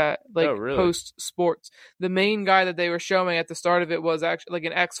shit like that, like Oh, really? post sports. The main guy that they were showing at the start of it was actually like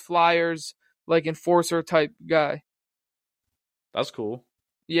an ex Flyers like enforcer type guy. That's cool.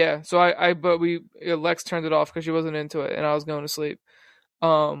 Yeah, so but Lex turned it off because she wasn't into it, and I was going to sleep.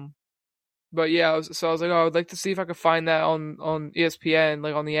 But yeah, I was like, oh, I'd like to see if I could find that on ESPN,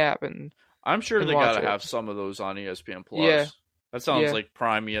 like on the app, and I'm sure they watch gotta it. have some of those on ESPN Plus. Yeah. That sounds Yeah. like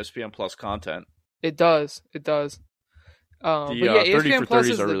prime ESPN Plus content. It does. But yeah, 30 ESPN for Plus 30s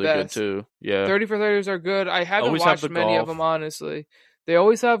is are the really best. good too. Yeah. 30 for 30s are good. I haven't Always have watched the many of golf. them, honestly. They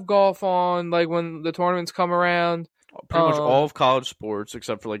always have golf on, like when the tournaments come around. Pretty much all of college sports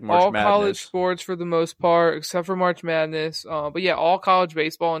except for like March all Madness. college sports for the most part, except for March Madness. But yeah, all college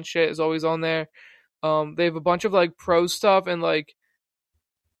baseball and shit is always on there. They have a bunch of like pro stuff, and like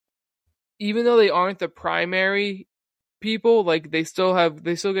even though they aren't the primary people, like they still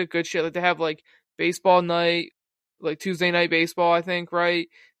get good shit. Like they have like baseball night, like Tuesday night baseball, I think, right?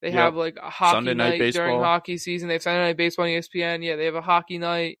 They Yep. have like a hockey Sunday night during baseball. hockey season. They have Sunday night baseball on ESPN. Yeah, they have a hockey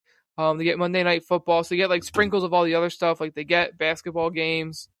night. They get Monday night football, so they get like sprinkles of all the other stuff. Like they get basketball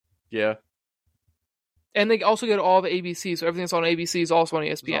games. Yeah. And they also get all the ABC, so everything that's on ABC is also on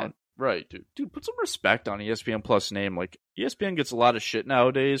ESPN. Right, dude. Dude, put some respect on ESPN Plus name. Like, ESPN gets a lot of shit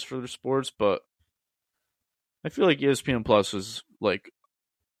nowadays for their sports, but I feel like ESPN Plus is, like,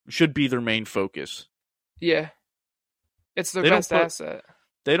 should be their main focus. Yeah. It's their best asset.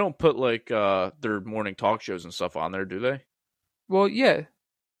 They don't put, like, their morning talk shows and stuff on there, do they? Well, yeah.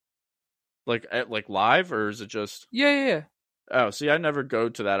 Like live, or is it just... Yeah. Oh, see, I never go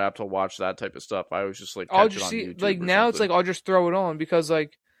to that app to watch that type of stuff. I always just, like, I'll catch just it on see, YouTube like, or now something. it's like, I'll just throw it on because,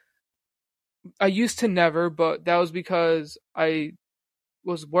 like, I used to never, but that was because I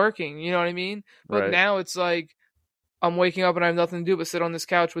was working, you know what I mean? But Right. now it's like, I'm waking up and I have nothing to do but sit on this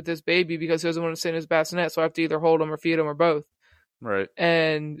couch with this baby because he doesn't want to sit in his bassinet, so I have to either hold him or feed him or both. Right.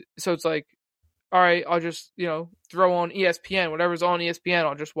 And so it's like, all right, I'll just, throw on ESPN. Whatever's on ESPN,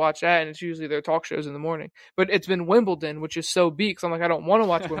 I'll just watch that, and it's usually their talk shows in the morning. But it's been Wimbledon, which is so beat, because I'm like, I don't want to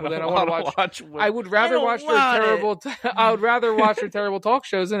watch Wimbledon. I want to watch Wimbledon. I would rather watch their terrible. I would rather watch their terrible talk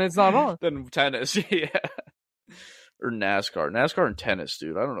shows, and it's not on. Than tennis, yeah. Or NASCAR. NASCAR and tennis,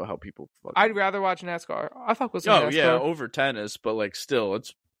 dude. I don't know how people... I'd rather watch NASCAR. I fuck with some NASCAR. Yeah, over tennis, but, like, still,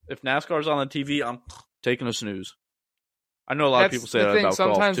 if NASCAR's on the TV, I'm taking a snooze. I know a lot of people say that about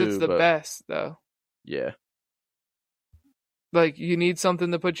Sometimes golf, too. It's the best, though. Yeah. Like, you need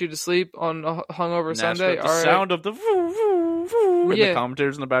something to put you to sleep on a hungover NASCAR, Sunday. the All right. sound of the and the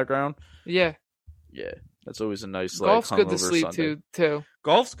commentators in the background. Yeah. Yeah. That's always a nice, Golf's like, good to hungover sleep Sunday. too.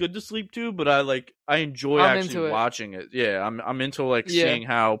 Golf's good to sleep too, but I enjoy I'm actually into it. watching it. Yeah, I'm into like seeing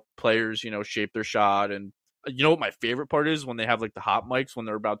how players, shape their shot, and you know what my favorite part is when they have like the hot mics when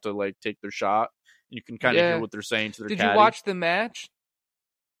they're about to like take their shot. You can kind of hear what they're saying to their caddy. Did you watch the match?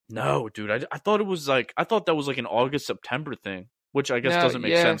 No, dude. I thought it was like that was like an August September thing, which I guess doesn't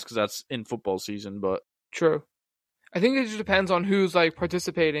make sense because that's in football season. But true. I think it just depends on who's like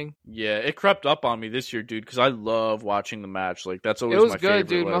participating. Yeah, it crept up on me this year, dude, because I love watching the match. Like that's always it was my good, favorite.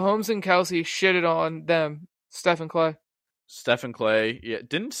 Dude. Like, Mahomes and Kelsey shitted on them. Steph and Clay. Yeah.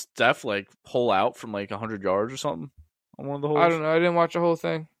 Didn't Steph like pull out from like 100 yards or something on one of the holes? I don't know. I didn't watch the whole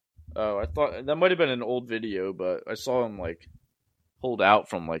thing. Oh, I thought that might have been an old video, but I saw him like pulled out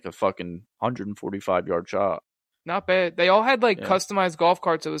from like a fucking 145-yard shot. Not bad. They all had like customized golf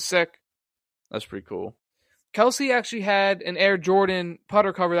carts. It was sick. That's pretty cool. Kelsey actually had an Air Jordan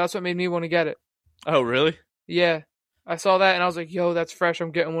putter cover. That's what made me want to get it. Oh, really? Yeah. I saw that and I was like, yo, that's fresh.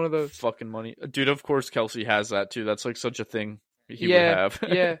 I'm getting one of those. Fucking money. Dude, of course Kelsey has that too. That's like such a thing he would have.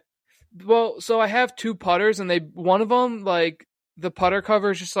 Yeah. Well, so I have two putters and one of them, like, the putter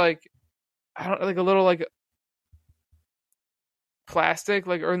cover is just like, I don't like a little like plastic,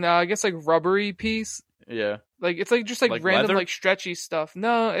 like, or no, I guess like rubbery piece. Yeah. Like, it's like just like random, leather? like stretchy stuff.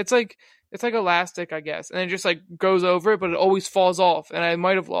 No, it's like elastic, I guess. And it just like goes over it, but it always falls off. And I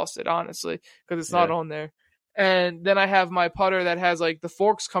might have lost it, honestly, because it's not on there. And then I have my putter that has like the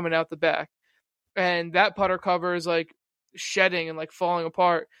forks coming out the back. And that putter cover is like shedding and like falling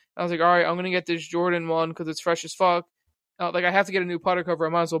apart. I was like, all right, I'm going to get this Jordan one because it's fresh as fuck. Like, I have to get a new putter cover. I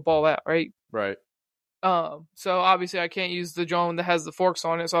might as well ball out, right? Right. So obviously I can't use the John that has the forks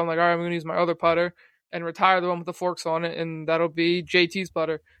on it. So I'm like, all right, I'm going to use my other putter and retire the one with the forks on it, and that'll be JT's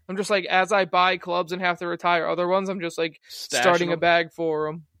putter. I'm just like, as I buy clubs and have to retire other ones, I'm just like starting a bag for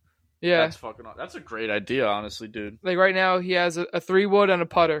them. Yeah. That's a great idea, honestly, dude. Like right now he has a 3-wood and a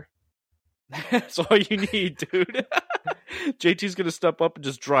putter. That's all you need, dude. JT's gonna step up and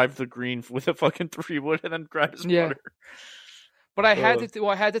just drive the green with a fucking 3-wood and then grab his putter. But I had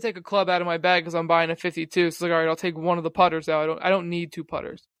to take a club out of my bag because I'm buying a 52. So it's like, all right, I'll take one of the putters out. I don't need 2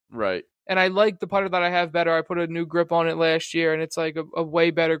 putters. Right. And I like the putter that I have better. I put a new grip on it last year, and it's like a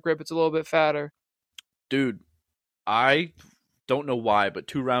way better grip. It's a little bit fatter. Dude, I don't know why, but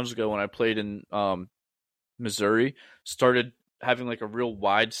 2 rounds ago when I played in Missouri, started having like a real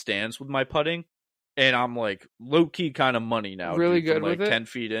wide stance with my putting, and I'm like low key kind of money now. Really dude, good from, like with it? 10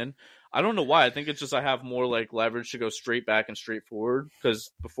 feet in. I don't know why. I think it's just I have more like leverage to go straight back and straight forward, because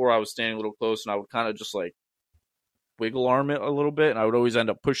before I was standing a little close and I would kind of just like wiggle arm it a little bit, and I would always end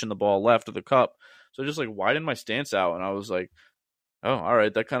up pushing the ball left of the cup. So I just like widened my stance out, and I was like, oh, all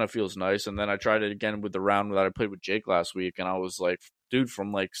right, that kind of feels nice. And then I tried it again with the round that I played with Jake last week, and I was like, dude,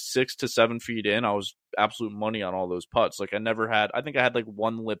 from like 6 to 7 feet in, I was absolute money on all those putts. Like I think I had like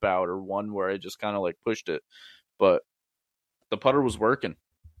 1 lip out or one where I just kind of like pushed it, but the putter was working.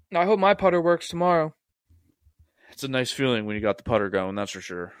 I hope my putter works tomorrow. It's a nice feeling when you got the putter going, that's for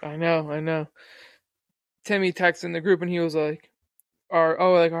sure. I know. Timmy texted in the group, and he was like,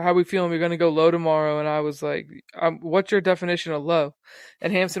 how we feeling? We're going to go low tomorrow. And I was like, what's your definition of low?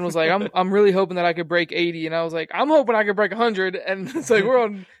 And Hampson was like, I'm really hoping that I could break 80. And I was like, I'm hoping I could break 100. And it's like, we're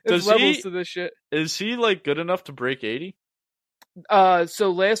on levels to this shit. Is he like good enough to break 80?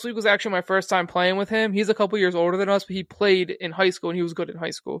 So last week was actually my first time playing with him. He's a couple years older than us, but he played in high school, and he was good in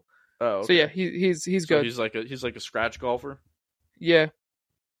high school. Oh, okay. So yeah, he's good. He's like a scratch golfer. Yeah,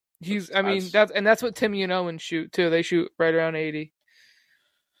 that's what Timmy and Owen shoot too. They shoot right around 80.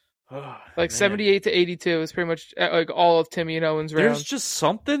 Oh, like 78 to 82 is pretty much like all of Timmy and Owen's rounds. There's just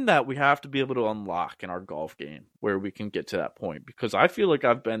something that we have to be able to unlock in our golf game where we can get to that point, because I feel like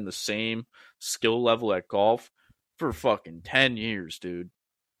I've been the same skill level at golf for fucking 10 years, dude.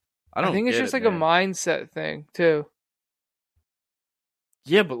 I think it's just like a mindset thing too.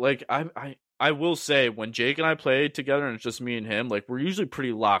 Yeah, but like I will say, when Jake and I play together and it's just me and him, like we're usually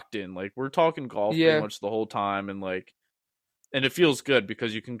pretty locked in. Like we're talking golf pretty much the whole time, and it feels good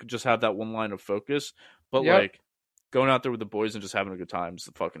because you can just have that one line of focus. But like going out there with the boys and just having a good time is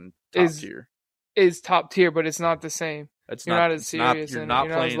the fucking top tier. Is top tier, but it's not the same. You're not as serious. You're not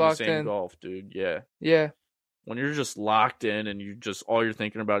playing the same golf, dude. Yeah. Yeah. When you're just locked in and all you're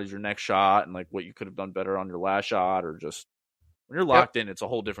thinking about is your next shot and like what you could have done better on your last shot, or just when you're locked in, it's a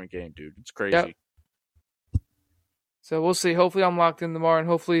whole different game, dude. It's crazy. Yep. So we'll see. Hopefully I'm locked in tomorrow, and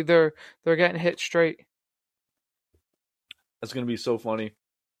hopefully they're getting hit straight. That's going to be so funny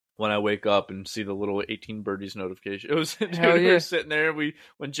when I wake up and see the little 18 birdies notification. It was, dude, we were sitting there.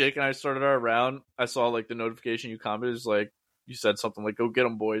 When Jake and I started our round, I saw like the notification you commented is like, you said something like, go get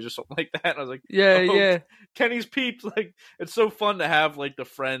them, boys, or something like that. And I was like, yeah. Kenny's peeps. Like, it's so fun to have like the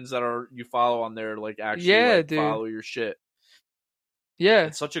friends that you follow on there, like actually follow your shit. Yeah.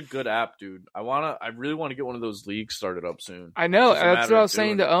 It's such a good app, dude. I really want to get one of those leagues started up soon. I know. That's what I was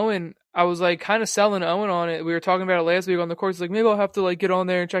saying to Owen. I was like kind of selling Owen on it. We were talking about it last week on the course. Like, maybe I'll have to like get on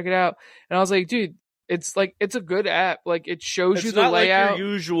there and check it out. And I was like, dude, it's a good app. Like, it shows you the layout. Like your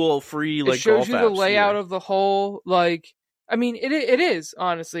usual free like it shows golf you the layout of the hole. Like, I mean, it is,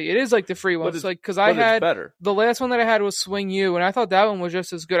 honestly. It is like the free ones. Like, because I had the last one that I had was Swing U, and I thought that one was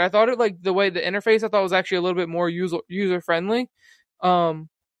just as good. I thought it like the way the interface I thought was actually a little bit more user friendly.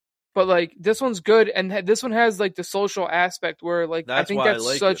 But like this one's good, and this one has like the social aspect where like I think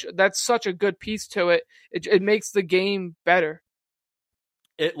that's such a good piece to it. It makes the game better.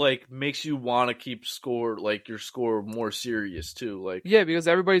 It like makes you want to keep your score more serious too. Like, yeah, because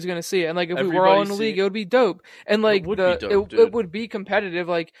everybody's gonna see it, and like if we were all in the league, it would be dope, and like it would be competitive.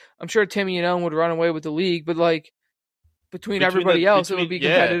 Like, I'm sure Timmy and Ellen would run away with the league, but like between everybody else, it would be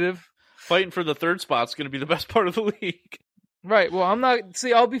competitive. Yeah. Fighting for the third spot's gonna be the best part of the league. Right. Well,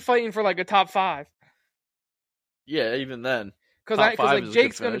 I'll be fighting for like a top 5. Yeah, even then. Because like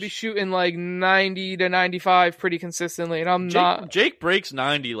Jake's going to be shooting like 90 to 95 pretty consistently, and I'm not. Jake breaks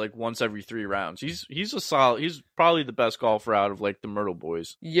 90 like once every 3 rounds. He's a solid. He's probably the best golfer out of like the Myrtle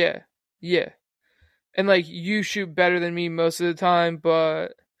boys. Yeah. And like you shoot better than me most of the time, but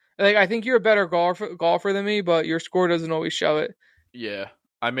like I think you're a better golfer than me, but your score doesn't always show it. Yeah,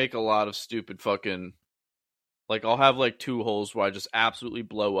 I make a lot of stupid fucking. Like, I'll have, like, 2 holes where I just absolutely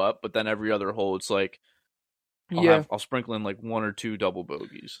blow up, but then every other hole, it's like, I'll sprinkle in, like, 1 or 2 double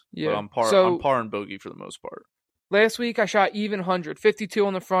bogeys. Yeah. But I'm par and bogey for the most part. Last week, I shot even 100, 52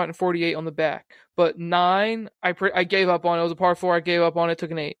 on the front and 48 on the back. But 9, I gave up on it. It was a par 4. I gave up on it,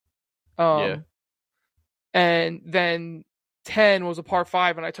 took an 8. And then 10 was a par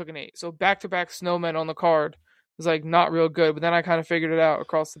 5, and I took an 8. So back-to-back snowmen on the card. was like not real good. But then I kind of figured it out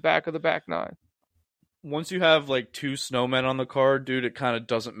across the back of the back nine. Once you have like 2 snowmen on the card, dude, it kind of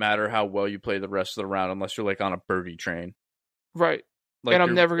doesn't matter how well you play the rest of the round unless you're like on a birdie train. Right. Like and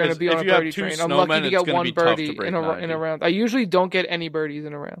I'm never going to be on a birdie train. I'm lucky to get one birdie in a round. I usually don't get any birdies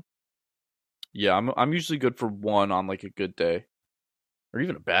in a round. Yeah, I'm usually good for one on like a good day. Or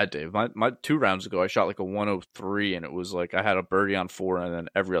even a bad day. My 2 rounds ago, I shot like a 103, and it was like I had a birdie on 4, and then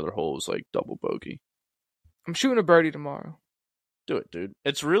every other hole was like double bogey. I'm shooting a birdie tomorrow. Do it, dude.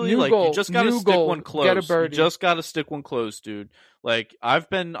 It's really like you just gotta stick one close. Get a birdie. You just gotta stick one close, dude. Like I've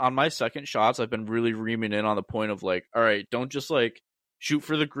been on my second shots, I've been really reaming in on the point of like, all right, don't just like shoot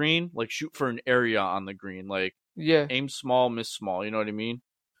for the green, like shoot for an area on the green. Like aim small, miss small. You know what I mean?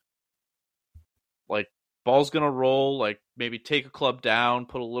 Like ball's gonna roll, like maybe take a club down,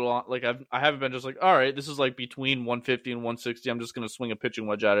 put a little on. Like I haven't been just like, all right, this is like between 150 and 160. I'm just gonna swing a pitching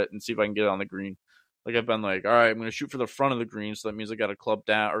wedge at it and see if I can get it on the green. Like I've been like, all right, I'm gonna shoot for the front of the green, so that means I got a club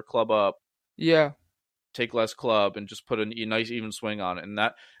down or club up. Yeah. Take less club and just put a nice even swing on it. And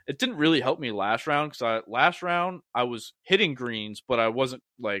that it didn't really help me last round because last round I was hitting greens, but I wasn't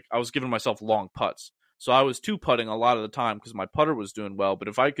like I was giving myself long putts. So I was 2-putting a lot of the time because my putter was doing well. But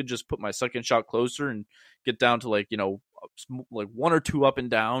if I could just put my second shot closer and get down to like, you know, like 1 or 2 up and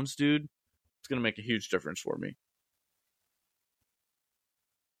downs, dude, it's going to make a huge difference for me.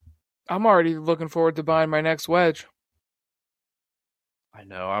 I'm already looking forward to buying my next wedge. I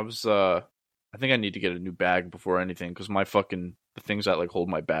know. I think I need to get a new bag before anything because the things that like hold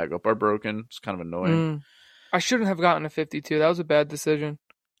my bag up are broken. It's kind of annoying. I shouldn't have gotten a 52. That was a bad decision.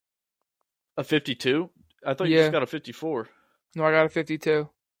 A 52? I thought you just got a 54. No, I got a 52.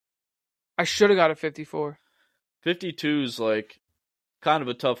 I should have got a 54. 52 is like kind of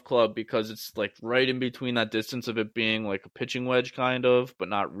a tough club because it's like right in between that distance of it being like a pitching wedge kind of, but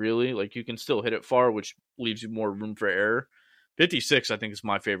not really. Like you can still hit it far, which leaves you more room for error. 56, I think, is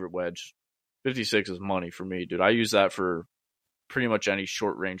my favorite wedge. 56 is money for me, dude. I use that for pretty much any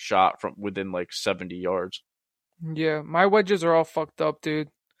short range shot from within like 70 yards. Yeah, my wedges are all fucked up, dude.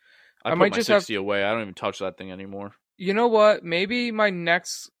 I might just 60 away. I don't even touch that thing anymore. You know what? Maybe my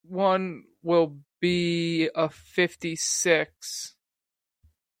next one will be a 56.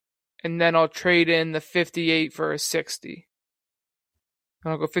 And then I'll trade in the 58 for a 60.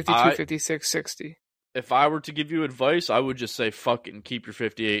 And I'll go 52, 56, 60. If I were to give you advice, I would just say fuck it and keep your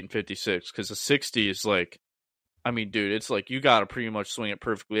 58 and 56. Because a 60 is like, I mean, dude, it's like you got to pretty much swing it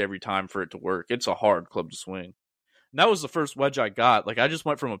perfectly every time for it to work. It's a hard club to swing. And that was the first wedge I got. Like, I just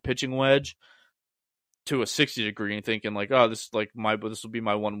went from a pitching wedge to a 60 degree and thinking like, oh, this will be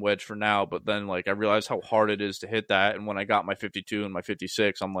my one wedge for now. But then like I realized how hard it is to hit that. And when I got my 52 and my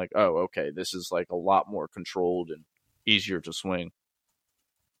 56, I'm like, oh, okay, this is like a lot more controlled and easier to swing.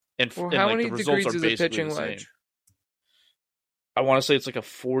 And, well, how many degrees is a pitching wedge? I want to say it's like a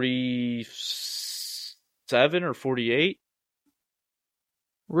 47 or 48.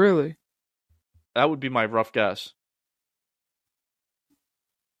 Really? That would be my rough guess.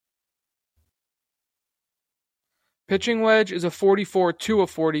 Pitching wedge is a 44 to a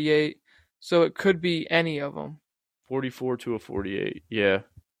 48, so it could be any of them. 44 to a 48. Yeah,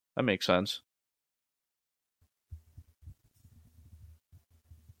 that makes sense.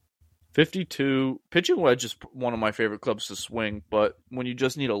 52 pitching wedge is one of my favorite clubs to swing, but when you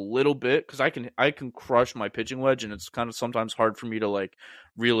just need a little bit, because I can crush my pitching wedge, and it's kind of sometimes hard for me to like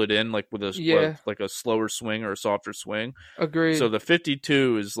reel it in like with like a slower swing or a softer swing. Agreed. So the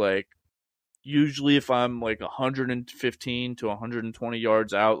 52 is like usually if I'm like 115 to 120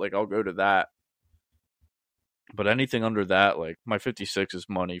 yards out, like I'll go to that. But anything under that, like my 56 is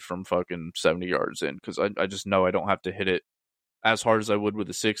money from fucking 70 yards in, because I just know I don't have to hit it as hard as I would with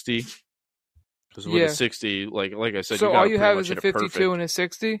a 60. Because with a 60, like I said, so all you have is a 52 and a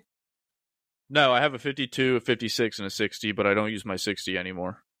 60? No, I have a 52, a 56, and a 60, but I don't use my 60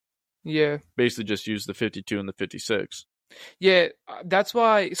 anymore. Yeah. Basically just use the 52 and the 56. Yeah, that's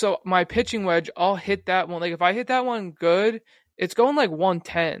why. So my pitching wedge, I'll hit that one. Like if I hit that one good, it's going like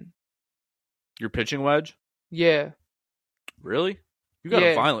 110. Your pitching wedge? Yeah. Really? You got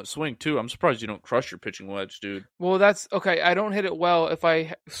a violent swing, too. I'm surprised you don't crush your pitching wedge, dude. Well, that's... Okay, I don't hit it well if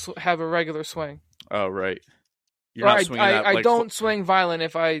I have a regular swing. Oh, right. You're not swinging that... I don't swing violent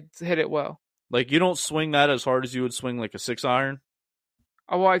if I hit it well. Like, you don't swing that as hard as you would swing, like, a 6-iron?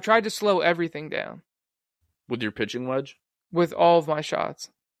 Oh, well, I tried to slow everything down. With your pitching wedge? With all of my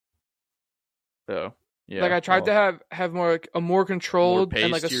shots. Oh, yeah. Like, I tried to have more like, a more controlled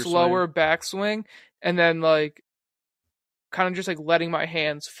and, like, a slower backswing. And then, like... kind of just like letting my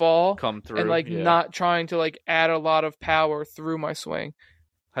hands fall, come through, and like not trying to like add a lot of power through my swing.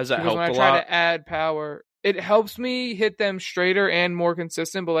 Has that helped a lot? When I try to add power, it helps me hit them straighter and more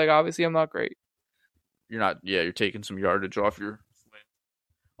consistent, but like obviously I'm not great. You're taking some yardage off your swing.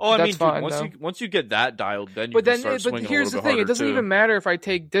 Oh, I That's mean, fine, dude, once you get that dialed, then you but can then, start swinging but here's a the little bit thing: harder it doesn't too. even matter if I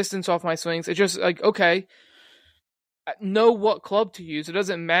take distance off my swings. It's just like, okay, know what club to use. It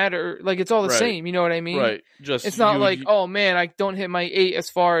doesn't matter. Like it's all the Right. same. You know what I mean? Right. Just it's not like, oh man, I don't hit my 8 as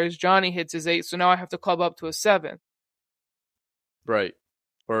far as Johnny hits his 8, so now I have to club up to a 7. Right.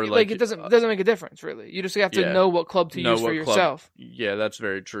 Or like it doesn't make a difference really. You just have to know what club to use for yourself. Yeah, that's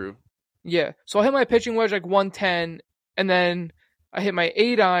very true. Yeah. So I'll hit my pitching wedge like 110, and then I hit my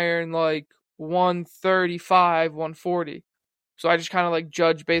 8 iron like 135, 140. So I just kind of like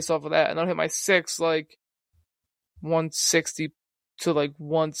judge based off of that, and I'll hit my 6 like 160 to like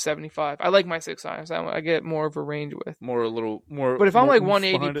 175. I like my 6 irons. I get more of a range with. A little more. But if I'm like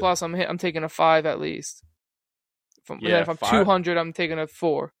 180 plus, I'm taking a 5 at least. If I'm 200, I'm taking a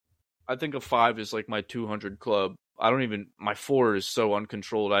 4. I think a 5 is like my 200 club. My 4 is so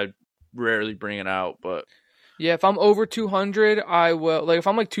uncontrolled. I rarely bring it out, but yeah, if I'm over 200, I will. Like if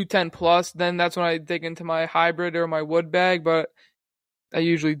I'm like 210 plus, then that's when I dig into my hybrid or my wood bag, but I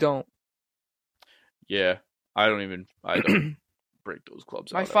usually don't. Yeah, I don't break those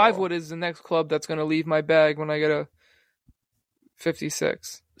clubs out. My 5 wood is the next club that's going to leave my bag when I get a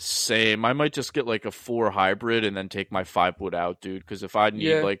 56. Same. I might just get like a 4 hybrid and then take my 5 wood out, dude. Because if I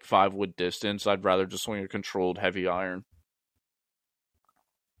need like 5 wood distance, I'd rather just swing a controlled heavy iron.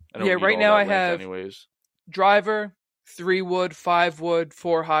 Right now I have driver, 3 wood, 5 wood,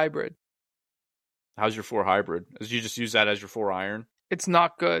 4 hybrid. How's your 4 hybrid? Did you just use that as your 4 iron? It's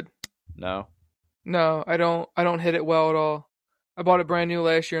not good. No, I don't hit it well at all. I bought it brand new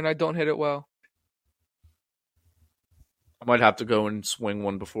last year and I don't hit it well. I might have to go and swing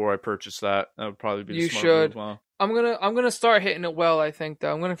one before I purchase that. That would probably be the smart move. As well. I'm gonna start hitting it well. I think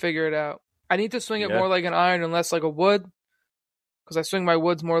though I'm gonna figure it out. I need to swing it more like an iron and less like a wood, because I swing my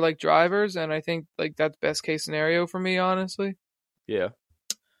woods more like drivers, and I think like that's best case scenario for me, honestly. Yeah.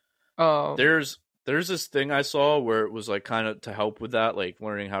 There's this thing I saw where it was like kind of to help with that, like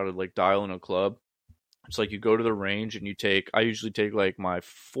learning how to like dial in a club. It's like you go to the range and I usually take like my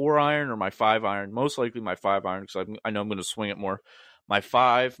 4 iron or my 5 iron, most likely my 5 iron because I know I'm going to swing it more. My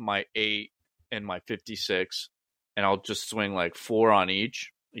 5, my 8, and my 56, and I'll just swing like 4 on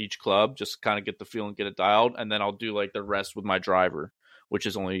each club, just kind of get the feel and get it dialed, and then I'll do like the rest with my driver, which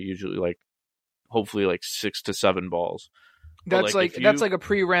is only usually like hopefully like 6 to 7 balls. That's that's like a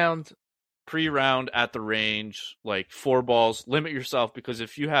pre-round at the range, like 4 balls. Limit yourself, because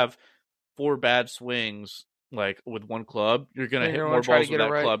if you have 4 bad swings like with one club, you're gonna hit more balls with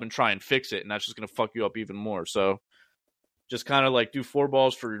that club and try and fix it, and that's just gonna fuck you up even more. So just kind of like do 4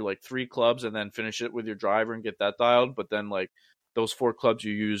 balls for like 3 clubs and then finish it with your driver and get that dialed. But then like those 4 clubs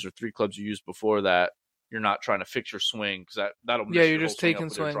you use or 3 clubs you used before that, you're not trying to fix your swing, because that'll mess you're just taking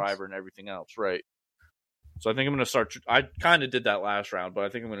swings, your driver and everything else, right? So I think I'm going to start. I kind of did that last round, but I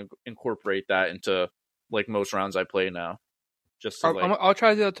think I'm going to incorporate that into like most rounds I play now. Just to, I'll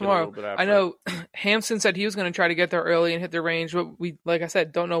try to do that tomorrow. I know Hampson said he was going to try to get there early and hit the range, but we, like I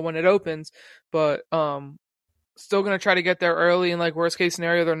said, don't know when it opens. But still going to try to get there early. And like worst case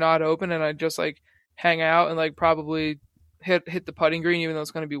scenario, they're not open, and I just like hang out and like probably hit the putting green, even though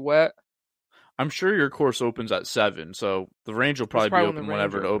it's going to be wet. I'm sure your course opens at 7, so the range will probably be open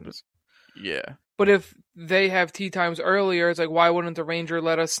whenever it opens. Yeah. But if they have tee times earlier, it's like, why wouldn't the ranger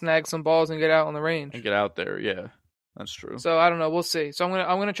let us snag some balls and get out on the range? And get out there, yeah. That's true. So I don't know. We'll see. So I'm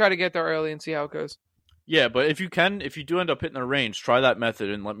gonna try to get there early and see how it goes. Yeah, but if you do end up hitting the range, try that method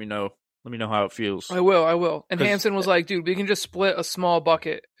and let me know. Let me know how it feels. I will. And Hampson was like, dude, we can just split a small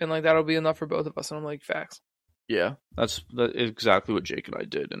bucket and like that'll be enough for both of us. And I'm like, facts. Yeah, that's exactly what Jake and I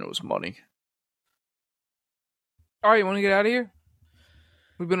did, and it was money. All right, you want to get out of here?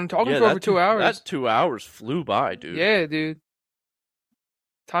 We've been talking for over 2 hours. That 2 hours flew by, dude. Yeah, dude.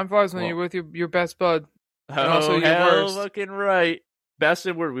 Time flies when you're with your best bud. And also your worst. Fucking right. Best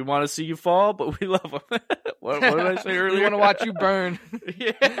and worst. We want to see you fall, but we love them. what did I say earlier? We want to watch you burn.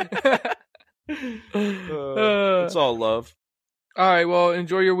 Yeah. It's all love. All right, well,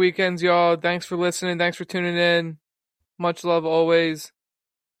 enjoy your weekends, y'all. Thanks for listening. Thanks for tuning in. Much love always.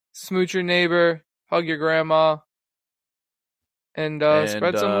 Smooch your neighbor. Hug your grandma. And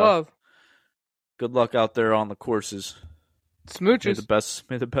spread some love. Good luck out there on the courses. Smooches.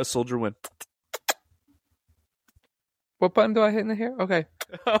 May the best soldier win. What button do I hit in here? Okay.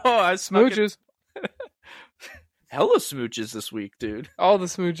 I smooches. Hella smooches this week, dude. All the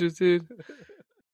smooches, dude.